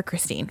bad for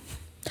Christine.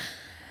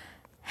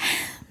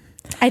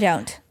 I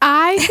don't.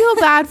 I feel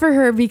bad for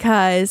her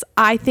because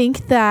I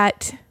think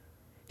that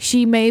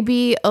she may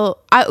be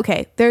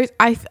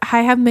I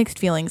have mixed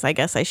feelings, I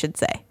guess I should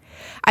say.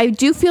 I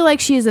do feel like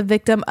she is a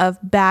victim of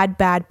bad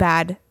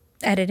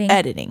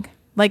editing.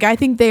 Like, I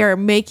think they are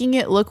making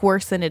it look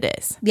worse than it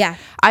is. Yeah.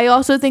 I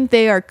also think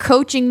they are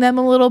coaching them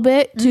a little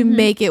bit to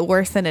make it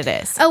worse than it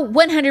is. Oh,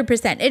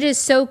 100%. It is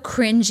so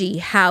cringy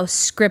how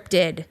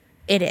scripted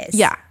it is.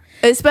 Yeah.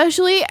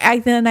 Especially, I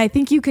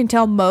think you can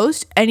tell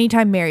most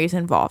anytime Mary is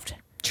involved.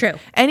 True.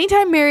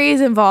 Anytime Mary is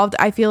involved,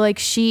 I feel like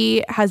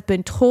she has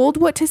been told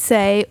what to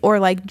say or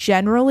like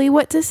generally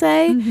what to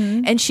say,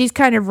 and she's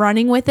kind of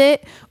running with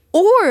it,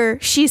 or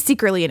she's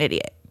secretly an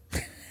idiot.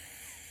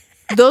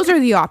 Those are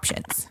the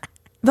options.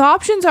 The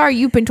options are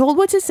you've been told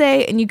what to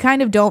say and you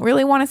kind of don't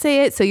really want to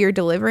say it, so you're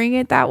delivering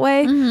it that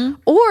way,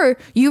 or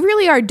you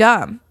really are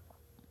dumb.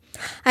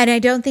 And I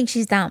don't think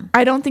she's dumb.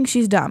 I don't think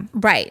she's dumb.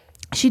 Right.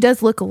 She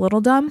does look a little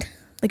dumb.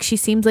 Like, she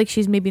seems like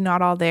she's maybe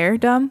not all there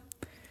dumb.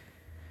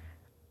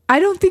 I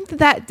don't think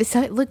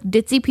look,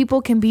 ditzy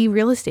people can be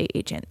real estate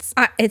agents.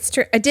 It's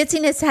true. A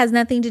ditziness has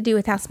nothing to do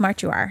with how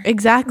smart you are.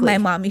 Exactly. My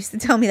mom used to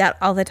tell me that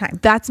all the time.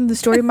 That's the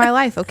story of my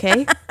life,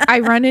 okay?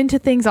 I run into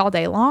things all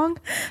day long.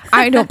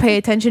 I don't pay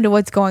attention to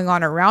what's going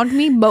on around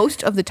me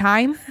most of the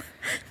time.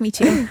 Me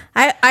too.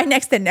 I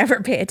next to never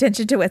pay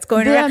attention to what's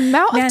going on. The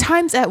amount of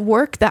times at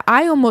work that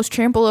I almost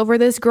trample over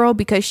this girl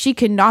because she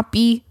cannot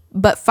be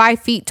but 5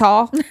 feet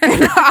tall.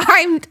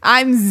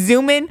 I'm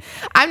zooming.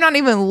 I'm not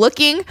even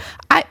looking.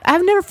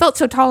 I've never felt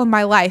so tall in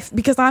my life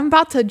because I'm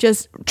about to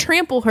just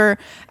trample her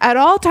at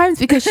all times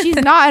because she's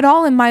not at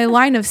all in my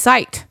line of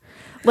sight.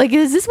 Like,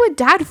 is this what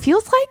dad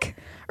feels like?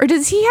 Or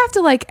does he have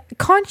to like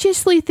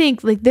consciously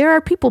think like there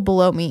are people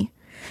below me?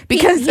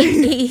 Because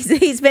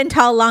he's been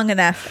tall long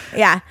enough.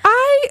 Yeah.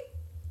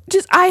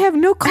 I have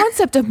no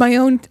concept of my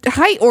own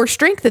height or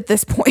strength at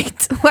this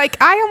point.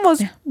 Like, I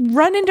almost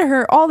run into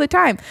her all the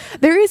time.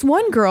 There is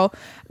one girl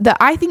that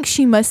I think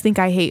she must think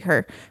I hate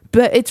her,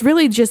 but it's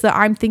really just that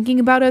I'm thinking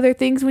about other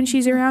things when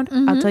she's around.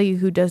 I'll tell you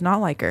who does not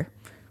like her.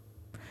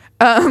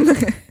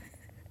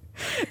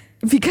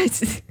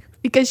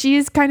 Because she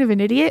is kind of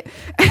an idiot.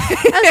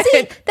 Oh,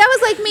 see, that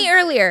was like me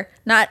earlier.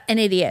 Not an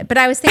idiot, but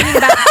I was thinking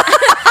about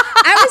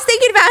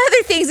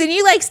other things, and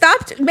you like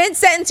stopped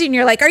mid-sentence and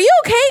you're like, are you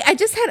okay? I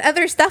just had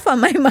other stuff on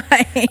my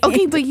mind.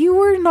 Okay, but you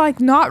were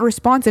like not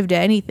responsive to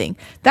anything.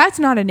 That's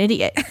not an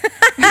idiot.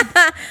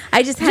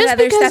 I just had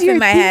other stuff in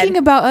my head. Thinking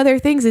about other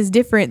things is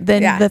different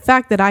than the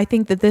fact that I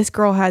think that this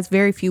girl has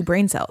very few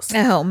brain cells.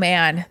 Oh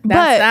man,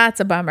 that's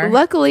a bummer.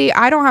 Luckily,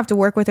 I don't have to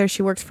work with her.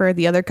 She works for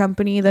the other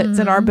company that's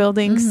in our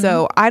building,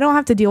 so I don't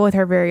have to deal with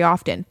her very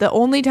often. The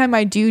only time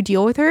I do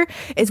deal with her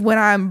is when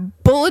I'm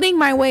bulleting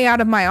my way out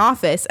of my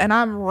office and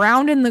I'm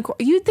rounding the corner.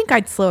 You'd think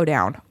I'd slow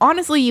down.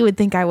 Honestly, you would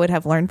think I would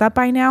have learned that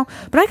by now,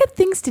 but I got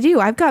things to do.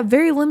 I've got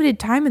very limited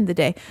time in the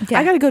day. Yeah.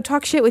 I got to go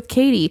talk shit with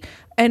Katie,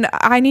 and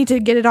I need to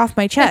get it off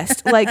my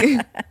chest. Like,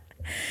 man,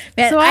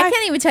 so I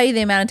can't even tell you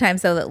the amount of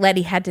times though that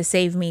Letty had to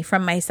save me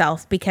from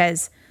myself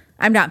because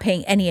I'm not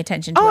paying any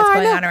attention to what's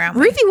going on around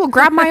me. Ruthie will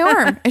grab my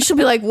arm and she'll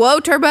be like, "Whoa,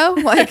 Turbo!"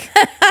 Like,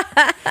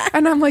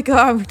 and I'm like,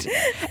 "Oh."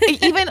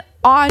 Even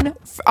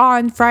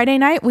on Friday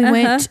night, we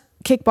went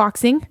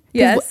kickboxing.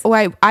 Yes.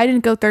 I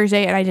didn't go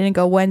Thursday and I didn't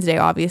go Wednesday,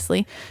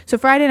 obviously. So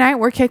Friday night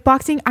we're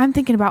kickboxing. I'm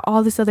thinking about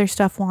all this other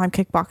stuff while I'm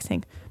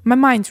kickboxing. My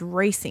mind's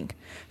racing.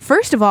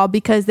 First of all,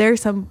 because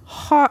there's some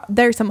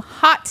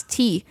hot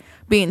tea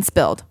being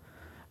spilled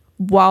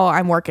while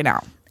I'm working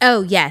out.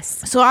 Oh,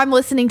 yes. So I'm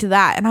listening to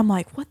that and I'm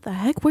like, what the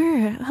heck?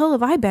 Where the hell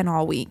have I been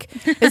all week?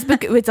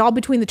 It's all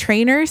between the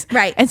trainers.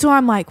 Right. And so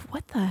I'm like,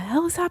 what the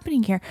hell is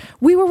happening here?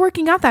 We were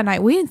working out that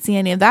night. We didn't see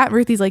any of that.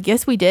 Ruthie's like,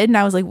 yes, we did. And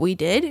I was like, we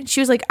did? And she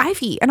was like,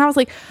 Ivy. And I was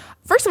like,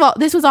 first of all,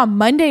 this was on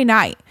Monday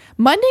night.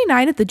 Monday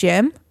night at the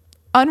gym,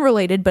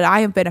 unrelated, but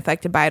I have been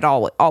affected by it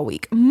all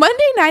week.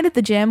 Monday night at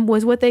the gym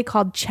was what they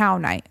called chow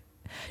night.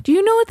 Do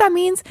you know what that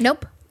means?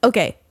 Nope.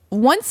 Okay.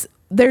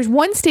 There's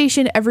one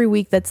station every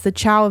week that's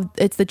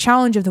it's the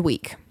challenge of the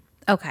week.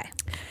 Okay.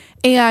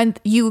 And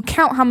you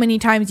count how many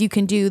times you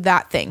can do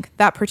that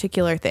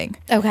particular thing.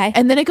 Okay.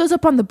 And then it goes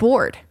up on the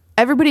board.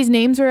 Everybody's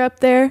names are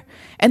up there,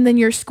 and then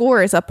your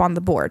score is up on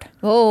the board.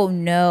 Oh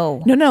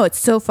no. No, it's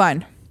so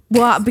fun.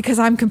 Well, because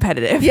I'm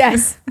competitive.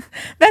 Yes.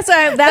 That's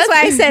why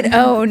I said,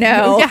 oh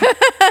no.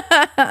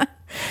 Yeah.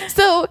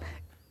 So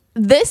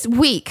this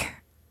week,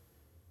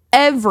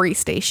 every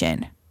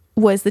station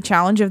was the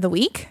challenge of the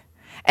week.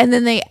 And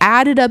then they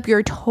added up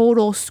your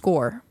total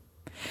score.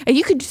 And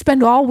you could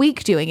spend all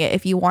week doing it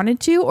if you wanted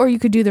to, or you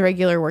could do the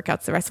regular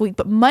workouts the rest of the week.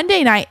 But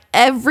Monday night,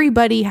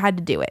 everybody had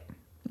to do it.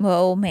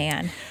 Oh,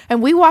 man.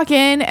 And we walk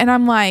in, and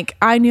I'm like,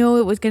 I knew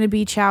it was going to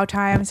be chow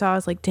time. So I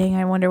was like, dang,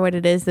 I wonder what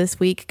it is this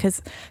week.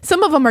 Because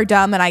some of them are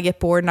dumb, and I get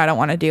bored, and I don't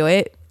want to do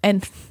it.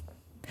 And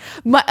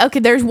okay,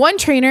 there's one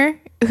trainer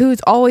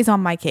who's always on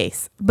my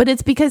case. But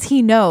it's because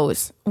he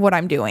knows what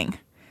I'm doing.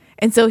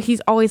 And so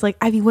he's always like,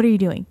 Ivy, what are you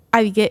doing?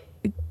 Ivy,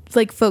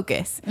 like,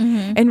 focus.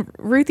 Mm-hmm. And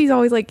Ruthie's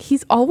always like,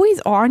 he's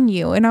always on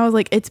you. And I was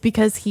like, it's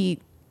because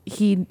he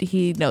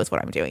knows what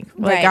I'm doing.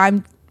 Like,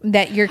 right.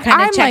 That you're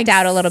kind of checked like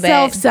out a little bit.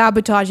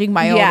 Self-sabotaging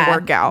my own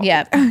workout.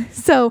 Yep.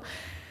 So,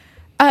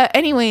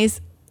 anyways,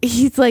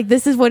 he's like,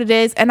 this is what it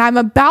is. And I'm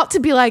about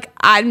to be like,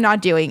 I'm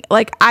not doing,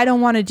 like, I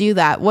don't want to do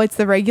that. What's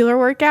the regular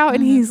workout?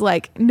 And he's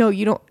like, no,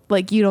 you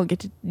don't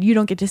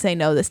get to say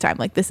no this time.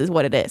 Like, this is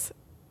what it is.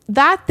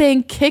 That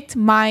thing kicked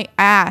my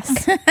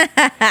ass.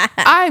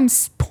 I'm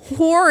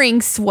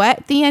pouring sweat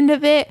at the end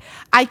of it.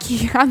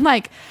 I'm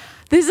like,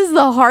 this is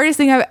the hardest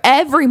thing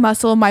every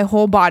muscle in my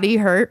whole body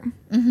hurt.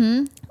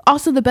 Mm-hmm.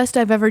 Also the best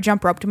I've ever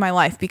jump roped in my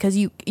life, because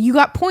you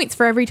got points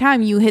for every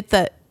time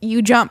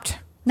you jumped.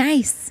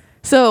 Nice.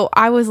 So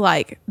I was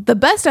like, the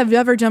best I've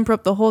ever jump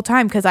roped the whole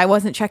time, because I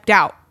wasn't checked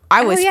out.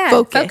 I was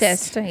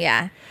focused.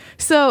 Yeah.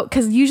 So,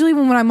 because usually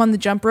when I'm on the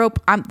jump rope,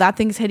 that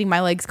thing's hitting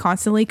my legs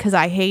constantly because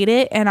I hate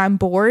it and I'm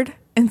bored.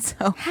 And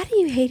so, how do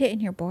you hate it and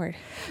you're bored?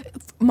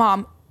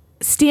 Mom,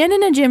 stand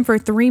in a gym for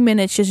 3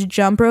 minutes just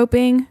jump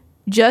roping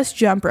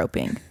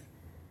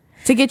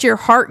to get your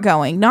heart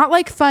going. Not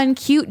like fun,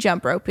 cute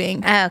jump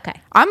roping. Oh,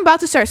 okay. I'm about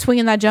to start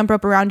swinging that jump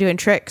rope around doing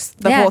tricks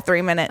the whole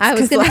 3 minutes. I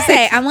was going to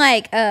say, I'm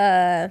like,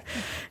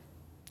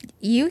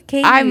 you,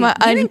 Katie,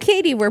 and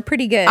Katie were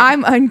pretty good.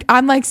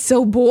 I'm like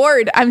so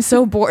bored. I'm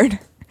so bored.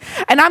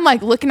 And I'm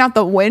like looking out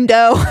the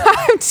window.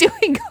 I'm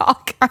doing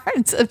all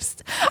kinds of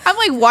I'm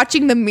like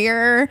watching the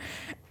mirror.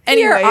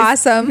 Anyways. You're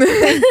awesome.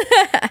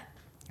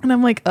 And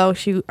I'm like, oh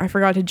shoot, I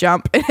forgot to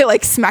jump. And it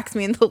like smacks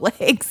me in the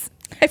legs.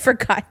 I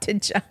forgot to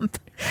jump.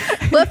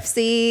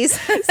 Whoopsies.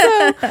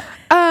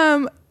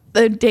 So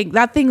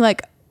that thing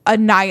like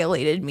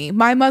annihilated me.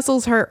 My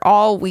muscles hurt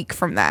all week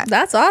from that.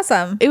 That's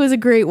awesome. It was a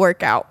great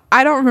workout.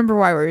 I don't remember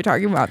why we were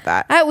talking about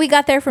that. We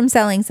got there from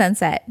Selling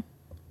Sunset.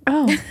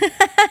 Oh,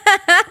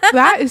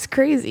 that is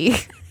crazy.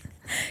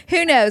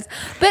 Who knows?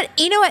 But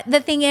you know what?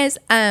 The thing is,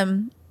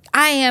 I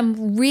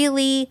am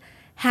really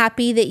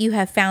happy that you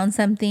have found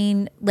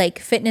something like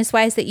fitness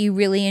wise that you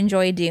really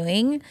enjoy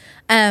doing.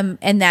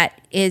 And that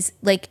is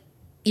like,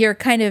 you're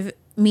kind of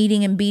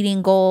meeting and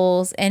beating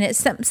goals. And it's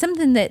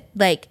something that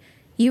like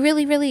you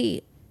really,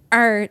 really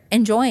are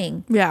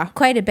enjoying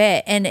quite a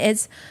bit. And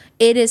it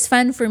is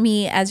fun for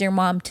me as your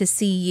mom to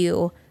see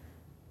you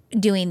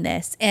doing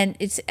this. And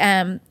it's,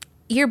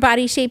 your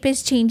body shape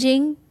is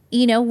changing,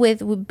 you know,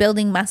 with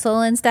building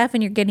muscle and stuff,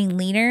 and you're getting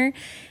leaner.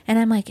 And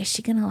I'm like, is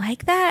she going to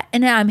like that?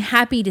 And I'm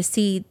happy to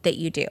see that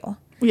you do.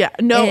 Yeah.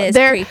 No, it's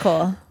pretty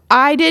cool.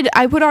 I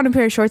put on a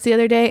pair of shorts the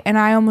other day and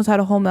I almost had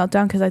a whole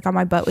meltdown because I thought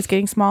my butt was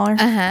getting smaller.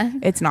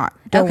 It's not.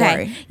 Don't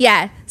worry.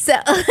 Yeah. So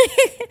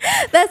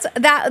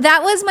that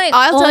was my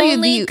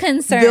only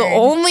concern. The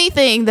only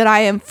thing that I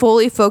am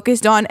fully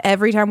focused on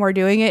every time we're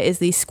doing it is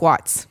these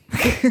squats.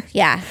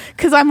 Yeah.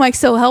 Because I'm like,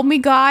 so help me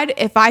God,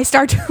 if I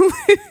start to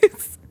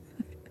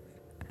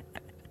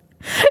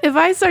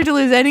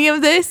lose any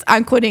of this,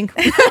 I'm quitting.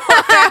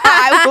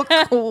 I will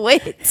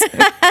quit.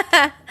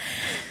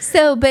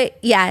 So, but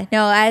yeah,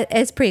 no,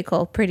 it's pretty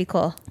cool. Pretty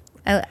cool.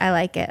 I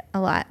like it a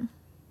lot.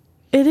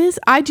 It is.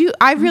 I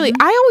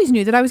always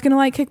knew that I was going to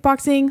like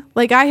kickboxing.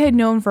 Like I had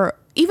known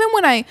even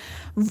when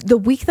the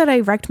week that I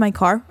wrecked my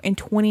car in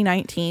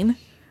 2019.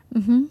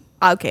 Mm-hmm.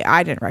 Okay.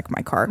 I didn't wreck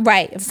my car.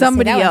 Right.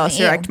 Somebody else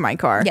wrecked my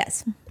car.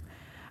 Yes.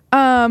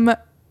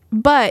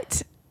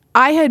 But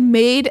I had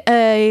made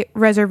a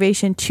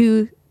reservation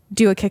to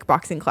do a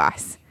kickboxing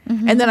class.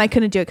 Mm-hmm. And then I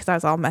couldn't do it because I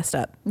was all messed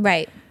up.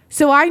 Right.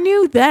 So I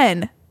knew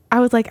then, I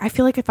was like, I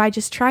feel like if I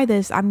just try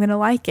this, I'm going to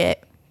like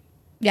it.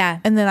 Yeah.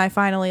 And then I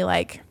finally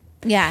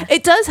yeah.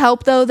 It does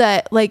help though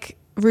that like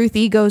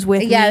Ruthie goes with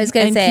me I was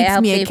gonna and say,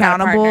 keeps me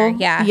accountable.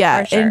 Yeah.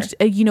 Yeah. For sure.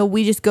 And you know,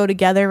 we just go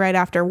together right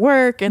after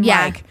work and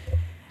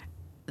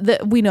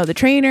we know the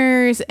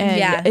trainers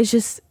and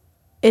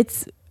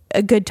it's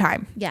a good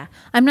time. Yeah.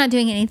 I'm not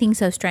doing anything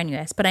so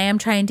strenuous, but I am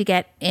trying to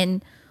get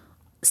in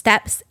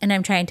steps and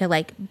I'm trying to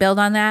like build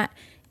on that.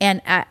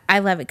 And I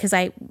love it because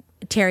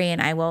Terry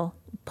and I will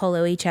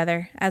polo each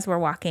other as we're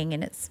walking,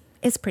 and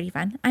it's pretty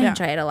fun. I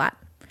enjoy it a lot.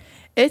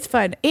 It's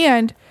fun.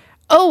 And,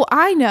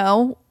 I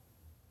know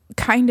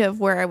kind of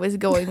where I was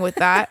going with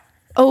that.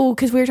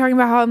 Because we were talking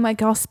about how I'm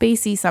like all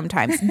spacey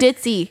sometimes.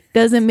 Ditzy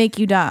doesn't make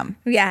you dumb.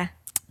 Yeah.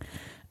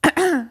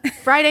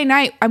 Friday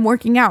night, I'm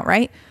working out,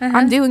 right?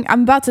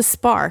 I'm about to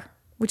spar,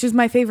 which is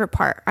my favorite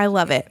part. I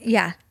love it.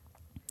 Yeah.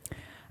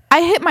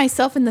 I hit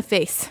myself in the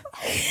face.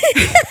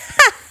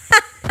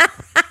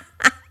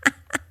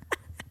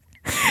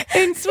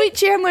 And Sweet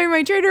Chandler,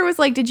 my trainer, was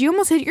like, did you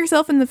almost hit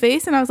yourself in the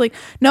face? And I was like,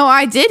 no,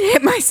 I did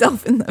hit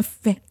myself in the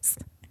face.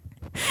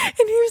 And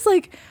he was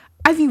like,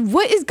 I mean,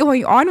 what is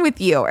going on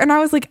with you? And I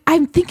was like,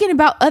 I'm thinking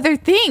about other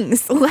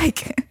things.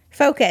 Like,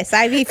 focus,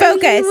 Ivy, and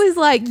focus. he was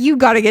like, you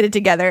got to get it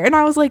together. And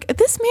I was like,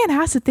 this man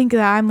has to think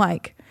that I'm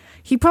like,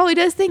 he probably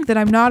does think that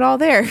I'm not all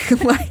there.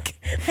 Like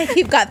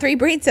you've got 3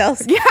 brain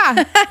cells.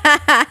 Yeah.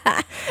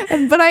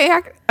 But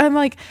I'm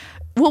like,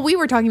 well, we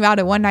were talking about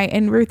it one night,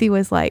 and Ruthie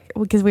was like,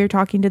 because we were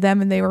talking to them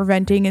and they were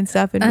venting and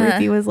stuff. And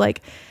Ruthie was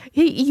like,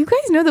 hey, you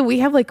guys know that we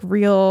have like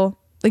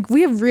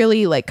we have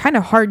really like kind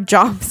of hard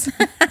jobs.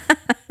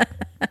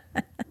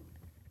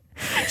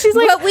 She's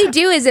like, what we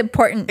do is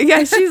important.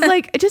 Yeah, she's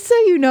like, just so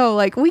you know,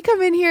 like we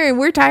come in here and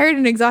we're tired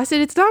and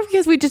exhausted. It's not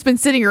because we've just been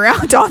sitting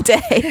around all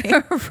day.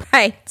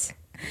 Right.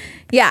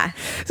 Yeah.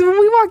 So when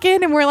we walk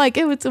in and we're like,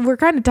 we're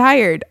kind of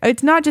tired.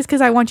 It's not just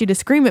because I want you to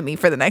scream at me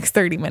for the next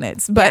 30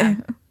 minutes, but yeah.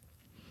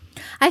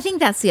 I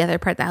think that's the other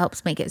part that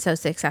helps make it so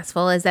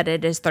successful is that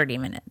it is 30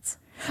 minutes.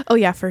 Oh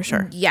yeah, for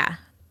sure. Yeah,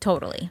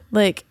 totally.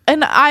 Like,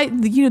 and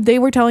they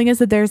were telling us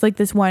that there's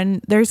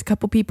a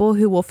couple people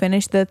who will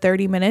finish the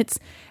 30 minutes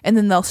and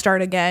then they'll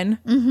start again.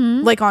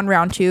 Mm-hmm. Like on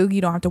round 2,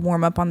 you don't have to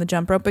warm up on the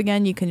jump rope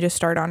again. You can just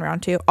start on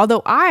round 2.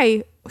 Although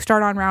I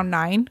start on round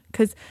 9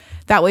 because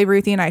that way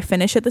Ruthie and I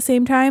finish at the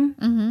same time.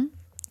 Mm-hmm.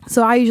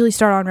 So I usually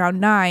start on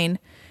round 9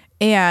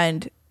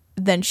 and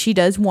then she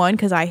does 1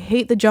 because I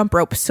hate the jump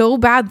rope so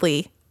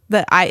badly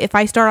that if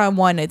I start on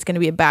 1, it's going to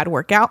be a bad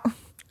workout.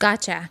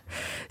 Gotcha.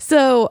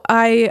 So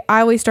I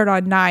always start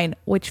on 9,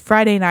 which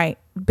Friday night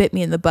bit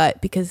me in the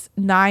butt because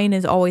 9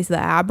 is always the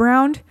ab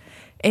round.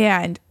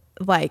 And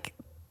like,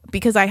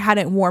 because I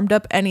hadn't warmed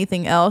up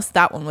anything else,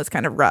 that one was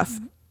kind of rough.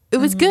 It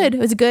was good. It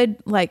was good.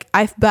 Like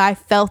but I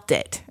felt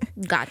it.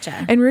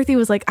 Gotcha. And Ruthie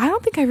was like, I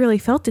don't think I really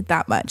felt it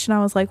that much. And I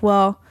was like,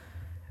 well,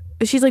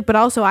 she's like, but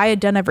also I had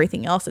done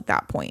everything else at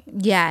that point.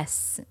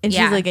 Yes. And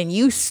she's like, and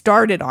you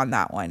started on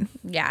that one.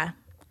 Yeah.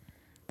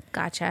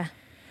 Gotcha.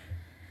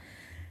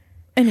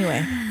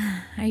 Anyway.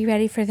 Are you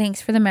ready for Thanks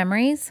for the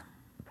Memories?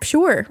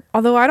 Sure.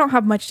 Although I don't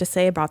have much to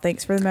say about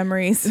Thanks for the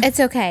Memories. It's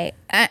okay.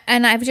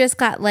 And I've just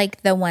got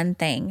like the one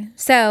thing.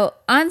 So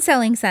on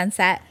Selling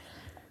Sunset,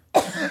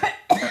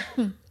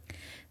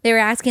 they were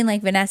asking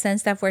like Vanessa and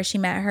stuff where she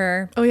met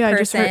her. Oh yeah,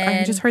 person.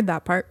 I just heard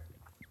that part.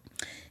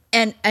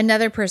 And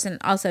another person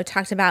also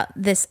talked about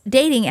this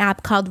dating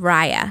app called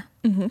Raya.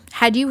 Mm-hmm.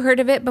 Had you heard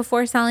of it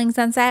before Selling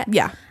Sunset?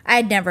 Yeah. I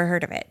had never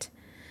heard of it.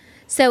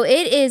 So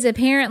it is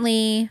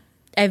apparently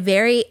a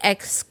very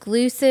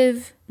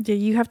exclusive. Yeah,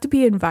 you have to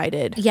be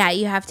invited. Yeah,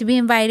 you have to be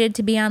invited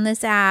to be on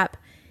this app.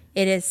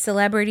 It is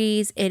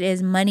celebrities. It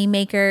is money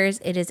makers.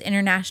 It is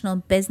international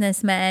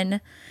businessmen.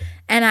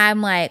 And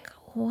I'm like,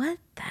 what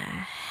the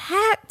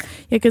heck?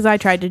 Yeah, because I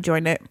tried to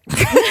join it.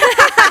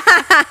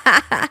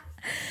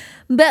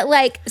 But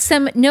like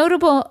some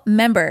notable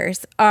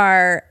members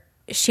are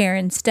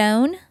Sharon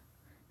Stone,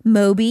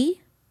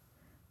 Moby,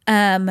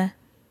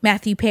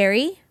 Matthew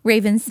Perry,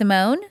 Raven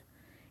Simone,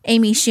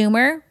 Amy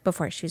Schumer,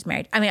 before she was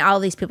married. I mean, all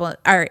these people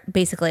are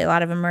basically, a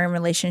lot of them are in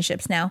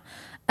relationships now.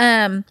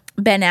 Ben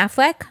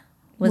Affleck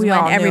was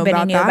one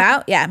everybody knew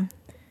about. Yeah.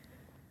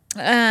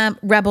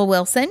 Rebel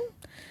Wilson,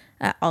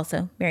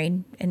 also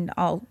married and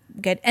all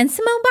good. And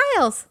Simone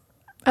Biles.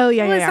 Oh,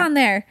 yeah, was on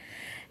there.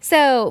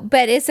 So,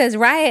 but it says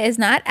Raya is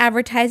not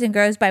advertised and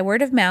grows by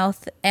word of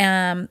mouth.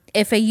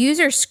 If a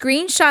user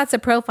screenshots a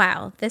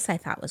profile, this I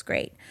thought was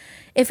great.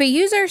 If a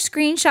user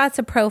screenshots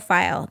a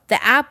profile,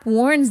 the app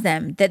warns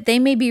them that they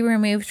may be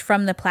removed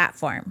from the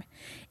platform.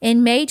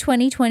 In May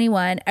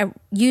 2021, a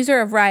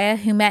user of Raya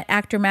who met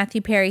actor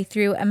Matthew Perry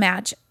through a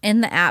match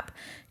in the app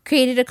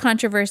created a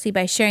controversy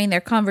by sharing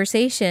her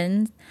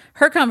conversations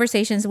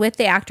with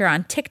the actor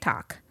on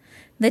TikTok.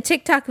 The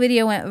TikTok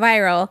video went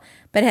viral,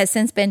 but has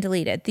since been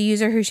deleted. The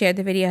user who shared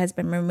the video has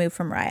been removed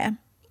from Raya.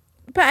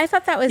 But I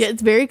thought that was... Yeah,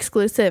 it's very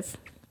exclusive.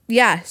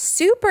 Yeah,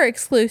 super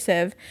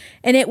exclusive.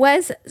 And it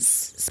was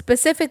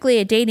specifically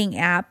a dating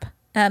app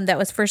that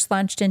was first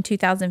launched in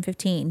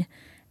 2015.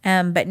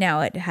 But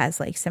now it has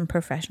like some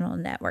professional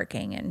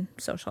networking and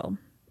social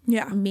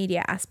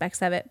media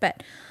aspects of it.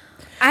 But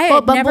I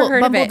had never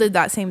heard of it. Bumble did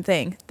that same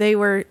thing. They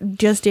were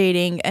just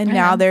dating, and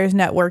now there's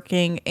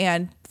networking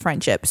and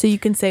friendship. So you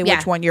can say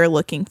which one you're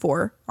looking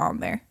for on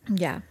there.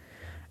 Yeah.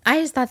 I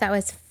just thought that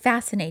was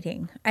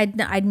fascinating.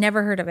 I'd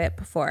never heard of it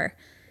before.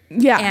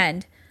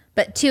 Yeah.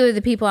 But 2 of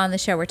the people on the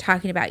show were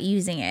talking about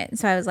using it.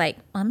 So I was like,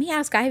 let me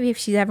ask Ivy if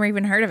she's ever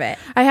even heard of it.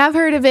 I have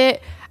heard of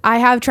it. I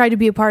have tried to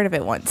be a part of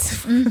it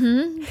once.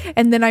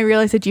 And then I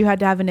realized that you had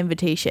to have an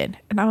invitation.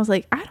 And I was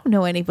like, I don't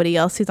know anybody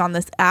else who's on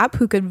this app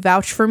who could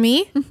vouch for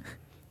me.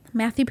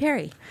 Matthew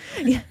Perry.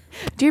 Yeah.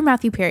 Dear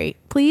Matthew Perry,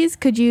 please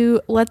could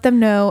you let them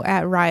know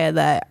at Raya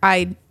that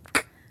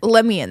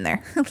let me in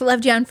there.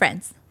 Loved you on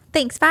Friends.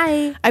 Thanks.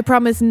 Bye. I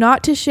promise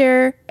not to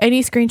share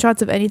any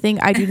screenshots of anything.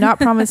 I do not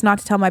promise not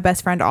to tell my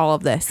best friend all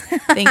of this.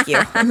 Thank you.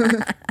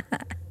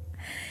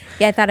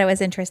 Yeah, I thought it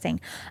was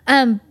interesting.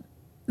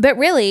 But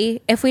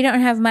really, if we don't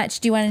have much,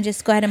 do you want to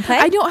just go ahead and play?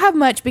 I don't have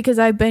much because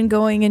I've been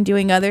going and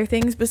doing other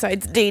things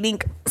besides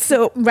dating.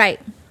 So, right.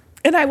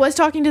 And I was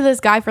talking to this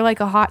guy for like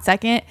a hot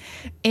second,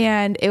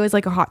 and it was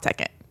like a hot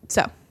second.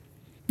 So,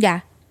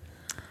 yeah.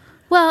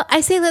 Well,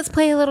 I say let's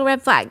play a little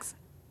red flags.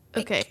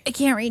 okay. I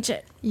can't reach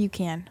it. You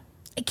can.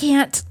 I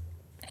can't.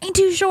 I'm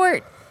too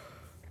short.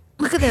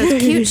 Look at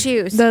those cute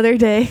shoes. The other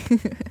day,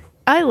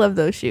 I love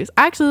those shoes.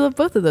 I actually love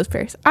both of those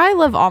pairs. I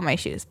love all my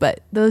shoes,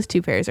 but those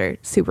two pairs are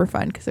super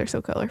fun because they're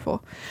so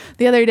colorful.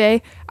 The other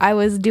day, I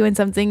was doing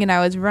something and I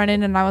was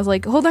running and I was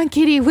like, hold on,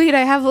 kitty, wait,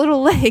 I have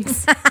little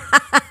legs.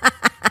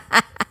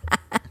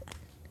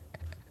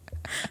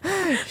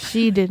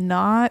 She did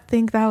not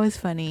think that was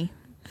funny.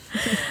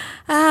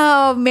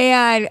 Oh,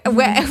 man.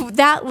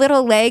 That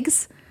little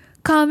legs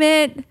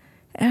comment.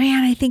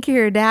 Man, I think you're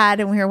your dad.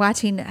 And we were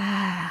watching,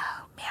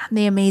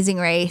 The Amazing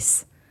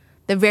Race.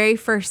 The very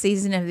first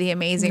season of The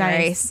Amazing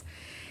Race.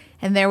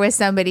 And there was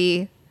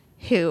somebody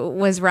who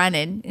was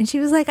running. And she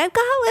was like, I've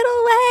got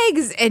little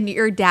legs. And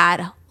your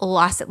dad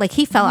lost it. Like,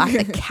 he fell off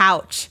the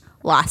couch.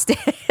 Lost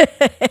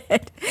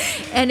it.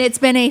 And it's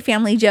been a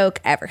family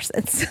joke ever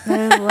since.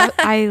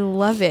 I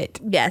love it.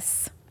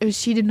 Yes.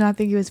 She did not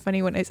think it was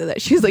funny when I said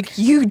that. She was like,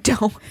 you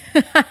don't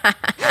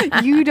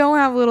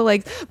have little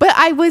legs. But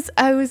I was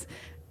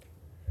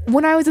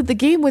when I was at the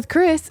game with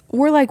Chris,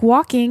 we're like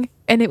walking,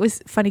 and it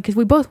was funny because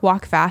we both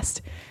walk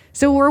fast.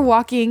 So we're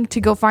walking to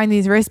go find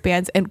these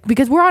wristbands, and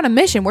because we're on a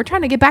mission, we're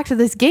trying to get back to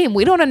this game.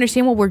 We don't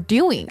understand what we're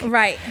doing.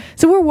 Right.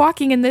 So we're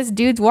walking, and this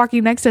dude's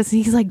walking next to us,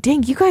 and he's like,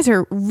 dang, you guys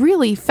are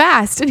really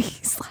fast. And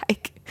he's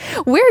like,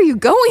 where are you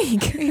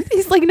going?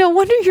 He's like, no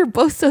wonder you're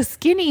both so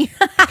skinny.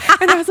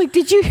 And I was like,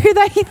 did you hear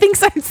that? He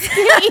thinks I'm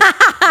skinny.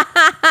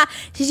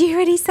 Did you hear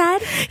what he said?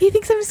 He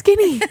thinks I'm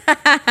skinny.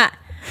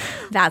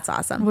 That's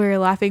awesome. We were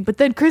laughing, but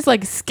then Chris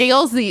like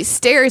scales these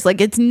stairs like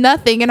it's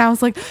nothing, and I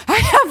was like, I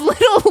have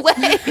little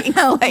legs.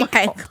 Oh like,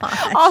 my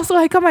gosh. Also,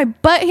 I got my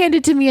butt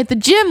handed to me at the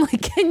gym.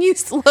 Like, can you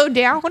slow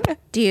down?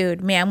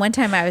 Dude, man, one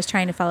time I was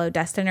trying to follow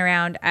Dustin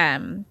around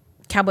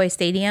Cowboy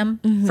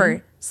Stadium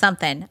for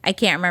something. I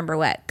can't remember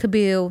what.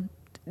 Kaboo,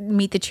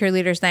 Meet the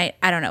Cheerleaders Night.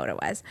 I don't know what it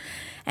was.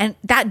 And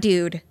that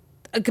dude,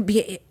 could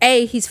be,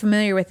 A, he's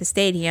familiar with the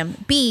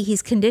stadium. B,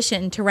 he's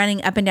conditioned to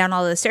running up and down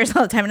all those stairs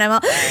all the time. And I'm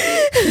all...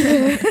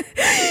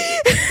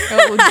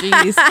 Oh,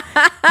 jeez.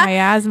 My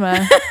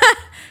asthma.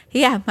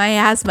 Yeah, my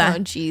asthma. Oh,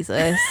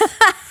 Jesus.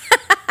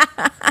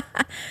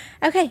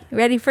 Okay,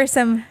 ready for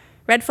some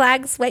red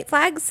flags, white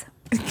flags?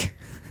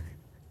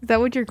 Is that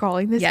what you're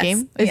calling this Yes.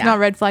 game? It's Yeah. not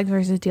red flags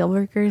versus deal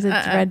breakers.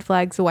 It's red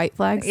flags, white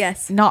flags.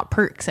 Yes. Not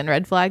perks and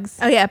red flags.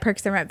 Oh, yeah,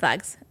 perks and red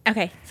flags.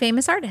 Okay,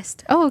 famous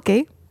artist. Oh,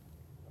 okay.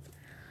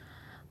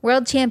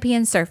 World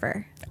champion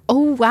surfer.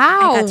 Oh,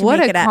 wow. I got to What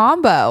make a it up.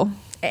 combo.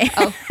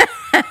 Oh.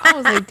 I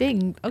was like,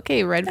 dang.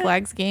 Okay, red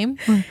flags game.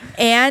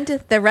 And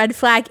the red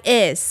flag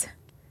is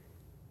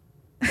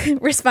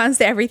responds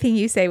to everything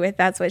you say with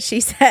that's what she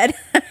said.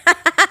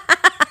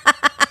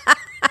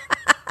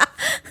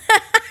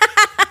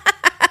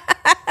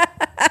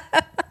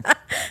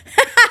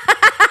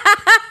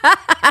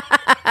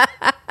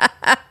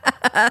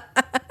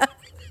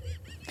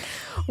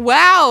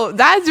 Wow,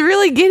 that's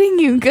really getting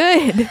you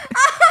good.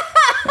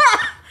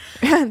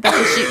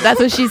 That's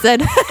what she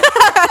said.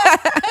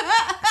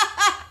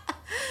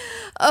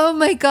 Oh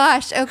my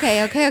gosh.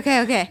 Okay.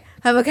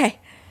 I'm okay.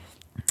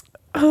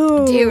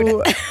 Oh,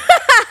 Dude.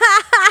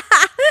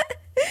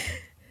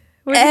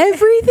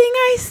 Everything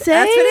I say.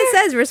 That's what it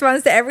says.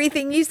 Responds to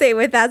everything you say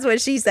with that's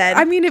what she said.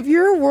 I mean, if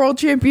you're a world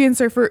champion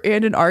surfer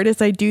and an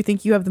artist, I do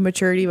think you have the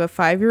maturity of a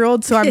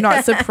 5-year-old, so I'm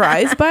not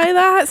surprised by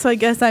that. So I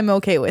guess I'm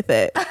okay with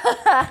it.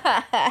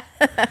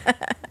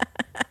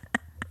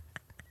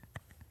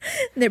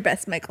 Their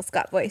best Michael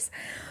Scott voice.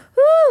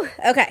 Woo.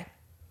 Okay.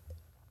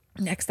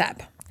 Next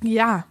up.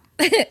 Yeah.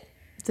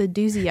 It's a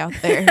doozy out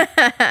there.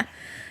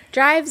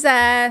 Drives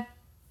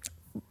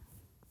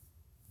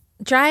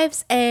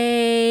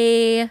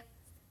a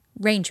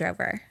Range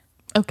Rover.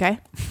 Okay.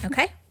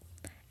 Okay.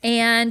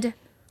 And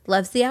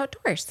loves the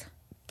outdoors.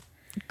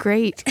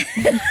 Great.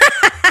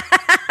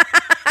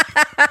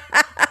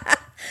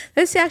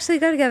 Those two actually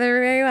go together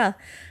very well.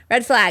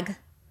 Red flag.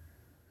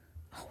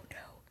 Oh no.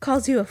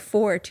 Calls you a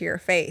 4 to your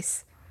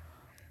face.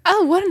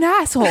 Oh, what an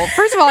asshole.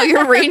 First of all,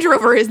 your Range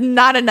Rover is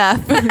not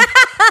enough.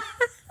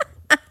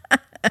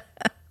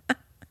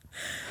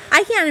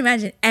 I can't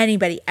imagine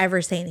anybody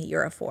ever saying that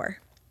you're a 4.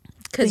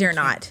 Because you're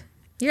not.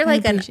 You're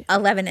like an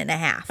 11 and a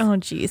half. Oh,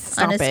 jeez.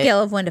 Stop on a it.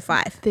 scale of 1 to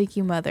 5. Thank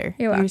you, Mother.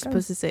 You're welcome. You're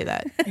supposed to say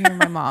that. You're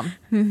my mom.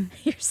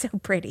 You're so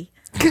pretty.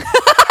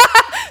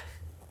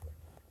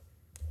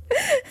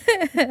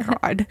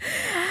 God.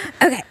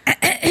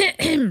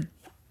 Okay.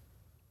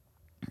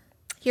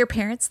 Your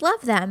parents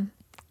love them.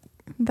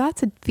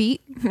 That's a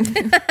feat.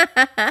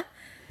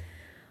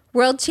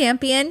 World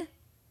champion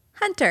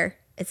hunter.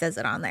 It says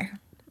it on there.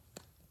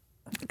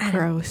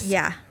 Gross.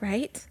 Yeah,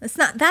 right?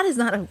 That is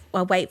not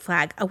a white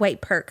flag, a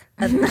white perk,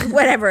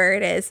 whatever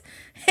it is.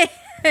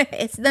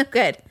 It's no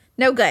good.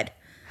 No good.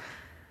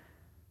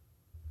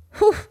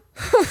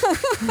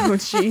 Oh,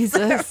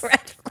 Jesus.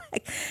 Red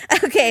flag.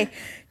 Okay.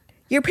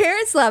 Your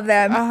parents love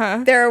them.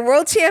 Uh-huh. They're a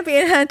world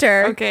champion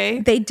hunter. Okay.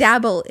 They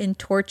dabble in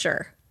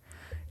torture.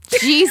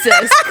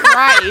 Jesus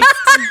Christ.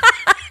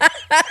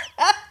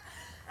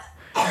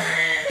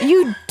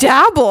 You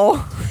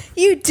dabble.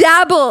 You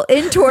dabble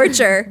in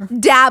torture.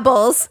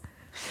 Dabbles.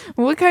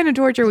 What kind of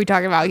torture are we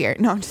talking about here?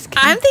 No, I'm just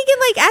kidding. I'm thinking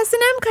like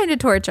S&M kind of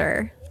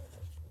torture.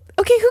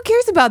 Okay, who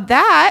cares about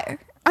that?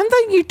 I'm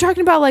thinking you're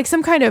talking about like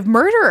some kind of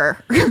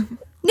murderer.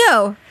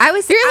 No,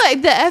 You're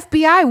like the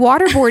FBI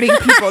waterboarding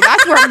people.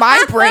 That's where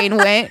my brain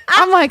went.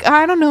 I'm like,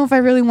 I don't know if I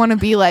really want to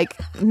be like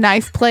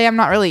knife play. I'm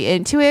not really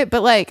into it,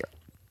 but like.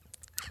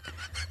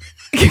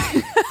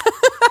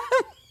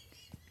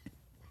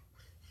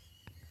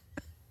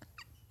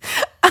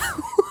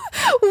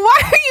 Why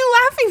are you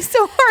laughing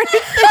so hard?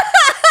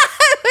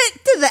 I went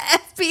to the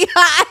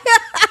FBI.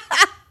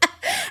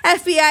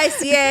 FBI,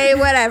 CIA,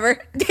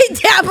 whatever. They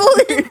dabble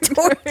in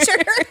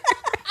torture.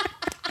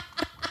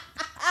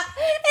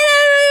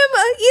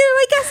 And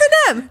like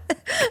S&M.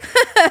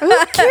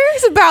 Who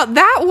cares about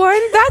that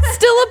one? That's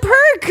still a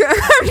perk.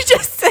 I'm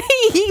just saying.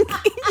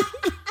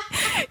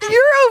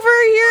 You're over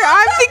here.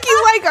 I'm thinking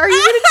like, are you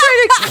going to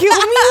try to kill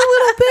me a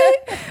little bit?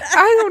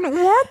 I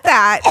don't want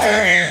that.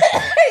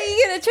 Are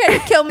you going to try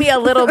to kill me a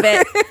little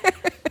bit?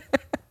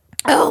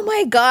 Oh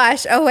my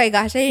gosh. I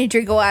need to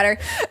drink water.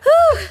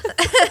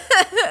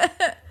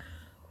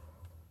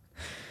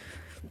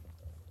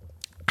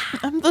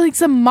 I'm like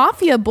some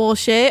mafia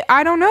bullshit.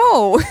 I don't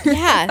know.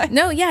 Yeah.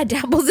 No, yeah.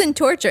 Dabbles in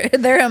torture.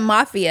 They're a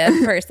mafia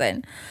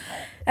person.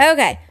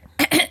 Okay.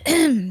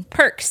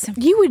 Perks.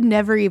 You would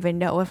never even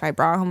know if I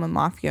brought home a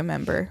mafia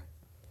member.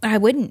 I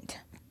wouldn't.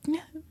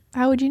 Yeah.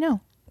 How would you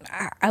know?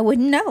 I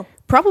wouldn't know.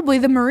 Probably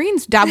the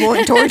Marines dabble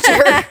in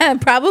torture.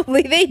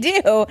 Probably they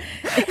do.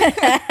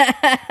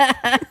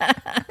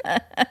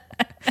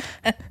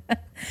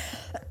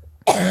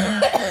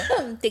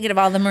 Thinking of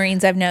all the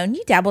Marines I've known,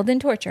 you dabbled in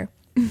torture.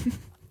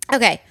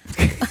 Okay.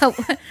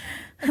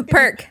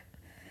 Perk.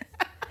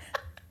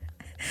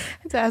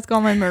 To ask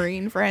all my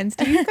Marine friends,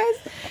 do you guys?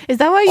 Is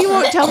that why you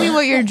won't tell me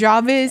what your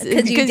job is?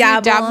 Because you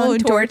dabble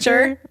in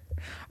torture.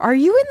 Are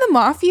you in the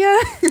mafia?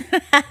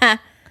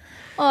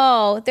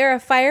 Oh, they're a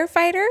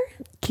firefighter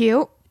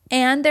Cute.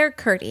 and they're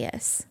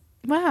courteous.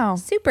 Wow.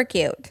 Super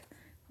cute.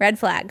 Red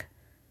flag.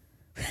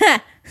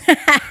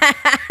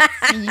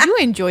 You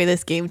enjoy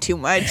this game too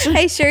much.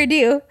 I sure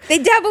do. They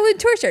dabble in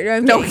torture. No,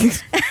 I'm No. kidding.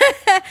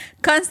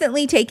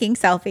 Constantly taking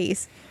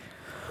selfies.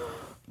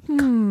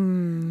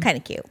 Kind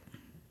of cute.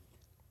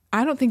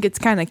 I don't think it's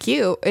kind of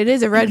cute. It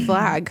is a red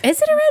flag.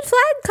 Is it a red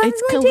flag?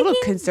 It's Constantly a little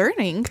taking-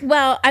 concerning.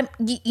 Well,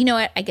 you know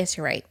what? I guess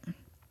you're right.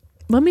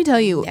 Let me tell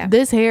you, Yeah.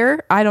 this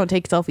hair, I don't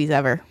take selfies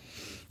ever.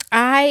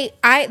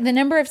 The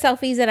number of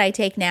selfies that I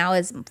take now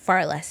is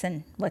far less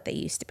than what they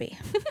used to be.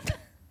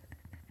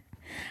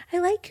 I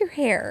like your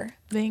hair.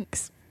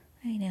 Thanks.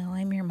 I know,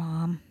 I'm your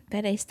mom,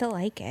 but I still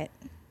like it.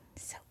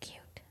 So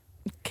cute.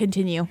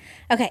 Continue.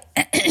 Okay.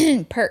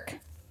 Perk.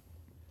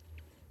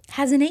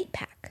 Has an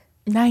 8-pack.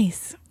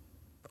 Nice.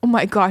 Oh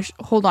my gosh.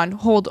 Hold on.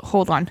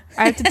 Hold on.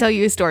 I have to tell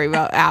you a story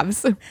about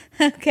abs.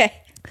 Okay.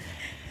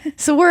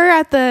 So we're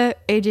at the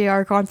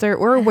AJR concert.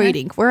 We're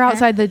waiting. We're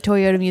outside the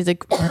Toyota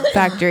Music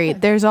Factory.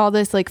 There's all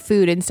this like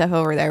food and stuff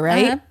over there,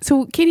 right?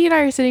 So Katie and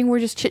I are sitting. We're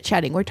just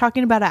chit-chatting. We're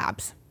talking about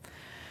abs.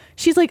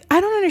 She's like, I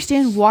don't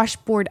understand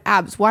washboard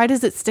abs. Why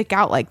does it stick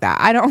out like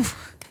that? I don't.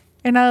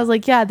 And I was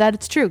like, yeah,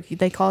 that's true.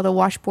 They call it a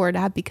washboard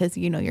ab because,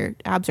 you know, your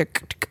abs are.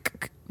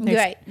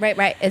 Right.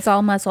 It's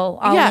all muscle,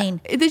 all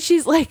lean. And then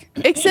she's like,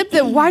 except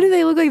that why do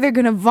they look like they're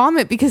going to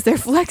vomit because they're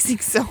flexing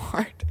so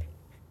hard?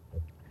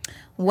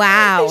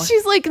 Wow. And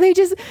she's like,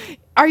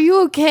 are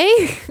you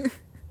okay?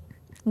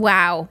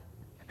 Wow.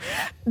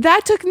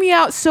 That took me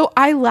out. So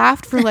I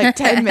laughed for like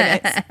 10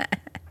 minutes.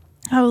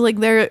 I was like,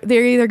 they're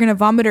either going to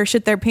vomit or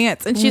shit their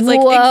pants. And she's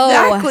like, Whoa.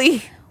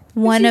 exactly.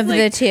 One She's of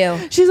like- the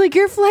two. She's like,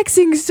 you're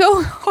flexing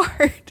so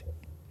hard.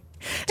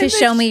 To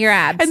show me your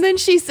abs. And then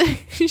she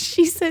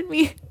sent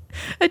me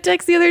a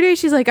text the other day.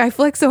 She's like, I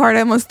flexed so hard I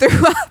almost threw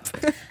up.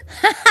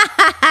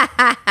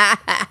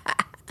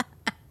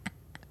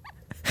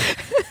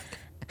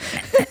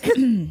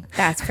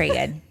 That's pretty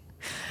good.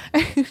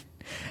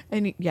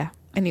 And yeah,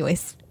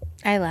 anyways,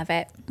 I love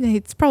it.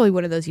 it's probably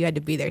one of those you had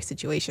to be there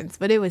situations,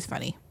 but it was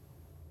funny.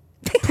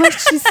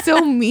 Plus, she's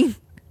so mean.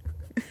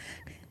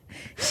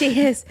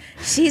 She is.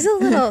 She's a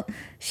little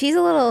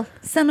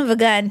son of a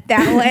gun,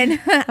 that one.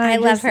 I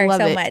love just her love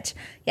so it. much.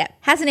 Yeah.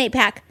 Has an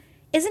 8-pack.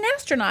 Is an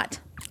astronaut.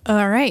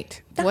 All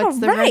right. What's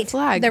the All right. red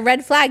flag? The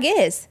red flag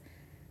is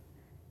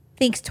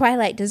thinks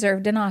Twilight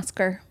deserved an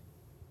Oscar.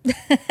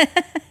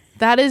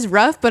 That is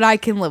rough, but I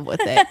can live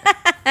with it.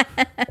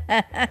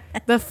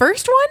 The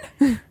first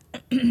one?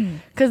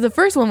 Because the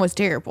first one was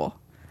terrible.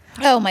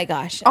 Oh my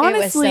gosh. Honestly,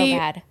 it was so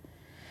bad.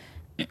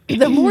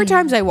 The more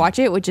times I watch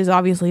it, which is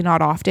obviously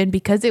not often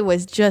because it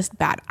was just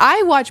bad.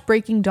 I watched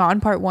Breaking Dawn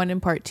Part 1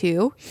 and Part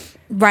 2.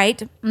 Right.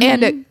 Mm-hmm.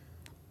 And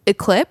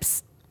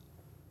Eclipse.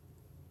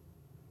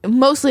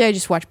 Mostly I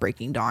just watch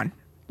Breaking Dawn.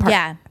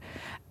 Yeah.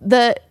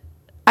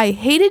 I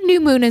hated New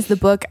Moon as the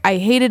book. I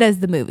hate it as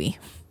the movie.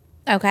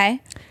 Okay.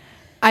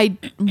 I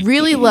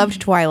really loved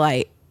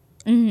Twilight.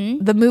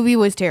 Mm-hmm. The movie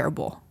was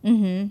terrible.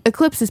 Mm-hmm.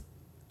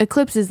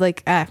 Eclipse is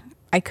like,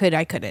 I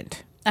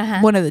couldn't.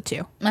 One of the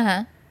two.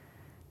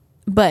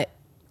 But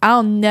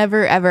I'll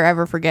never, ever,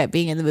 ever forget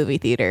being in the movie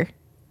theater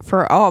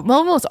for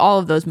almost all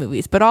of those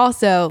movies. But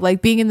also,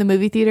 like, being in the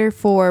movie theater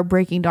for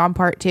Breaking Dawn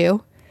Part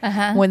 2.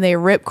 When they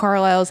rip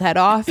Carlisle's head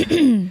off.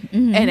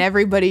 And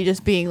everybody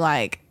just being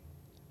like,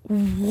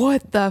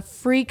 what the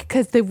freak?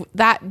 Because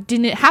that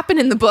didn't happen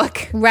in the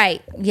book.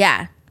 Right.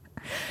 Yeah.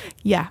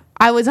 Yeah.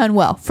 I was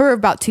unwell for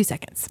about 2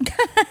 seconds.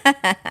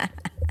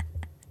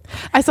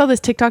 I saw this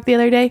TikTok the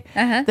other day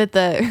that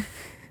the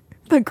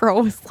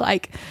girl was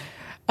like,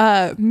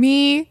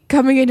 me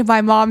coming into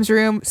my mom's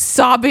room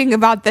sobbing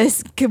about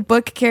this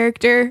book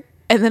character,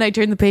 and then I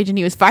turned the page and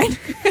he was fine.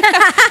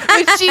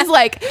 But she's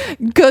like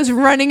goes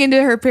running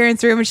into her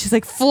parents' room and she's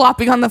like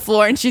flopping on the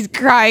floor and she's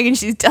crying and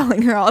she's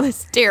telling her all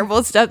this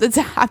terrible stuff that's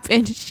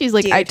happened. She's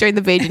like, I turned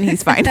the page and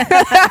he's fine.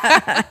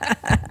 I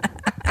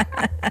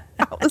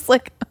was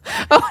like,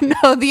 oh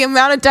no, the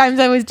amount of times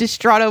I was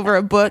distraught over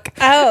a book.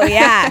 Oh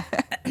yeah.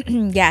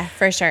 Yeah,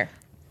 for sure.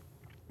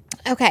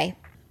 Okay.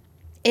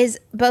 Is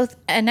both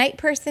a night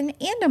person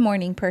and a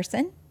morning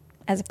person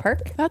as a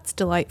perk. That's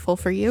delightful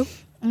for you.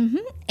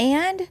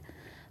 And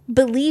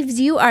believes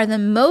you are the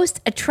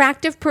most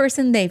attractive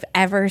person they've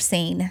ever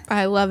seen.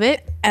 I love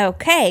it.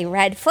 Okay,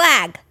 red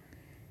flag.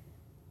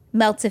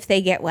 Melts if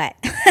they get wet.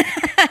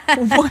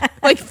 What?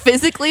 Like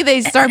physically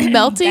they start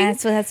melting?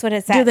 That's what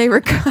it says. Do they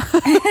recover?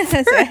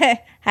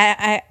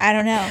 I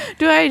don't know.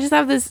 Do I just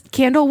have this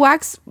candle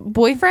wax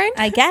boyfriend?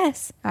 I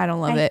guess. I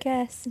don't love I it.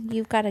 guess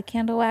you've got a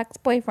candle wax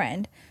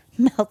boyfriend.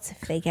 Melts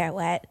if they get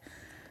wet.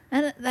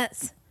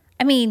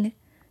 And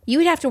you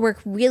would have to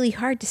work really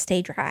hard to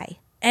stay dry.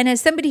 And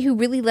as somebody who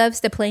really loves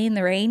to play in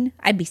the rain,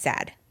 I'd be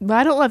sad. But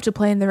I don't love to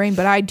play in the rain,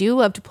 but I do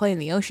love to play in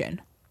the ocean.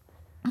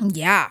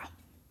 Yeah.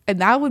 And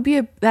that would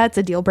be that's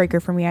a deal breaker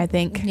for me, I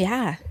think.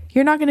 Yeah.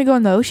 You're not going to go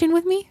in the ocean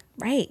with me?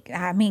 Right.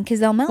 Because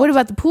they'll melt. What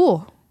about the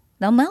pool?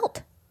 They'll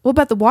melt. What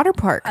about the water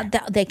park?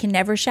 They can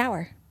never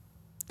shower.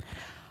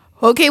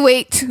 Okay,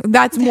 wait.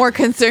 That's more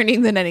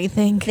concerning than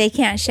anything. They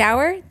can't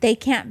shower. They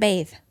can't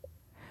bathe.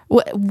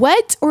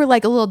 Wet or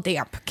like a little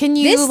damp? Can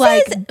you This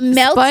like says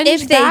melt sponge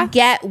if bath? they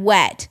get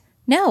wet.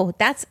 No,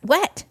 that's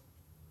wet.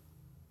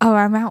 Oh,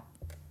 I'm out.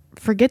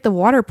 Forget the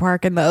water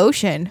park and the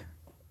ocean.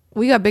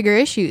 We got bigger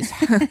issues.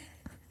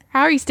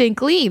 How are you staying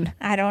clean?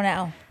 I don't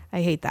know.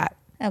 I hate that.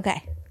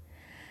 Okay.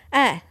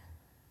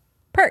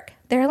 Perk.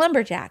 They're a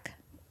lumberjack.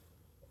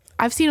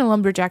 I've seen a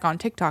lumberjack on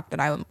TikTok that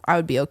I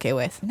would be okay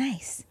with.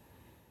 Nice.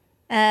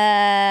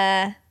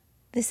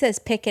 This says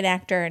pick an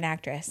actor or an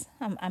actress.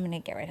 I'm going to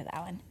get rid of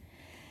that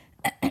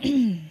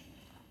one.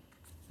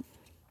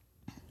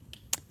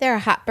 They're a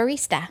hot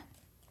barista.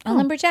 A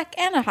lumberjack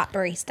and a hot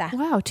barista.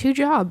 Wow, 2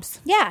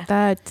 jobs. Yeah.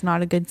 That's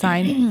not a good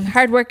sign.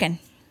 Hardworking.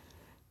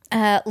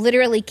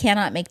 Literally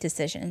cannot make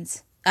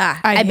decisions.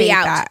 I'd be hate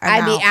out. that.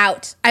 I'd be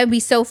out. I would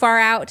be so far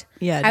out.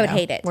 Yeah, I would no,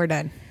 hate it. We're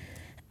done.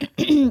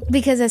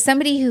 Because as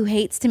somebody who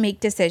hates to make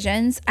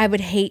decisions, I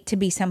would hate to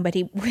be with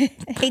somebody who hates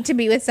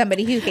to make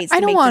decisions. I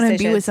don't want to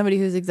be with somebody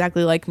who's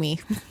exactly like me.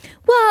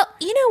 Well,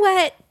 you know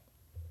what?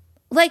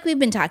 Like we've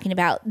been talking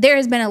about, there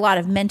has been a lot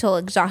of mental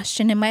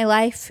exhaustion in my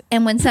life.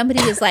 And when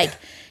somebody is like,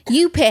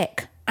 you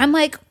pick, I'm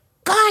like,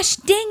 gosh,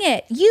 dang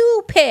it.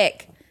 You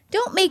pick.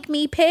 Don't make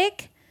me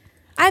pick.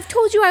 I've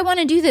told you I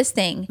want to do this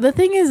thing. The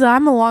thing is,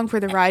 I'm along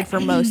for the ride for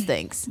most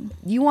things.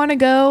 You want to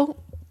go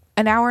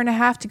an hour and a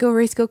half to go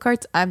race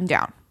go-karts? I'm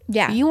down.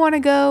 Yeah. You want to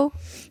go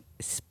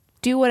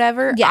do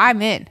whatever? Yeah.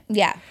 I'm in.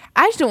 Yeah.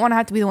 I just don't want to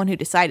have to be the one who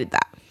decided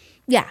that.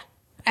 Yeah.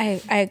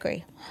 I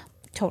agree.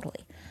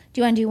 Totally. Do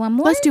you want to do one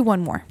more? Let's do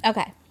one more.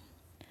 Okay.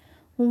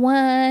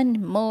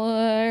 One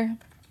more.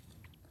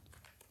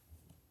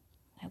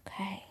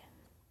 Okay.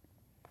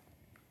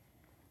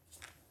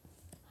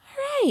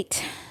 All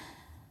right.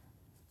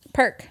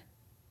 Perk.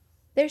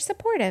 They're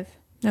supportive.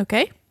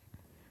 Okay.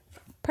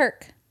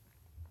 Perk.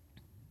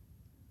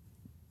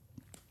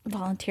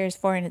 Volunteers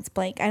for, and it's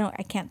blank.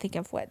 I can't think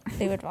of what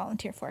they would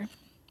volunteer for.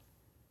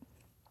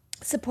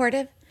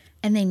 Supportive,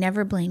 and they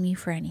never blame you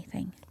for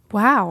anything.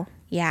 Wow.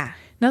 Yeah.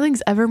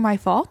 Nothing's ever my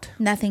fault.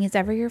 Nothing is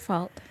ever your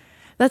fault.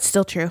 That's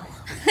still true.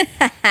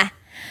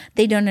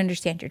 They don't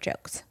understand your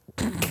jokes.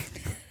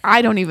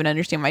 I don't even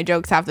understand my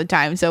jokes half the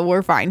time, so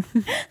we're fine.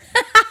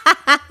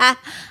 I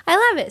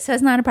love it. So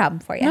it's not a problem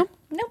for you.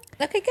 Nope.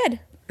 Okay, good.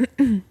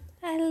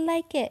 I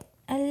like it.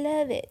 I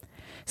love it.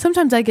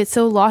 Sometimes I get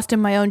so lost in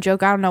my own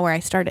joke, I don't know where I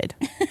started.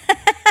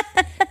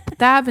 That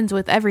happens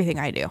with everything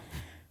I do.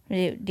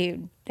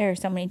 Dude, there are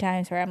so many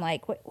times where I'm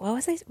like, what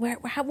was I? Where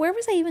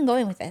was I even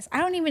going with this? I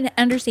don't even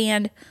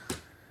understand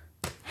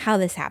how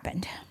this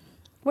happened.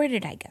 Where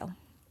did I go?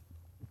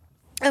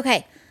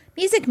 Okay,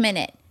 Music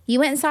Minute. You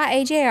went and saw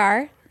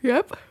AJR.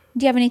 Yep.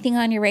 Do you have anything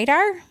on your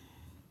radar?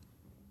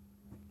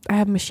 I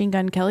have Machine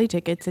Gun Kelly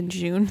tickets in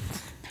June.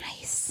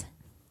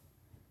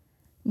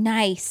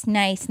 Nice.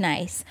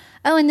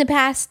 Oh, in the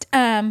past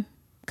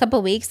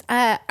couple weeks,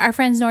 our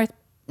friends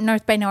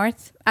North by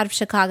North out of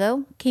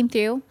Chicago came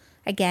through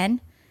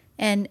again,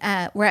 and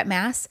we're at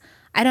Mass.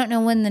 I don't know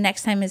when the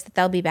next time is that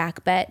they'll be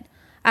back, but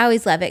I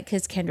always love it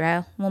because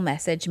Kendra will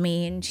message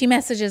me, and she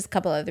messages a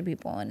couple other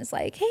people and is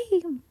like,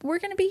 hey, we're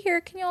going to be here.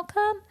 Can y'all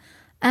come?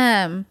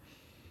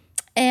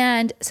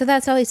 And so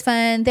that's always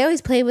fun. They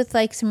always play with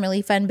like some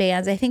really fun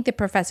bands. I think the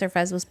Professor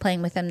Fuzz was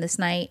playing with them this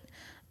night.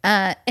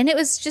 And it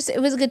was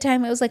a good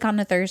time. It was like on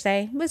a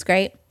Thursday. It was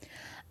great.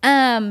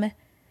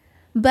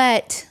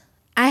 But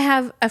I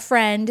have a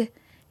friend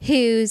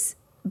whose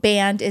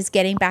band is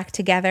getting back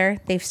together.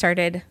 They've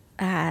started,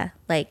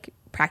 like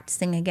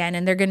practicing again,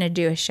 and they're going to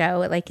do a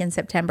show like in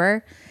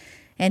September.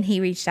 And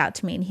he reached out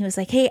to me and he was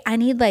like, hey, I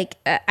need like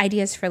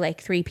ideas for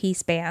like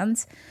 3-piece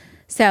bands.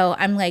 So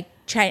I'm like,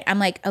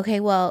 okay,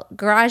 well,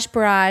 Garage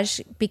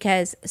Barrage,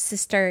 because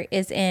Sister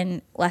is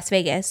in Las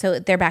Vegas, so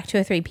they're back to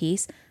a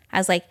 3-piece. I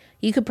was like,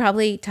 you could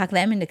probably talk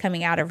them into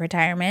coming out of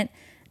retirement.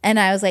 And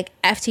I was like,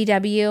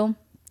 FTW,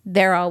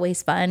 they're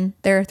always fun.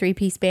 They're a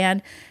 3-piece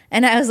band.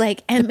 And I was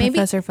like, and maybe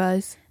Professor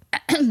Fuzz.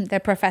 the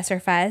Professor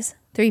Fuzz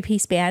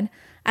 3-piece band.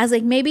 I was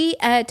like, maybe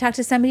talk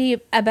to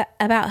somebody about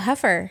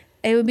Huffer.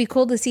 It would be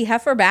cool to see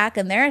Huffer back,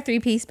 and they're a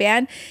 3-piece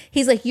band.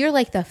 He's like, you're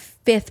like the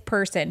 5th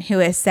person who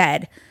has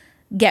said,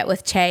 get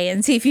with Che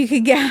and see if you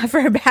can get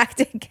Huffer back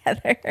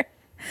together.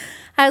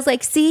 I was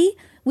like, see,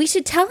 we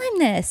should tell him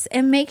this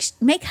and make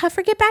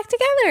Huffer get back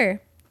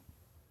together.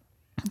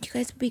 You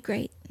guys would be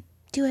great.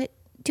 Do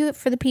it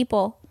for the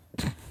people.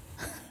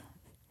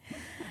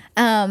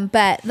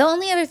 But the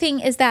only other thing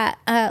is that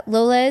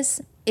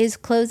Lola's is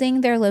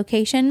closing their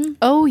location.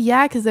 Oh,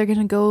 yeah, because they're going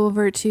to go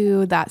over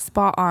to that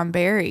spot on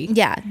Barry.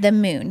 Yeah, the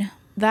Moon.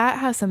 That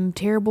has some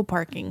terrible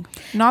parking.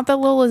 Not that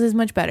Lola's is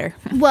much better.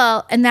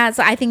 Well, and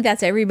I think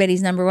that's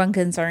everybody's number one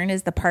concern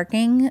is the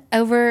parking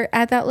over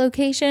at that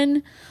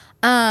location.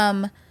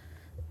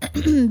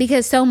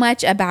 Because so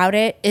much about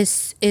it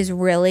is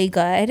really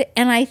good.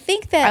 And I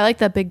think that I like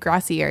that big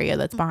grassy area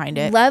that's behind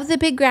it. Love the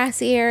big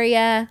grassy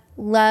area.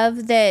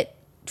 Love that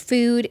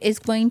food is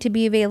going to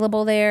be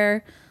available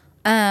there.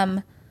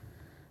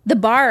 The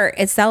bar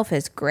itself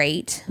is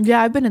great.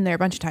 Yeah, I've been in there a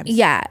bunch of times.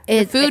 Yeah.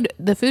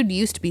 The food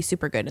used to be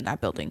super good in that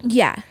building.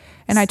 Yeah.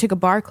 And I took a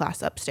bar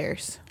class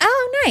upstairs.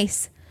 Oh,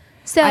 nice.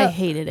 So I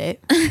hated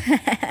it.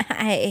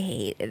 I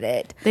hated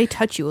it. They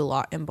touch you a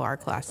lot in bar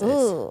classes.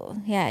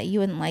 Ooh, yeah, you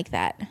wouldn't like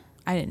that.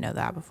 I didn't know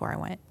that before I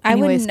went. I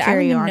Anyways, wouldn't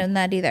carry have on. known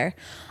that either.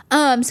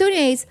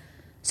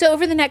 So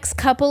over the next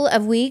couple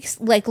of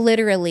weeks, like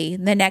literally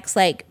the next,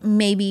 like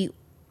maybe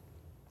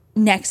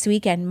next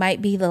weekend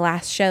might be the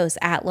last shows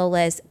at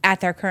Lola's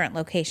at their current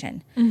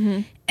location.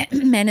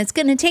 Mm-hmm. And it's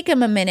going to take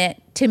them a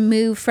minute to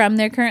move from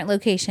their current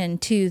location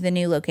to the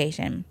new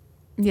location.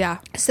 Yeah.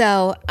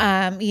 So,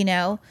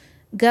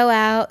 go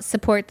out,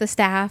 support the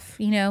staff,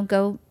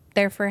 go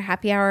there for a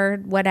happy hour,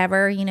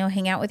 whatever,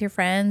 hang out with your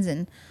friends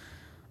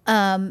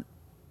and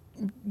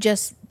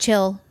just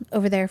chill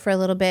over there for a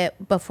little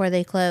bit before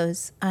they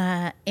close.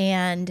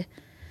 And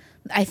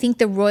I think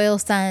the Royal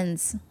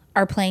Sons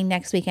are playing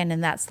next weekend,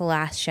 and that's the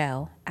last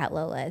show at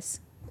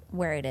Lola's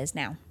where it is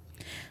now.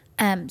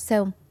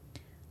 So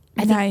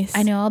I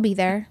know I'll be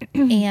there.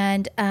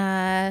 And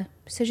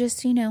so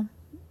just,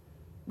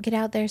 get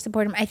out there,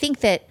 support them. I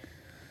think that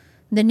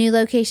the new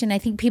location, I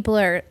think people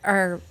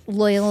are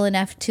loyal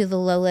enough to the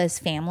Lola's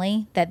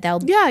family that they'll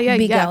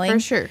be going. For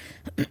sure.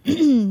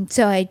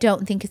 So I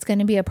don't think it's going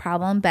to be a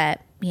problem,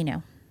 but,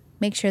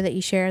 make sure that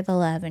you share the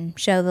love and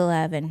show the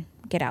love and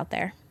get out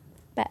there.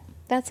 But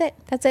that's it.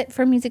 That's it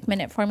for Music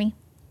Minute for me.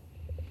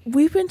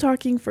 We've been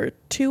talking for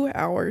 2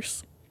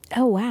 hours.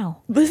 Oh,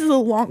 wow. This is a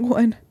long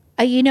one.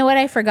 You know what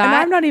I forgot? And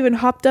I'm not even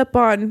hopped up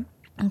on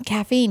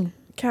caffeine.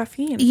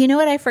 You know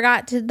what I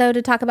forgot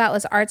to talk about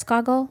was Arts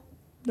Goggle?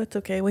 That's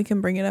okay. We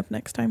can bring it up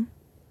next time.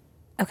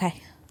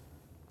 Okay.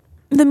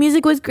 The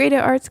music was great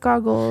at Arts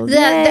Goggle.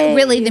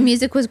 The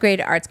music was great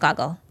at Arts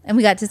Goggle. And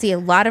we got to see a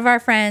lot of our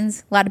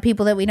friends, a lot of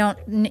people that we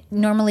don't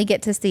normally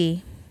get to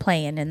see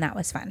playing, and that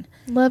was fun.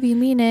 Love you,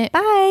 mean it.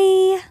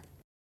 Bye.